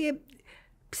para ser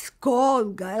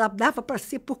psicóloga, ela dava para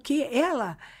ser, porque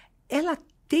ela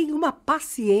tem uma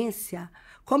paciência,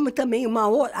 como também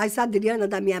as Adriana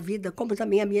da minha vida, como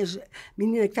também a minha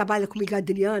menina que trabalha comigo, a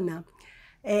Adriana,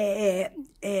 é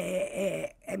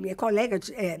minha colega,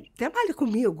 trabalha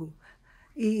comigo,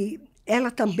 e ela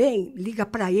também liga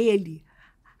para ele.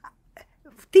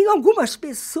 Tem algumas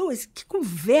pessoas que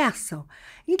conversam.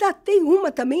 Ainda tem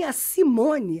uma também, a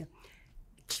Simone,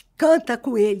 que canta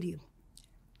com ele.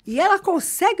 E ela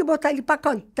consegue botar ele para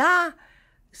cantar,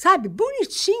 sabe?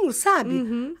 Bonitinho, sabe?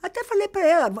 Uhum. Até falei para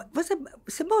ela,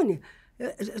 Simone,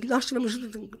 nós estivemos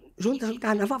juntas no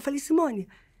carnaval, eu falei, Simone,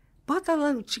 bota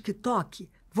lá no TikTok,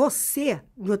 você,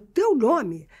 no teu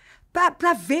nome,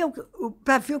 para ver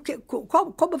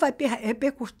como vai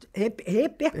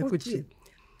repercutir.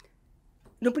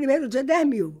 No primeiro dia, 10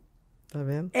 mil. Tá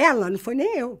vendo? Ela, não foi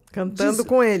nem eu. Cantando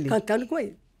com ele. Cantando com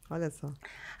ele. Olha só.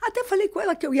 Até falei com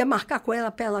ela que eu ia marcar com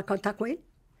ela para ela cantar com ele.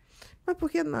 Mas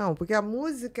por que não? Porque a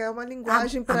música é uma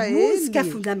linguagem para ele. A música é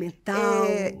fundamental.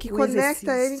 Que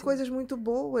conecta ele em coisas muito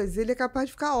boas. Ele é capaz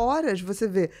de ficar horas. Você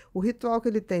vê o ritual que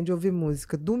ele tem de ouvir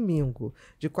música domingo,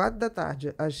 de 4 da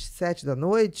tarde às 7 da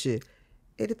noite,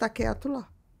 ele está quieto lá.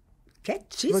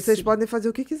 Quietíssimo. Vocês podem fazer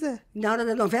o que quiser. Na hora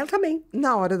da novela também.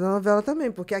 Na hora da novela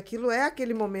também, porque aquilo é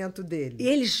aquele momento dele. E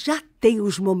ele já tem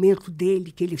os momentos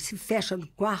dele, que ele se fecha no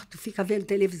quarto, fica vendo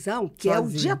televisão, que sozinho. É o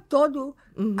dia todo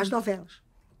as novelas.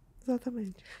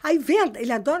 Exatamente. Aí vem,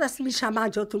 ele adora se me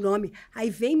chamar de outro nome, aí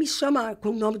vem e me chama com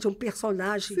o nome de um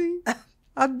personagem. Sim.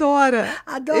 Adora.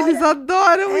 Eles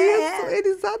adoram isso.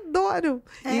 Eles adoram.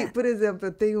 E, por exemplo,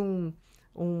 eu tenho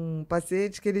um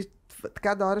paciente que ele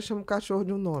cada hora chama o cachorro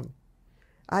de um nome.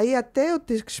 Aí até eu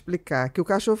ter que explicar que o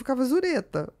cachorro ficava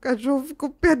zureta. O cachorro ficou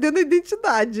perdendo a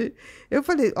identidade. Eu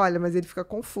falei, olha, mas ele fica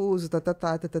confuso,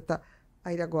 tá.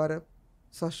 Aí ele agora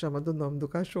só chama do nome do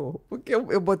cachorro. Porque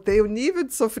eu botei o nível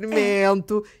de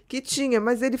sofrimento que tinha,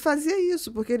 mas ele fazia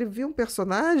isso, porque ele via um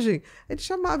personagem, ele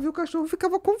chamava e o cachorro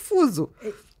ficava confuso.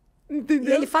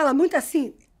 Entendeu? E ele fala muito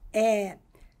assim,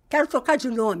 quero trocar de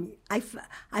nome. Aí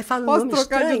fala Posso um nome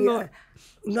trocar estranho. De nome?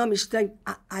 O nome estranho.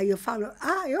 Aí eu falo,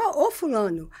 ô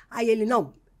fulano. Aí ele,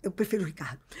 não, eu prefiro o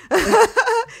Ricardo.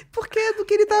 Porque é do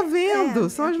que ele está vendo.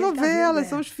 São as novelas,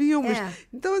 são os filmes.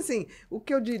 Então, assim, o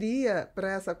que eu diria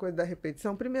para essa coisa da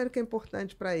repetição, primeiro que é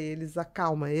importante para eles,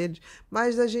 acalma eles,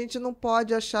 mas a gente não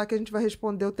pode achar que a gente vai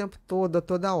responder o tempo todo, a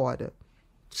toda hora.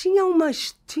 Tinha uma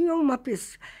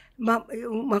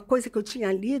coisa que eu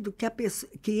tinha lido,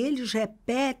 que eles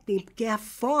repetem, porque é a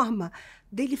forma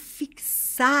dele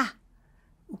fixar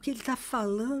o que ele está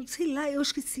falando, sei lá, eu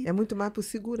esqueci. É muito mais por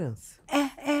segurança.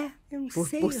 Eu não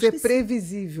sei. Por ser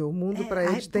previsível. O mundo para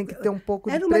eles tem que ter um pouco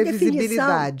de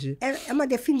previsibilidade. É uma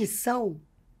definição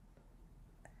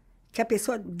que a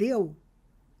pessoa deu,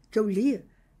 que eu li,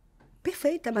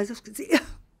 perfeita, mas eu esqueci.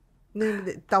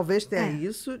 Talvez tenha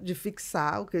isso, de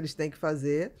fixar o que eles têm que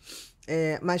fazer,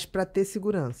 mas para ter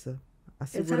segurança. A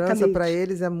segurança para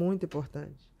eles é muito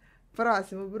importante.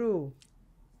 Próximo, Bru.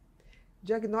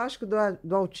 Diagnóstico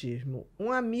do autismo.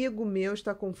 Um amigo meu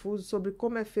está confuso sobre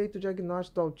como é feito o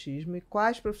diagnóstico do autismo e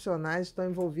quais profissionais estão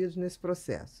envolvidos nesse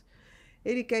processo.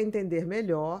 Ele quer entender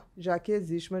melhor, já que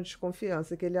existe uma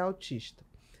desconfiança que ele é autista.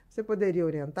 Você poderia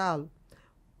orientá-lo?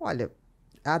 Olha,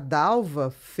 a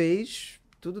Dalva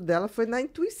tudo dela foi na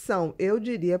intuição. Eu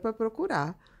diria para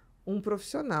procurar um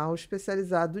profissional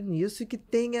especializado nisso e que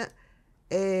tenha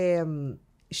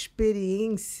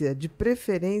experiência, de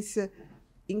preferência,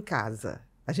 em casa.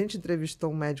 A gente entrevistou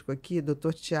um médico aqui,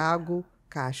 Dr. Tiago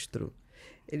Castro.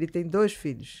 Ele tem 2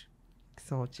 filhos que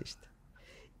são autistas.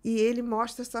 E ele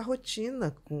mostra essa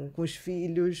rotina com os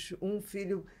filhos. Um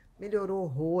filho melhorou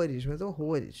horrores, mas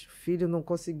horrores. O filho não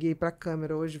conseguia ir para a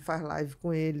câmera, hoje faz live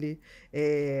com ele.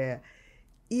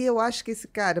 E eu acho que esse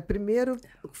cara, primeiro,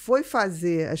 foi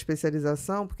fazer a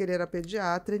especialização porque ele era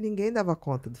pediatra e ninguém dava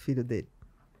conta do filho dele.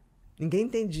 Ninguém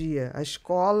entendia. A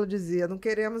escola dizia, não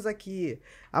queremos aqui.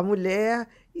 A mulher...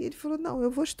 E ele falou, não, eu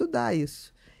vou estudar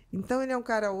isso. Então, ele é um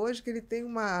cara hoje que ele tem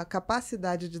uma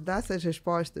capacidade de dar essas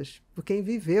respostas por quem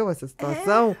viveu essa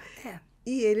situação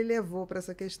e ele levou para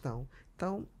essa questão.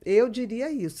 Então, eu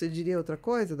diria isso. Você diria outra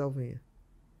coisa, Dalvinha?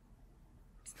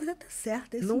 Mas tá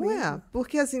certo, é isso não mesmo. É?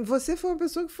 Porque, assim, você foi uma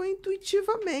pessoa que foi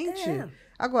intuitivamente.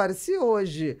 Agora, se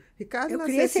hoje, Ricardo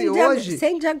nascesse hoje...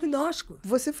 sem diagnóstico.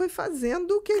 Você foi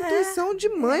fazendo o que a intuição de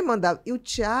mãe mandava. E o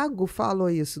Tiago falou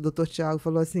isso, o doutor Tiago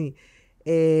falou assim,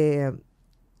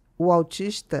 o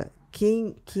autista,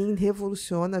 quem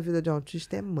revoluciona a vida de um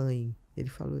autista é mãe. Ele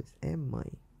falou isso, é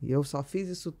mãe. E eu só fiz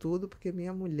isso tudo porque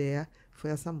minha mulher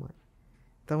foi essa mãe.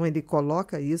 Então, ele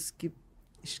coloca isso que,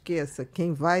 esqueça,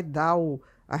 quem vai dar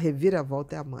a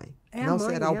reviravolta é a mãe. É a Não mãe,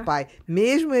 será é. o pai.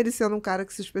 Mesmo ele sendo um cara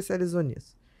que se especializou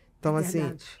nisso. Então, É assim,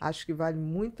 verdade. acho que vale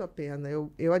muito a pena.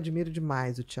 Eu admiro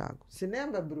demais o Thiago. Se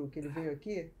lembra, Bru, que ele veio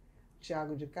aqui,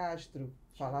 Thiago de Castro,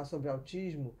 falar sobre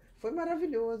autismo? Foi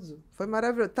maravilhoso. Foi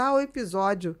maravilhoso. Tá o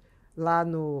episódio lá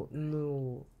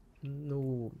no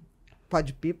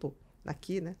Podpeople,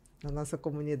 aqui, né? Na nossa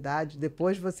comunidade.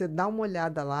 Depois você dá uma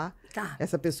olhada lá. Tá.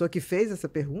 Essa pessoa que fez essa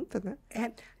pergunta, né?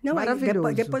 Não, aí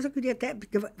Maravilhoso. depois eu queria até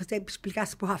que você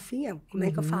explicasse para o Rafinha como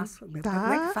é que eu faço. Tá.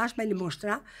 Como é que faz para ele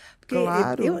mostrar. Porque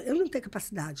Claro. eu não tenho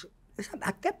capacidade.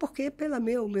 Até porque pelo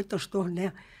meu transtorno,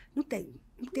 né? Não tem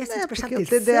essa de prestar porque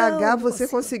atenção. o TDAH não você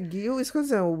consigo. conseguiu, isso que eu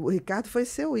dizer, o Ricardo foi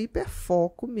seu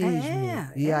hiperfoco mesmo.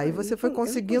 E aí você foi eu não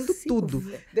conseguindo consigo tudo.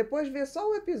 ver. Depois vê só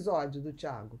o episódio do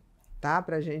Thiago, tá?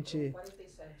 Pra gente...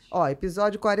 Ó,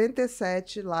 episódio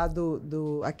 47 lá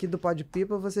aqui do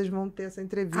Podpeople, vocês vão ter essa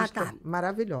entrevista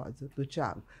maravilhosa do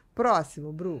Thiago.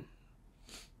 Próximo, Bru.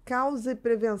 Causa e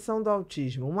prevenção do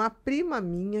autismo. Uma prima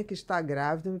minha que está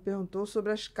grávida me perguntou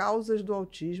sobre as causas do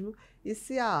autismo e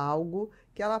se há algo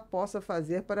que ela possa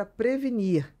fazer para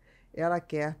prevenir. Ela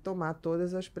quer tomar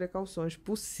todas as precauções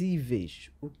possíveis.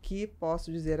 O que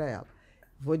posso dizer a ela?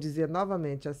 Vou dizer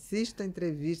novamente, assista a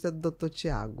entrevista do Dr.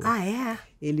 Tiago. Ah, é?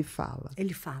 Ele fala.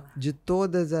 Ele fala. De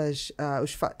todas as...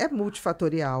 é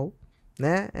multifatorial,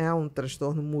 né? É um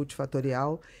transtorno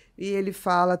multifatorial. E ele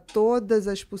fala todas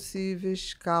as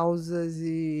possíveis causas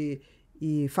e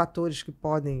fatores que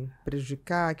podem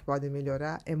prejudicar, que podem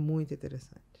melhorar. É muito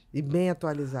interessante. E bem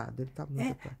atualizado. Ele está muito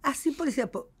atualizado. Assim, por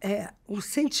exemplo, o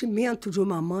sentimento de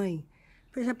uma mãe...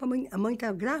 Por exemplo, a mãe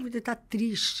está grávida e está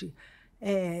triste,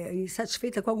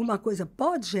 insatisfeita com alguma coisa.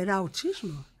 Pode gerar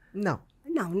autismo? Não.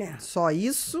 Não, né? Só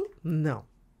isso, não.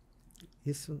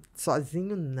 Isso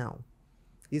sozinho, não.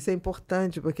 Isso é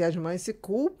importante, porque as mães se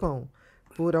culpam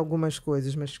por algumas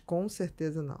coisas, mas com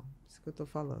certeza não. Isso que eu estou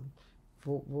falando.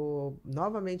 Vou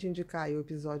novamente indicar aí o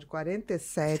episódio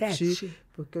 47,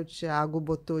 porque o Tiago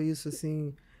botou isso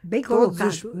assim... Bem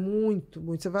colocado. Muito,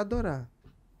 muito. Você vai adorar.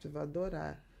 Você vai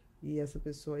adorar. E essa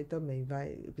pessoa aí também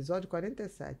vai... Episódio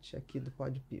 47 aqui do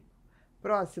Podpeople.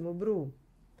 Próximo, Bru.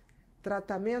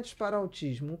 Tratamentos para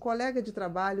autismo. Um colega de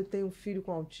trabalho tem um filho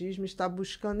com autismo e está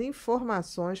buscando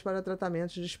informações para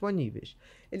tratamentos disponíveis.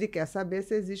 Ele quer saber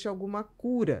se existe alguma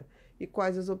cura e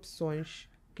quais as opções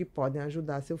que podem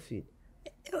ajudar seu filho.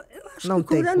 Eu acho Não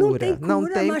que cura tem não tem cura. Não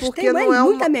cura, tem, mas porque tem não é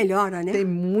muita uma... melhora, né? Tem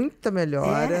muita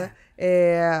melhora.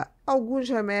 Alguns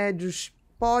remédios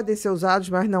podem ser usados,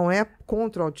 mas não é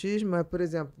contra o autismo. É, por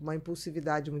exemplo, uma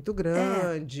impulsividade muito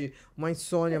grande, uma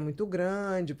insônia muito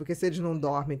grande, porque se eles não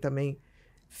dormem também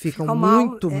ficam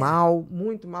muito mal,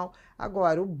 muito mal.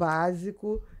 Agora, o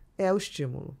básico é o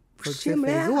estímulo. Foi o que você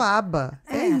fez. O ABA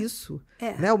é isso.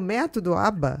 Né? O método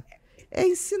ABA é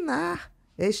ensinar.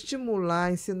 É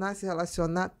estimular, ensinar a se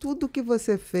relacionar. Tudo que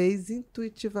você fez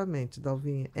intuitivamente,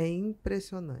 Dalvinha. É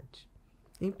impressionante.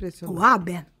 Impressionante. O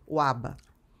ABA? O ABA.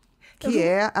 Que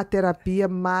é a terapia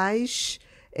mais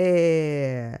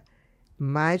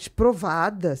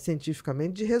provada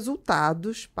cientificamente de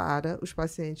resultados para os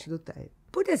pacientes do TEA.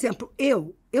 Por exemplo,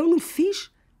 eu não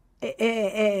fiz...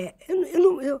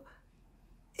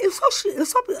 Eu só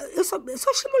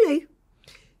estimulei.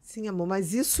 Sim, amor,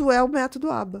 mas isso é o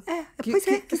método ABA. Que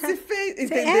se fez,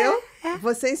 entendeu?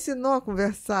 Você ensinou a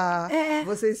conversar,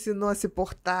 você ensinou a se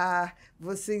portar,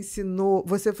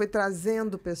 você foi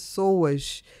trazendo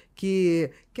pessoas que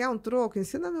quer um troco,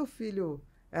 ensina meu filho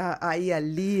a ir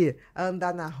ali, a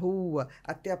andar na rua,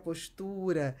 a ter a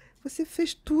postura. Você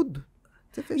fez tudo.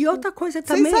 Outra coisa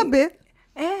também... Sem saber.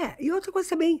 E outra coisa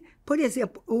também, por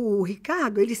exemplo, o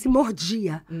Ricardo, ele se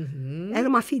mordia. Era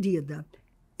uma ferida.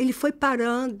 Ele foi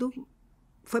parando,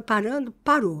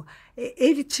 parou.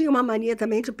 Ele tinha uma mania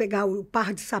também de pegar o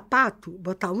par de sapato,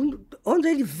 botar onde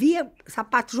ele via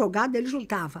sapato jogado, ele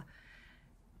juntava.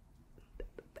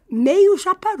 Meio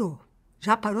já parou.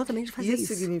 Já parou também de fazer isso.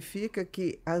 Isso significa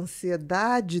que a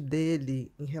ansiedade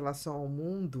dele em relação ao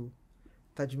mundo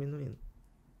está diminuindo.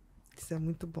 Isso é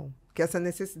muito bom. Porque essa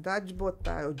necessidade de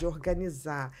botar, de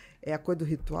organizar, a coisa do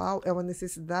ritual, é uma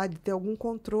necessidade de ter algum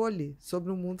controle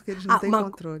sobre um mundo que eles não têm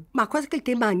controle. Uma coisa que ele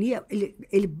tem mania,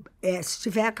 se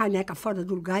tiver a caneca fora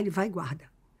do lugar, ele vai e guarda.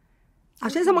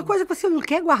 Às vezes é uma coisa que você não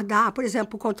quer guardar, por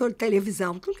exemplo, o controle de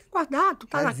televisão. Tu não quer guardar, tu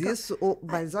tá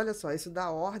Mas olha só, isso dá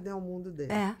ordem ao mundo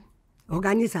dele.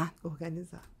 Organizar.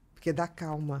 Organizar. Porque dá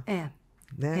calma.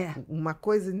 Né? Uma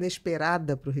coisa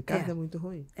inesperada para o Ricardo é muito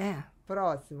ruim.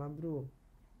 Próxima, Bru.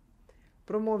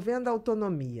 Promovendo a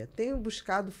autonomia. Tenho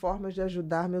buscado formas de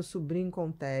ajudar meu sobrinho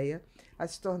com TEA a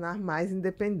se tornar mais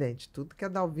independente. Tudo que a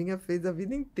Dalvinha fez a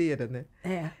vida inteira, né?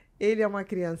 Ele é uma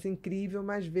criança incrível,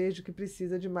 mas vejo que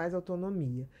precisa de mais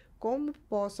autonomia. Como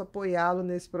posso apoiá-lo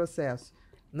nesse processo?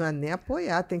 Não é nem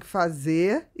apoiar, tem que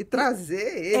fazer e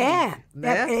trazer ele.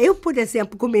 Né? Eu, por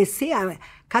exemplo, comecei a...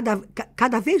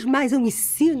 Cada vez mais eu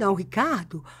ensino ao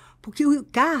Ricardo, porque o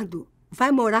Ricardo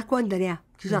vai morar com o André,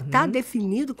 que já está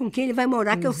definido com quem ele vai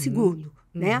morar, que é o segundo.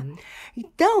 Né?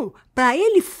 Então,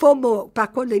 para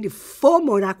quando ele for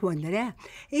morar com o André,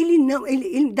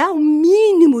 ele dá o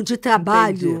mínimo de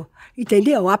trabalho,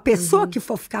 entendeu? A pessoa que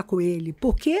for ficar com ele,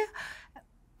 porque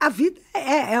a vida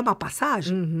é uma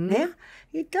passagem, né?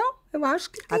 Então, eu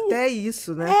acho que tem... Até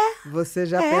isso, né? Você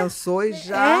já pensou e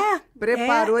já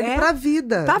preparou ele para a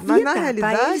vida. Mas, na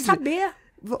realidade... Para ele saber.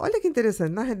 Olha que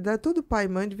interessante. Na realidade, todo pai e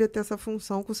mãe devia ter essa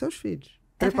função com seus filhos.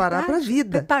 Preparar para a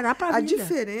vida. Preparar para a vida. A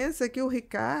diferença é que o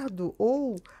Ricardo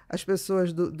ou as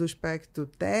pessoas do espectro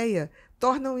TEA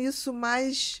tornam isso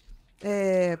mais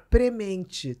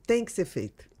premente. Tem que ser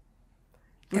feito.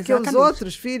 Porque os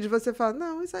outros filhos, você fala,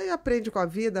 não, isso aí aprende com a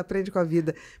vida.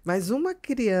 Mas uma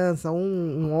criança,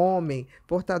 um homem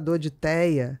portador de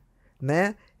TEA,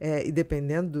 né? E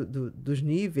dependendo dos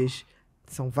níveis,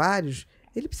 são vários,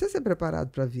 ele precisa ser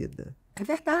preparado para a vida. É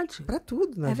verdade. Para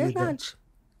tudo na vida. É verdade.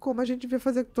 Como a gente devia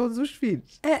fazer com todos os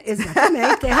filhos.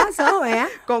 Exatamente, tem razão,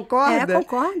 Concorda?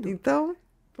 Concordo. Então,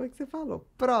 foi o que você falou.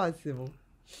 Próximo.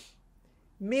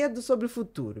 Medo sobre o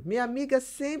futuro. Minha amiga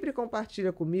sempre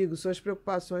compartilha comigo suas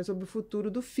preocupações sobre o futuro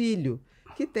do filho,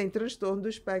 que tem transtorno do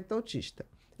espectro autista.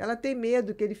 Ela tem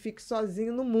medo que ele fique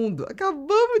sozinho no mundo.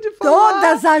 Acabamos de falar.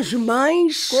 Todas as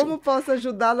mães... Como posso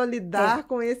ajudá-lo a lidar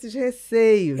com esses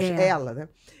receios? Ela, né?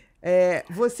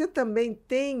 Você também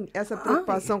tem essa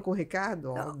preocupação com o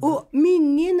Ricardo?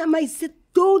 Menina, mas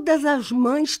todas as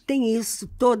mães têm isso,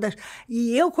 todas.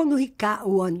 E eu, quando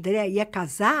o André ia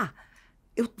casar,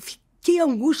 eu fiquei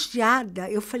angustiada.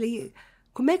 Eu falei,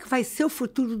 como é que vai ser o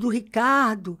futuro do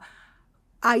Ricardo?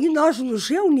 Aí nós nos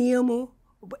reunimos,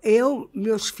 eu,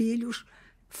 meus filhos,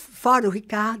 fora o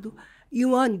Ricardo, e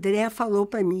o André falou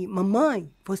para mim,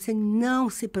 mamãe, você não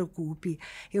se preocupe.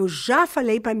 Eu já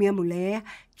falei para minha mulher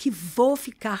que vou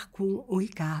ficar com o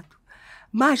Ricardo.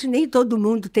 Mas nem todo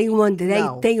mundo tem um André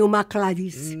e tem uma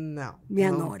Clarice. Não.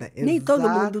 Minha nora. Nem todo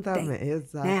mundo tem.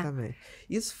 Exatamente.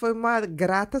 Isso foi uma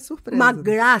grata surpresa. Uma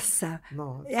graça.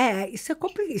 Nossa. Isso é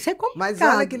complicado. Mas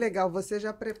olha que legal, você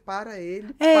já prepara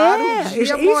ele para o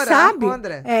dia morar com o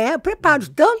André. Eu preparo.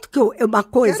 Tanto que uma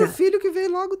coisa... Era o filho que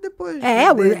veio logo depois.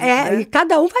 E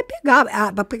cada um vai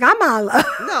pegar a mala.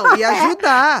 Não, e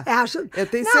ajudar. Eu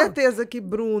tenho certeza que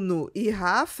Bruno e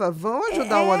Rafa vão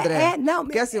ajudar o André.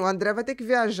 Porque assim, o André vai ter que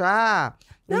viajar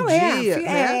um dia,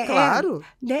 né? Claro.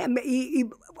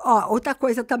 Outra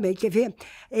coisa também, quer ver?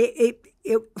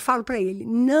 Eu falo para ele,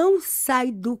 não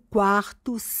sai do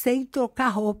quarto sem trocar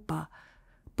roupa.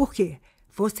 Por quê?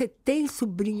 Você tem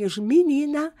sobrinhas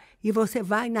meninas e você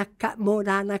vai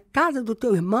morar na casa do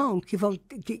teu irmão que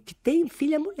tem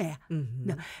filha mulher.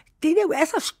 Entendeu?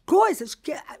 Essas coisas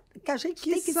que a gente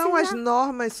tem que são ensinar. As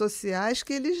normas sociais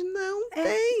que eles não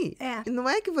têm. E não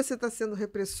é que você está sendo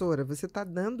repressora, você está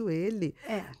dando ele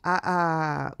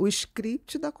o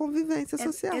script da convivência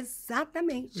social.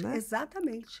 Exatamente, né?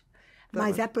 Exatamente.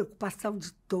 Mas é a preocupação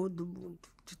de todo mundo,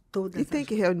 de todas E tem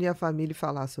que reunir a família e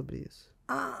falar sobre isso.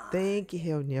 Tem que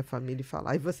reunir a família e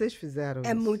falar. E vocês fizeram isso.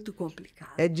 É muito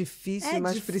complicado. É difícil,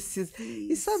 mas precisa.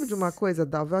 E sabe de uma coisa,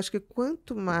 Dalva? Eu acho que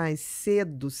quanto mais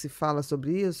cedo se fala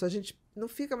sobre isso, a gente não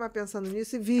fica mais pensando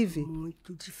nisso e vive.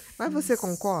 Muito difícil. Mas você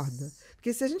concorda?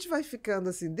 Porque se a gente vai ficando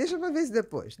assim, deixa pra ver se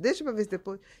depois, deixa pra ver se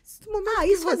depois.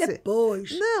 Isso é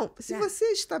depois. Não, se você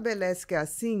estabelece que é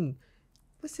assim,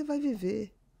 você vai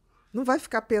viver. Não vai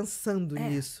ficar pensando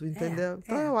nisso, entendeu?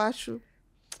 Então eu acho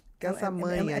que essa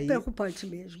mãe aí... É preocupante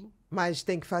mesmo. Mas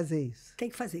tem que fazer isso. Tem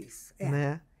que fazer isso.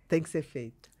 Né? Tem que ser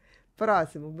feito.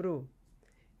 Próximo, Bru.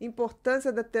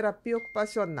 Importância da terapia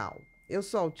ocupacional. Eu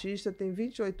sou autista, tenho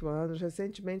 28 anos.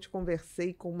 Recentemente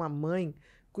conversei com uma mãe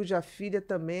cuja filha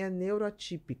também é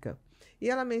neuroatípica. E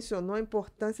ela mencionou a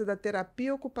importância da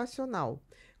terapia ocupacional.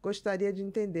 Gostaria de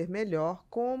entender melhor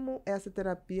como essa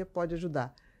terapia pode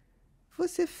ajudar.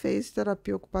 Você fez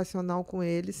terapia ocupacional com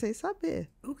ele sem saber.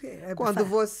 O quê? Quando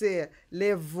você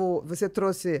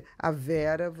trouxe a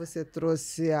Vera, você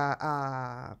trouxe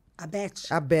a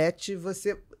Beth,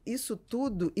 isso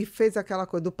tudo, e fez aquela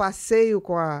coisa do passeio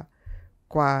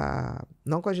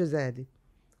não com a Gisele,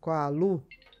 com a Lu.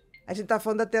 A gente está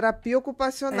falando da terapia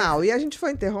ocupacional. E a gente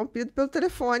foi interrompido pelo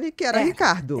telefone, que era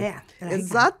Ricardo.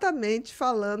 Exatamente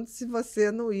falando se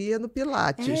você não ia no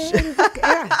Pilates.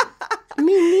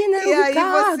 Menina, E aí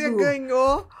Ricardo. você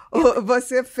ganhou,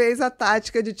 você fez a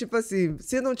tática de tipo assim,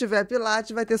 se não tiver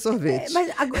Pilates, vai ter sorvete.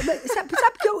 Mas sabe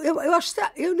que eu acho que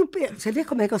eu não... Você vê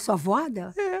como é que eu sou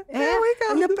voada?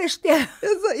 Ricardo. Eu não prestei...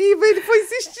 E ele foi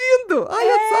insistindo.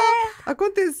 Olha só,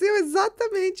 aconteceu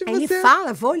exatamente. Ele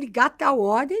fala, vou ligar tal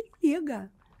hora, ele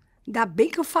liga. Ainda bem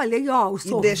que eu falei, o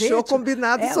sorvete... E deixou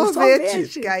combinado o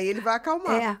sorvete, que aí ele vai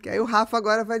acalmar. Que aí o Rafa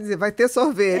agora vai dizer, vai ter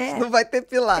sorvete, não vai ter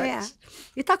Pilates.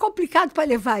 E tá complicado para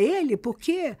levar ele,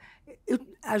 porque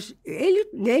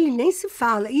ele nem se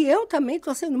fala. E eu também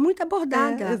estou sendo muito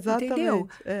abordada, entendeu?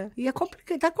 E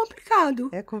tá complicado.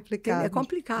 É complicado. É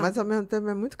complicado. Mas, ao mesmo tempo,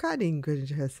 é muito carinho que a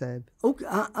gente recebe.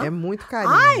 É muito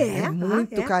carinho. É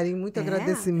muito carinho, muito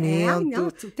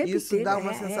agradecimento. Isso dá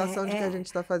uma sensação de que a gente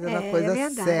está fazendo a coisa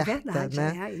certa,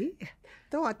 né?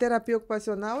 Então, a terapia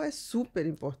ocupacional é super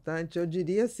importante. Eu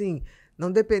diria assim,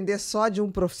 não depender só de um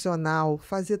profissional,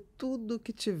 fazer tudo o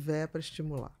que tiver para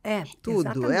estimular. Tudo.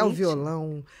 Exatamente. É o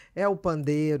violão, é o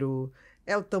pandeiro,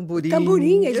 é o tamborim. O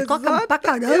tamborim, ele toca pra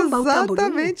caramba o tamborim.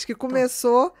 Exatamente, que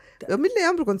começou... Eu me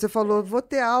lembro quando você falou, vou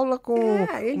ter aula com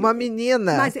uma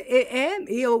menina. Mas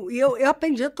eu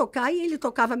aprendi a tocar e ele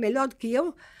tocava melhor do que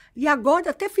eu. E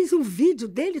agora até fiz um vídeo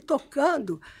dele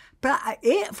tocando.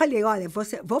 Falei, olha,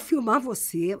 vou filmar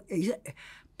você.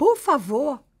 Por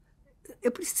favor...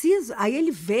 Eu preciso. Aí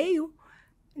ele veio,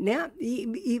 né?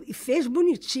 E fez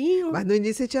bonitinho. Mas no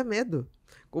início ele tinha medo.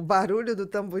 Com o barulho do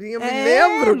tamborim, eu me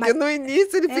lembro que no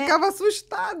início ele ficava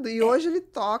assustado. E hoje ele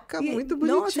toca muito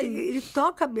bonitinho. Nossa,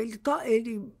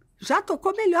 ele já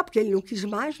tocou melhor, porque ele não quis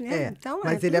mais, né? Então,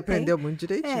 mas ele aprendeu muito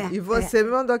direitinho. E você me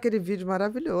mandou aquele vídeo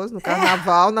maravilhoso, no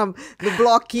carnaval, no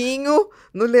bloquinho,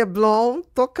 no Leblon,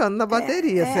 tocando na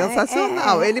bateria.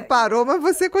 Sensacional. Ele parou, mas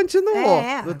você continuou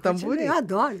no tamborim. Eu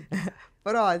adoro.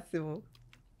 Próximo.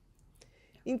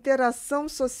 Interação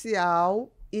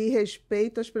social e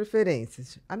respeito às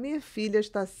preferências. A minha filha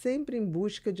está sempre em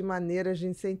busca de maneiras de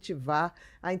incentivar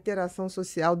a interação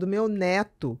social do meu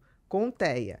neto com o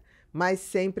TEA, mas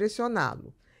sem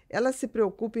pressioná-lo. Ela se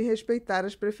preocupa em respeitar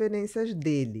as preferências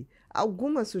dele.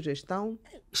 Alguma sugestão?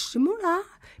 Estimular.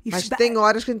 Mas tem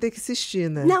horas que a gente tem que insistir,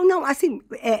 né? Não, assim,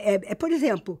 por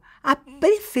exemplo, a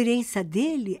preferência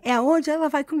dele é onde ela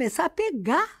vai começar a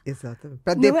pegar. Exatamente.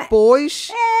 Para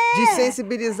depois de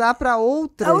sensibilizar para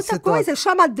outra coisa,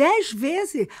 chama 10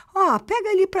 vezes. Pega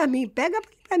ali para mim, pega ali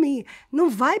para mim. Não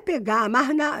vai pegar, mas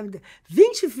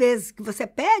 20 vezes que você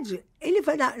pede, ele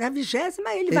vai, na 20ª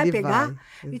ele vai pegar.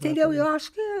 Entendeu? Eu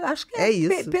acho que é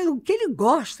isso. Pelo que ele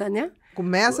gosta, né?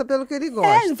 Começa pelo que ele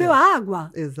gosta. Não viu a água?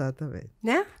 Exatamente.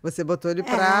 Né? Você botou ele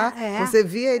pra... Você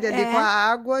via ele ali com a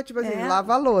água, tipo assim,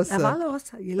 lava a louça. Lava a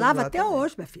louça. E lava até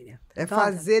hoje, minha filha.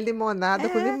 Fazer limonada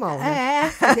com limão, né?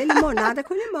 Fazer limonada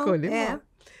com limão. Com limão.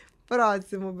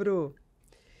 Próximo, Bru.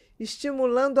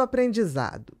 Estimulando o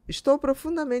aprendizado. Estou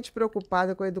profundamente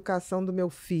preocupada com a educação do meu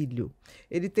filho.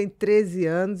 Ele tem 13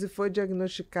 anos e foi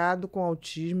diagnosticado com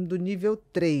autismo do nível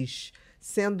 3,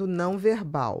 sendo não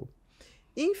verbal.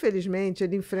 Infelizmente,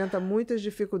 ele enfrenta muitas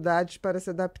dificuldades para se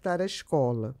adaptar à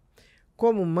escola.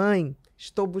 Como mãe,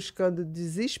 estou buscando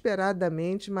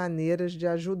desesperadamente maneiras de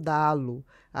ajudá-lo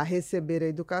a receber a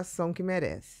educação que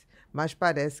merece, mas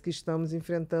parece que estamos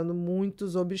enfrentando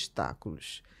muitos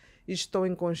obstáculos. Estou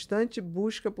em constante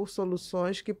busca por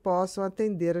soluções que possam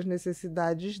atender às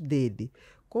necessidades dele.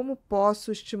 Como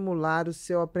posso estimular o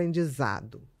seu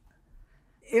aprendizado?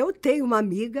 Eu tenho uma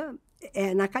amiga...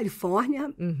 na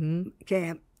Califórnia, que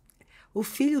o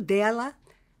filho dela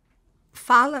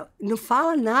não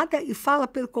fala nada e fala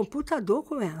pelo computador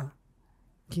com ela.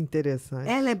 Que interessante.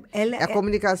 A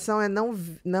comunicação é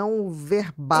não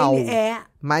verbal,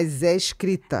 mas é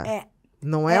escrita.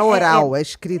 Não é oral, é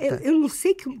escrita. Eu não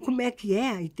sei como é que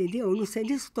é, entendeu? Eu não sei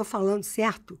nem se estou falando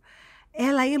certo.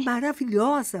 Ela é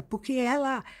maravilhosa, porque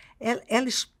ela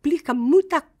explica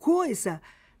muita coisa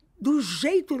do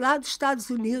jeito lá dos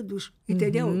Estados Unidos,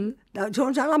 entendeu? De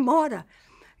onde ela mora.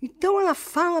 Então, ela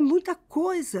fala muita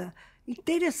coisa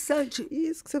interessante. E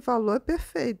isso que você falou é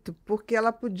perfeito, porque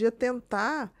ela podia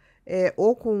tentar,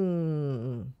 ou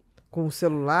com o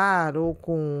celular, ou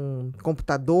com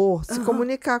computador, se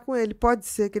comunicar com ele. Pode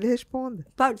ser que ele responda.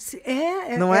 Pode ser.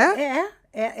 Não é?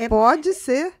 Pode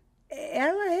ser.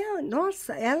 Ela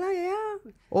é...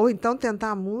 Ou então tentar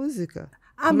a música.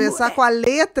 Começar com a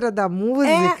letra da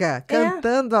música,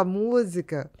 cantando a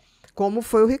música, como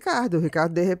foi o Ricardo. O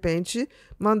Ricardo, de repente,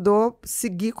 mandou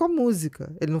seguir com a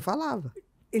música. Ele não falava.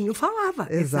 Ele não falava,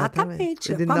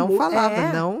 exatamente. Ele não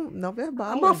falava, não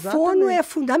verbal. Uma fono é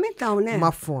fundamental, né?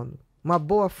 Uma fono. Uma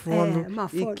boa fono uma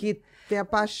fono. e que tenha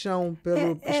paixão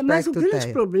pelo espectro mas o grande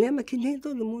TEA. problema é que nem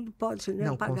todo mundo pode, né,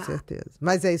 Não, pagar. com certeza.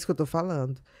 Mas é isso que eu estou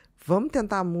falando. Vamos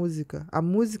tentar a música. A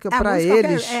música, A para música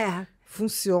eles,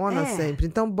 funciona É. sempre.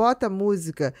 Então, bota a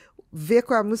música, vê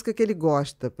qual é a música que ele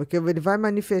gosta, porque ele vai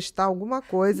manifestar alguma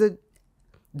coisa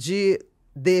de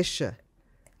deixa.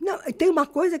 Não, tem uma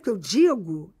coisa que eu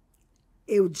digo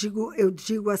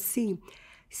assim,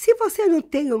 se você não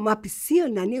tem uma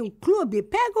piscina, nem um clube,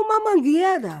 pega uma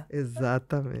mangueira.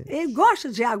 Exatamente. Ele gosta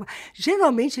de água.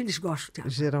 Geralmente eles gostam de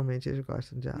água. Geralmente eles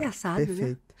gostam de água. Engraçado,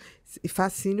 perfeito. Né? E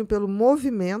fascínio pelo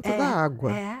movimento da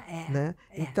água. Né?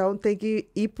 Então tem que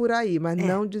ir por aí, mas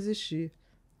não desistir.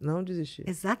 Não desistir.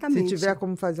 Exatamente. Se tiver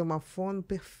como fazer uma fono,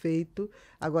 perfeito.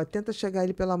 Agora tenta chegar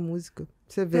ele pela música.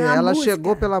 Você vê, Pela ela música.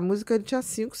 chegou pela música, ele tinha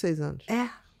 5, 6 anos.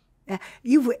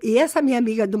 E essa minha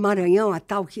amiga do Maranhão, a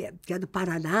tal que é do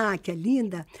Paraná, que é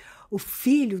linda, o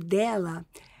filho dela,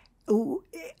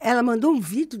 ela mandou um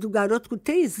vídeo do garoto com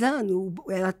 3 anos.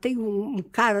 Ela tem um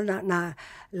cara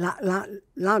lá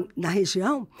na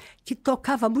região que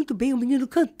tocava muito bem, o menino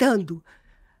cantando.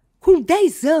 Com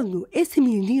 10 anos, esse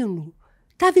menino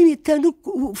estava imitando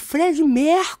o Fred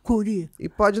Mercury. E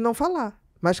pode não falar,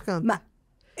 mas canta.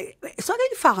 Só que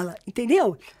ele fala,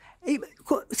 entendeu?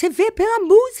 Você vê pela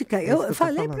música. Eu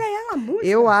falei para ela a música.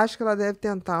 Eu acho que ela deve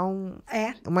tentar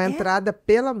uma entrada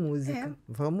pela música.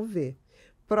 Vamos ver.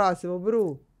 Próximo,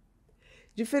 Bru.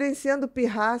 Diferenciando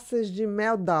pirraças de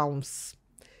meltdowns.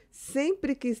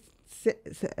 Sinto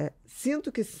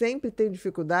que sempre tenho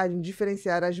dificuldade em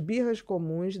diferenciar as birras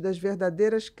comuns das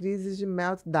verdadeiras crises de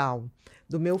meltdown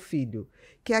do meu filho.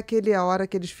 Que é a hora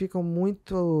que eles ficam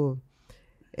muito...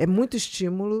 É muito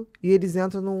estímulo e eles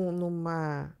entram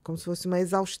como se fosse uma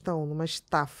exaustão, numa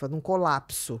estafa, num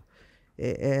colapso.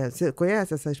 Você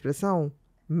conhece essa expressão?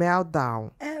 Meltdown.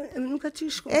 Eu nunca tinha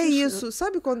escutado. É isso.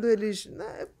 Sabe quando eles...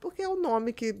 Porque é o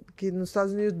nome que nos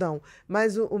Estados Unidos dão.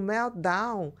 Mas o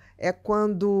meltdown é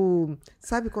quando...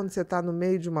 Sabe quando você está no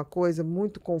meio de uma coisa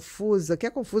muito confusa, que é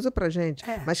confusa pra gente,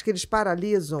 mas que eles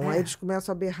paralisam, aí eles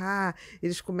começam a berrar,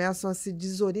 eles começam a se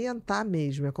desorientar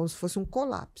mesmo. É como se fosse um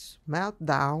colapso.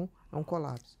 Meltdown é um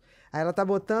colapso. Aí ela está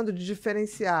botando de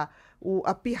diferenciar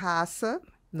a pirraça,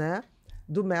 né,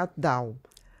 do meltdown.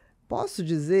 Posso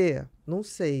dizer, não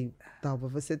sei, Dalva,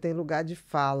 você tem lugar de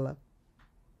fala,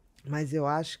 mas eu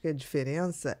acho que a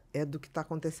diferença é do que está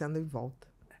acontecendo em volta.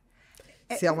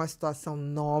 Se é uma situação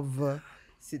nova,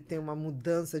 se tem uma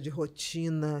mudança de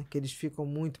rotina, que eles ficam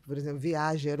muito, por exemplo,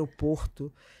 viagem,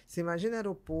 aeroporto. Você imagina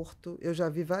aeroporto, eu já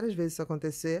vi várias vezes isso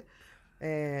acontecer,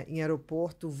 em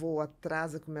aeroporto, o voo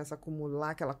atrasa, começa a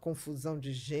acumular aquela confusão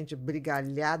de gente,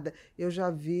 brigalhada. Eu já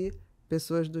vi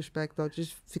pessoas do espectro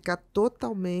autista ficar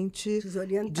totalmente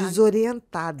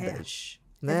desorientadas.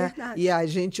 Né? É verdade. E a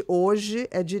gente, hoje,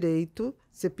 é direito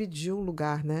você pedir um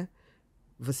lugar, né?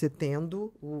 Você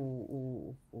tendo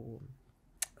o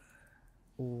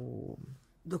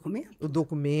documento? O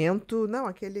documento, não,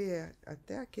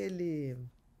 até aquele...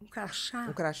 Um crachá.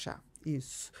 Um crachá,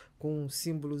 isso. Com um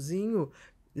símbolozinho,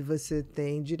 você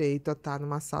tem direito a estar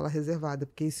numa sala reservada,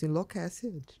 porque isso enlouquece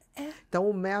eles. Então,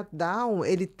 o meltdown,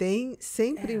 ele tem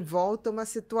sempre em volta uma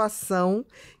situação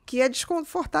que é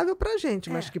desconfortável para a gente,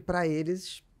 mas que para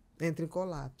eles entra em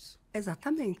colapso.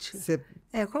 Exatamente. Você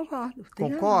concordo.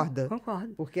 Concorda?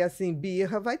 Concordo. Porque, assim,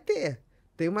 birra vai ter.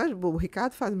 O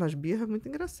Ricardo faz umas birras muito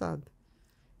engraçadas.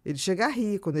 Ele chega a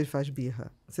rir quando ele faz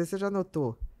birra. Não sei se você já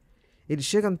notou. Ele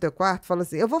chega no teu quarto e fala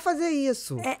assim, eu vou fazer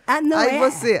isso.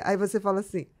 Aí você fala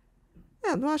assim,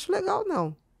 não acho legal,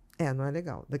 não. Não é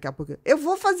legal. Daqui a pouco, eu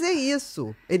vou fazer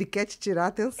isso. Ele quer te tirar a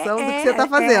atenção do que você está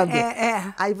fazendo.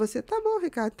 Aí você, tá bom,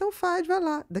 Ricardo, então faz, vai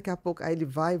lá. Daqui a pouco, aí ele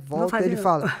vai, volta, ele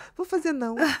fala, vou fazer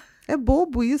não. É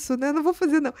bobo isso, né? Não vou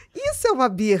fazer não. Isso é uma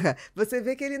birra. Você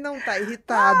vê que ele não está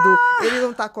irritado, ele não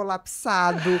está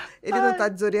colapsado, ele não está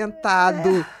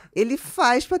desorientado. Ele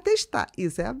faz para testar.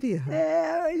 Isso é a birra.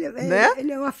 Né?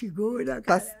 Ele é uma figura.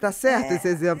 Tá certo esse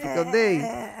exemplo que eu dei?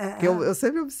 Que eu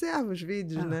sempre observo os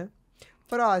vídeos, né?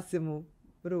 Próximo,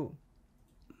 Bru.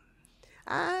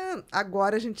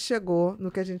 Agora a gente chegou no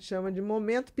que a gente chama de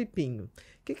momento pipinho.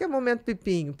 O que é momento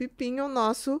pipinho? Pipinho é o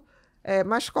nosso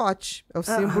mascote. É o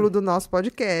símbolo do nosso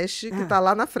podcast, que está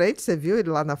lá na frente. Você viu ele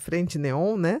lá na frente,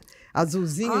 neon, né?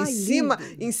 Azulzinho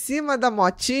em cima da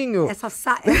motinho.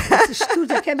 Esse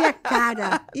estúdio aqui é minha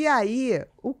cara. E aí,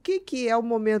 o que é o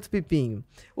momento pipinho?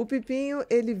 O pipinho,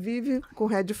 ele vive com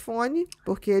headphone,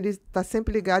 porque ele está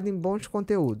sempre ligado em bons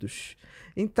conteúdos.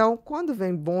 Então, quando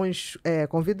vem bons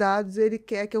convidados, ele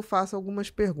quer que eu faça algumas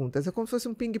perguntas. É como se fosse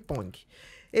um ping-pong.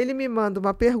 Ele me manda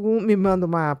uma pergunta, me manda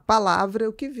uma palavra,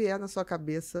 o que vier na sua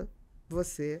cabeça,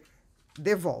 você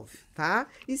devolve, tá?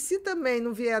 E se também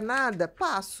não vier nada,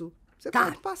 passo. Você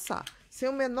pode passar, sem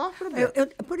o menor problema.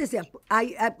 Por exemplo,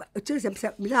 eu tiro um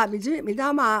exemplo, me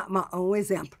dá um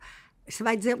exemplo. Você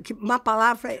vai dizer que uma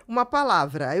palavra... Uma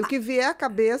palavra. Aí o que vier à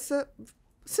cabeça,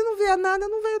 se não vier nada,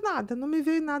 não veio nada. Não me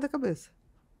veio nada à cabeça.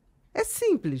 É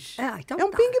simples. Então é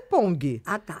um ping-pong.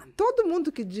 Tá. Todo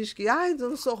mundo que diz que, eu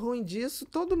não sou ruim disso,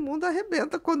 todo mundo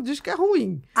arrebenta quando diz que é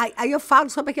ruim. Aí eu falo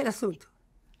sobre aquele assunto.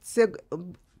 Você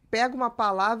pega uma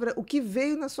palavra, o que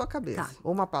veio na sua cabeça. Tá.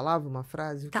 Ou uma palavra, uma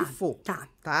frase, o que for.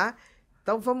 Tá?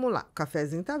 Então, vamos lá. O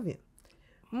cafezinho tá vindo.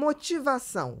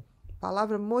 Motivação.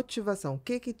 Palavra motivação. O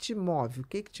que que te move? O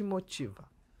que que te motiva?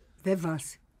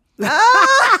 Levance.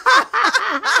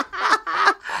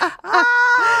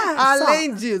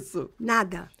 Além disso.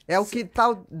 Nada. É o que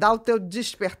dá o teu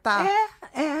despertar?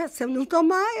 Se eu não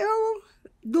tomar, eu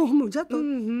durmo o dia todo.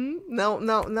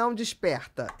 Não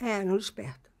desperta. Não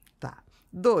desperta. Tá.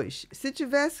 2. Se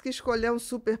tivesse que escolher um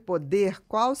superpoder,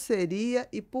 qual seria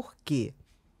e por quê?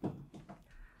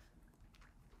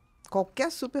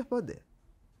 Qualquer superpoder.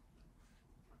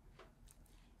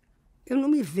 Eu não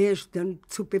me vejo tendo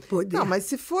superpoder. Não, mas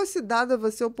se fosse dada a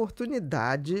você a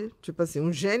oportunidade, tipo assim,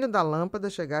 um gênio da lâmpada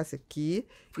chegasse aqui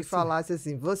e falasse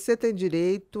assim, você tem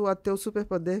direito a ter o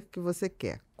superpoder que você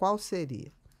quer. Qual seria?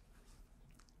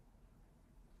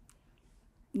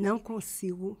 Não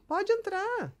consigo. Pode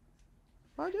entrar.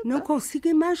 Não consigo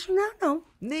imaginar, não.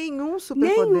 Nenhum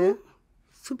superpoder? Nenhum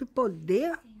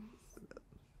superpoder?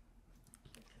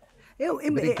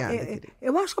 Obrigada,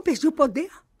 eu acho que eu perdi o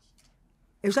poder.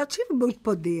 Eu já tive muito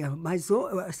poder, mas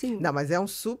assim... Não, mas é um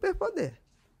superpoder.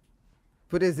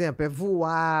 Por exemplo, é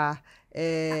voar,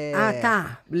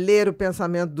 ler o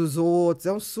pensamento dos outros.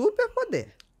 É um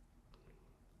superpoder.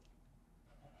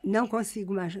 Não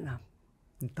consigo imaginar.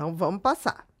 Então, vamos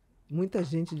passar. Muita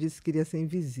gente disse que queria ser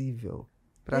invisível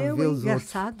para ver os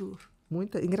engraçado. outros.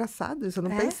 Engraçado isso. Eu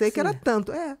não pensei que era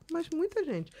tanto. Mas muita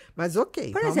gente. Mas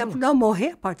ok. Por exemplo, não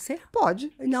morrer, pode ser?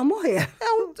 Pode. Não morrer.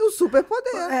 É um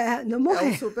superpoder. Não morrer. É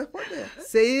um superpoder.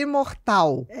 Ser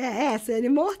imortal. Ser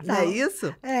imortal. Não é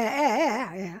isso?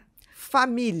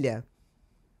 Família.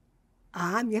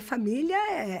 Minha família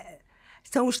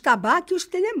são os tabaque e os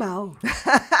tenemau.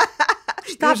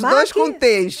 Os dois com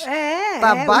T's.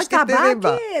 Tabaque e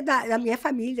tenemau. Da minha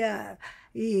família.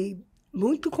 E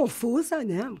muito confusa,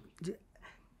 né?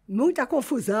 Muita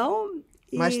confusão.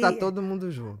 Mas está todo mundo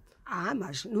junto.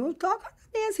 Mas não toca nas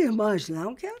minhas irmãs,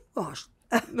 não, que eu gosto.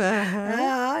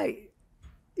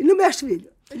 E nos meus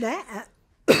filhos, né?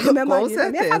 No meu marido,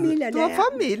 certeza. Minha família, né? Tua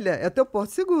família, é teu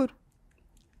porto seguro.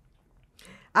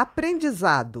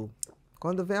 Aprendizado.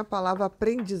 Quando vem a palavra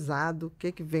aprendizado, o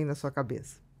que vem na sua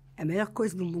cabeça? É a melhor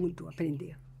coisa do mundo,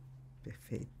 aprender.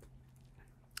 Perfeito.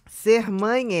 Ser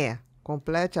mãe é...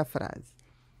 Complete a frase.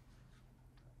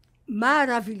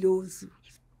 Maravilhoso.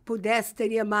 Pudesse,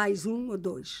 teria mais 1 ou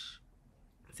 2.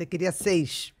 Você queria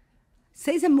 6?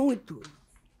 6 é muito.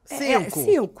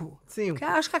 5. 5.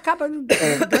 Acho que acaba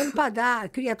dando para dar.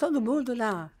 Cria todo mundo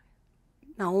na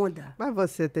onda. Mas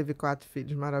você teve 4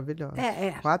 filhos maravilhosos.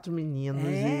 4 meninos.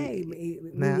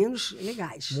 Meninos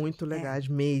legais. Muito legais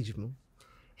mesmo.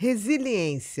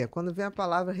 Resiliência. Quando vem a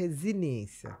palavra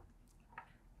resiliência.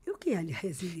 E o que é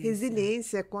resiliência?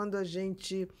 Resiliência é quando a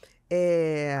gente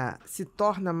se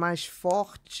torna mais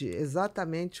forte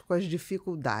exatamente com as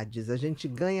dificuldades. A gente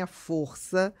ganha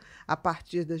força a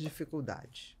partir das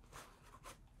dificuldades.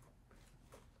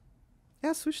 É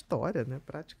a sua história, né?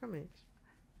 Praticamente.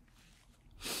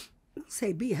 Não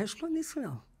sei, Bia, responde isso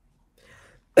não.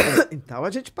 Então a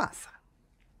gente passa.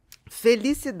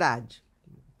 Felicidade.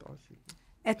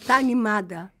 É estar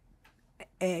animada.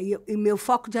 E meu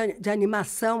foco de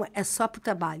animação é só para o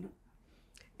trabalho.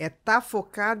 É estar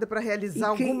focada para realizar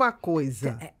alguma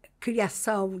coisa.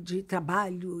 Criação de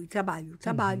trabalho, trabalho.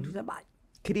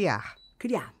 Criar.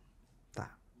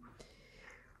 Tá.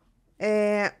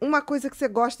 Uma coisa que você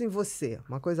gosta em você,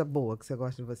 uma coisa boa que você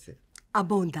gosta em você. A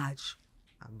bondade.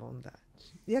 A bondade.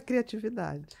 E a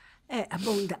criatividade.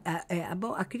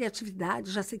 A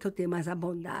criatividade, já sei que eu tenho, mas a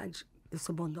bondade, eu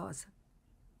sou bondosa.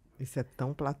 Isso é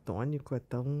tão platônico, é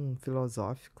tão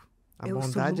filosófico. A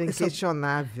bondade é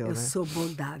inquestionável, né? Eu sou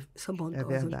bondosa. É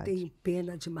verdade. Eu não tenho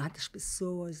pena demais das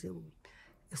pessoas. Eu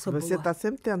sou Você está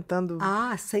sempre tentando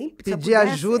sempre, pedir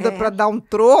ajuda para dar um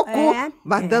troco,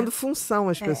 mas dando função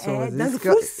às pessoas.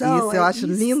 Isso eu acho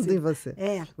lindo em você.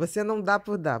 Você não dá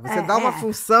por dar. Você dá uma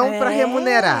função para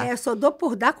remunerar. Eu só dou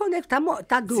por dar quando ele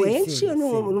está doente, eu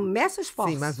não meço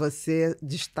esforço. Sim, mas você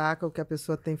destaca o que a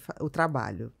pessoa tem, o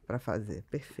trabalho para fazer.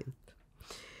 Perfeito.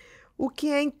 O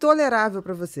que é intolerável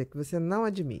para você, que você não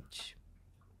admite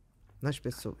nas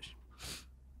pessoas?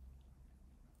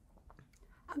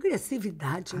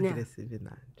 Agressividade, né?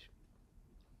 Agressividade.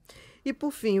 E,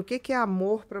 por fim, o que é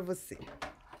amor para você?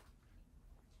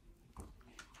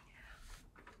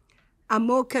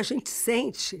 Amor que a gente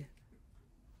sente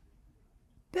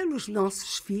pelos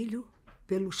nossos filhos,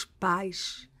 pelos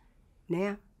pais,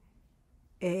 né?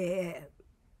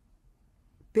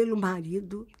 Pelo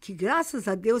marido, que, graças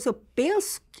a Deus, eu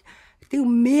penso que tenho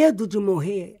medo de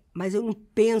morrer, mas eu não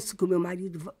penso que o meu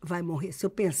marido vai morrer. Se eu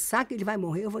pensar que ele vai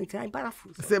morrer, eu vou entrar em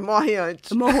parafuso. Você morre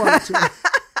antes. Eu morro antes.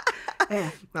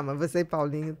 Não, mas você e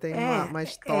Paulinho têm uma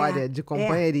história de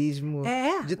companheirismo,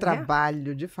 de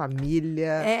trabalho, de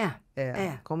família.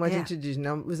 Como a gente diz,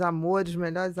 né? Os amores, os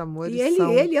melhores amores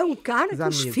são ele é um cara que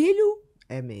os filhos...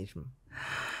 É mesmo.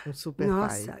 Um super pai.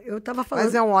 Nossa, eu estava falando...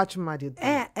 Mas é um ótimo marido.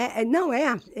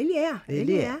 Ele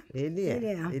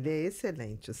é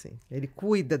excelente, assim. Ele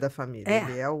cuida da família.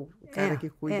 Ele é o cara que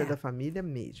cuida da família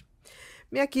mesmo.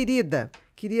 Minha querida,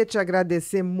 queria te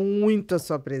agradecer muito a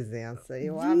sua presença.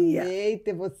 Eu amei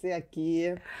ter você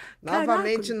aqui.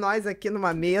 Novamente, nós aqui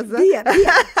numa mesa. Bia,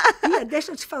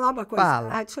 deixa eu te falar uma coisa.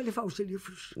 Fala. Deixa eu levar os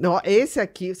livros. Não, esse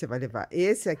aqui, você vai levar.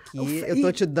 Esse aqui, eu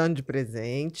tô te dando de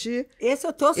presente. Esse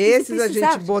eu tô... Esses a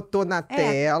gente botou na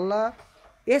tela.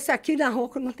 Esse aqui na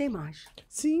Roca não tem mais.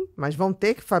 Sim, mas vão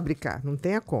ter que fabricar, não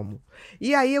tenha como.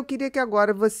 E aí eu queria que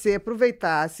agora você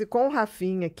aproveitasse com o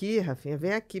Rafinha aqui. Rafinha,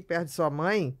 vem aqui perto de sua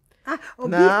mãe.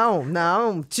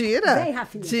 Não, tira. Vem,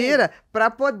 Rafinha, tira,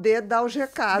 para poder dar os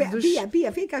recados.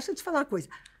 Bia, vem cá, deixa eu te falar uma coisa.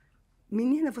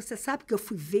 Menina, você sabe que eu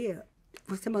fui ver,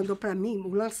 você mandou para mim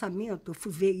o lançamento, eu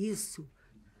fui ver isso.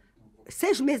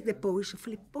 6 meses depois, eu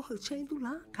falei, porra, eu tinha ido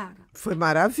lá, cara. Foi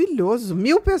maravilhoso.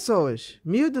 1.000 pessoas,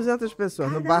 1.200 pessoas.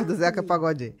 Caramba. No bar do Zeca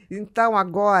Pagodinho. Então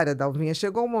agora, Dalvinha,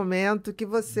 chegou o momento que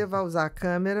você vai usar a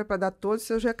câmera para dar todos os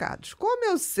seus recados. Como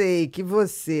eu sei que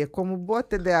você, como boa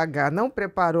TDAH, não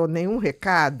preparou nenhum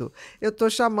recado, eu tô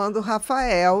chamando o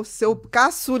Rafael, seu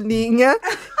caçulinha,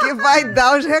 que vai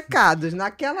dar os recados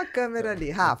naquela câmera ali.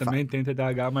 Rafa. Eu também tem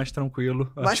TDAH mais tranquilo.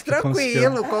 Mais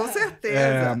tranquilo, com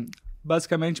certeza.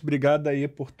 Basicamente, obrigado aí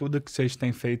por tudo que vocês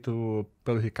têm feito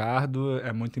pelo Ricardo.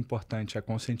 É muito importante a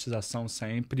conscientização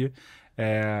sempre.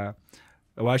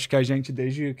 Eu acho que a gente,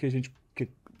 desde que a gente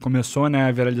começou, né,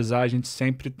 a viralizar, a gente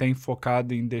sempre tem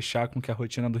focado em deixar com que a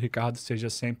rotina do Ricardo seja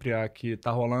sempre a que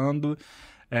está rolando.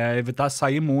 Evitar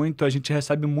sair muito. A gente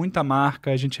recebe muita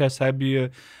marca, a gente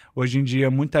recebe, hoje em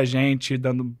dia, muita gente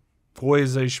dando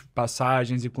coisas,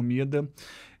 passagens e comida.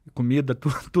 Comida,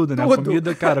 tudo, né? Tudo.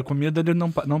 Comida, cara, comida ele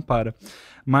não para.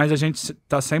 Mas a gente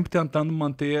tá sempre tentando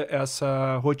manter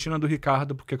essa rotina do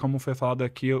Ricardo, porque, como foi falado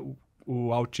aqui,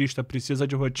 o autista precisa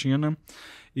de rotina.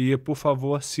 E, por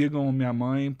favor, sigam minha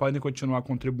mãe, podem continuar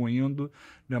contribuindo.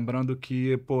 Lembrando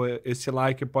que, esse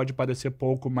like pode parecer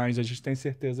pouco, mas a gente tem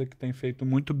certeza que tem feito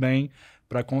muito bem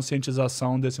para a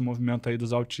conscientização desse movimento aí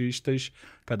dos autistas,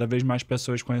 cada vez mais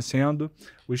pessoas conhecendo.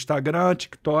 O Instagram,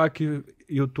 TikTok,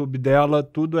 YouTube dela,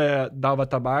 tudo é Dalva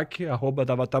Tabachi,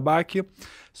 @DalvaTabachi.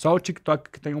 Só o TikTok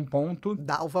que tem um ponto.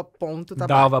 Dalva.Tabachi.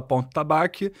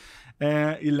 Dalva.Tabachi.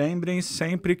 E lembrem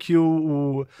sempre que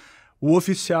o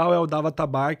oficial é o Dalva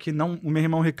Tabachi. O meu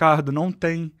irmão Ricardo não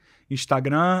tem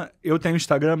Instagram. Eu tenho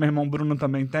Instagram, meu irmão Bruno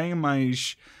também tem,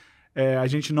 mas a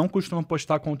gente não costuma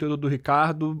postar conteúdo do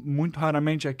Ricardo, muito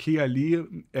raramente aqui e ali.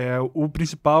 O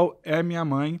principal é minha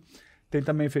mãe. Tem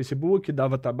também Facebook,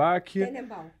 Dalva Tabachi.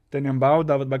 Tenembal,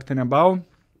 Dalva Tabachi Tenembal.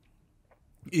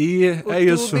 E o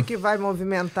isso. YouTube que vai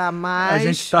movimentar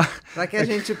mais, para que a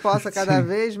gente possa cada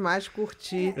vez mais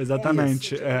curtir.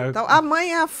 Exatamente. Então, a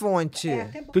mãe é a fonte.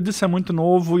 Tudo isso é muito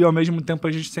novo e, ao mesmo tempo,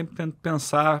 a gente sempre tenta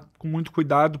pensar com muito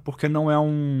cuidado, porque não é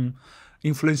um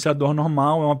influenciador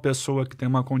normal, é uma pessoa que tem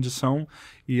uma condição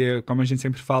e, como a gente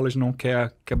sempre fala, a gente não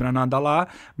quer quebrar nada lá,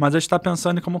 mas a gente está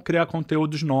pensando em como criar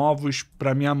conteúdos novos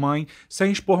para minha mãe,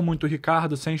 sem expor muito o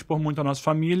Ricardo, sem expor muito a nossa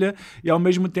família e, ao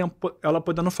mesmo tempo, ela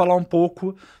podendo falar um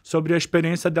pouco sobre a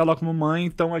experiência dela como mãe.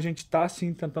 Então, a gente está,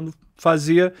 assim, tentando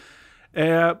fazer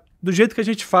do jeito que a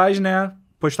gente faz, né?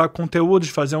 Postar conteúdos,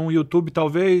 fazer um YouTube,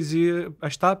 talvez, e a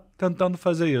gente está tentando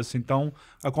fazer isso. Então,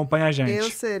 acompanha a gente.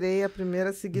 Eu serei a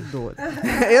primeira seguidora.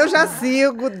 Eu já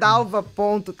sigo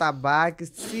Dalva.Tabachi,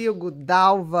 sigo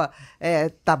Dalva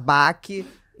Tabachi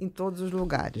em todos os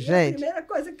lugares, gente. A primeira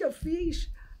coisa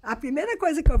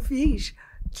que eu fiz,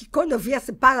 que quando eu vi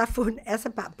essa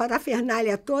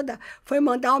parafernália toda, foi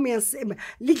mandar uma mensagem.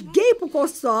 Liguei para o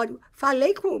consultório,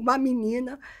 falei com uma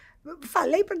menina,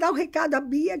 falei para dar o recado à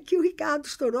Bia, que o Ricardo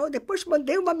estourou. Depois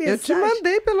mandei uma mensagem. Eu te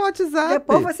mandei pelo WhatsApp.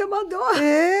 Depois você mandou.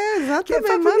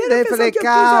 Exatamente, mandei. Falei,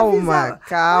 calma.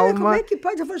 Olha, como é que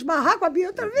pode? Eu vou esbarrar com a Bia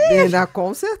outra vez?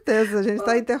 Com certeza, a gente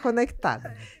está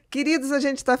interconectada. Queridos, a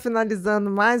gente está finalizando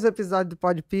mais um episódio do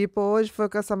Podpeople. Hoje foi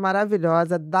com essa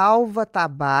maravilhosa Dalva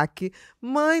Tabachi,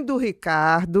 mãe do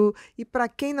Ricardo. E para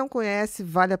quem não conhece,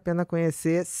 vale a pena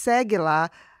conhecer. Segue lá.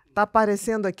 Está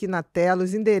aparecendo aqui na tela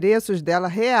os endereços dela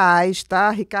reais, tá?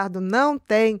 Ricardo não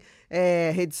tem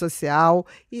rede social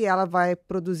e ela vai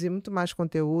produzir muito mais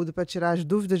conteúdo para tirar as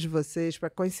dúvidas de vocês, para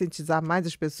conscientizar mais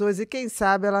as pessoas e quem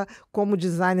sabe ela, como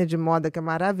designer de moda, que é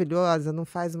maravilhosa, não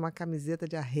faz uma camiseta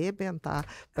de arrebentar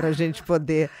para a gente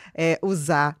poder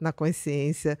usar na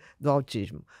consciência do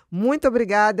autismo. Muito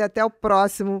obrigada e até o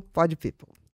próximo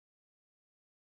Podpeople.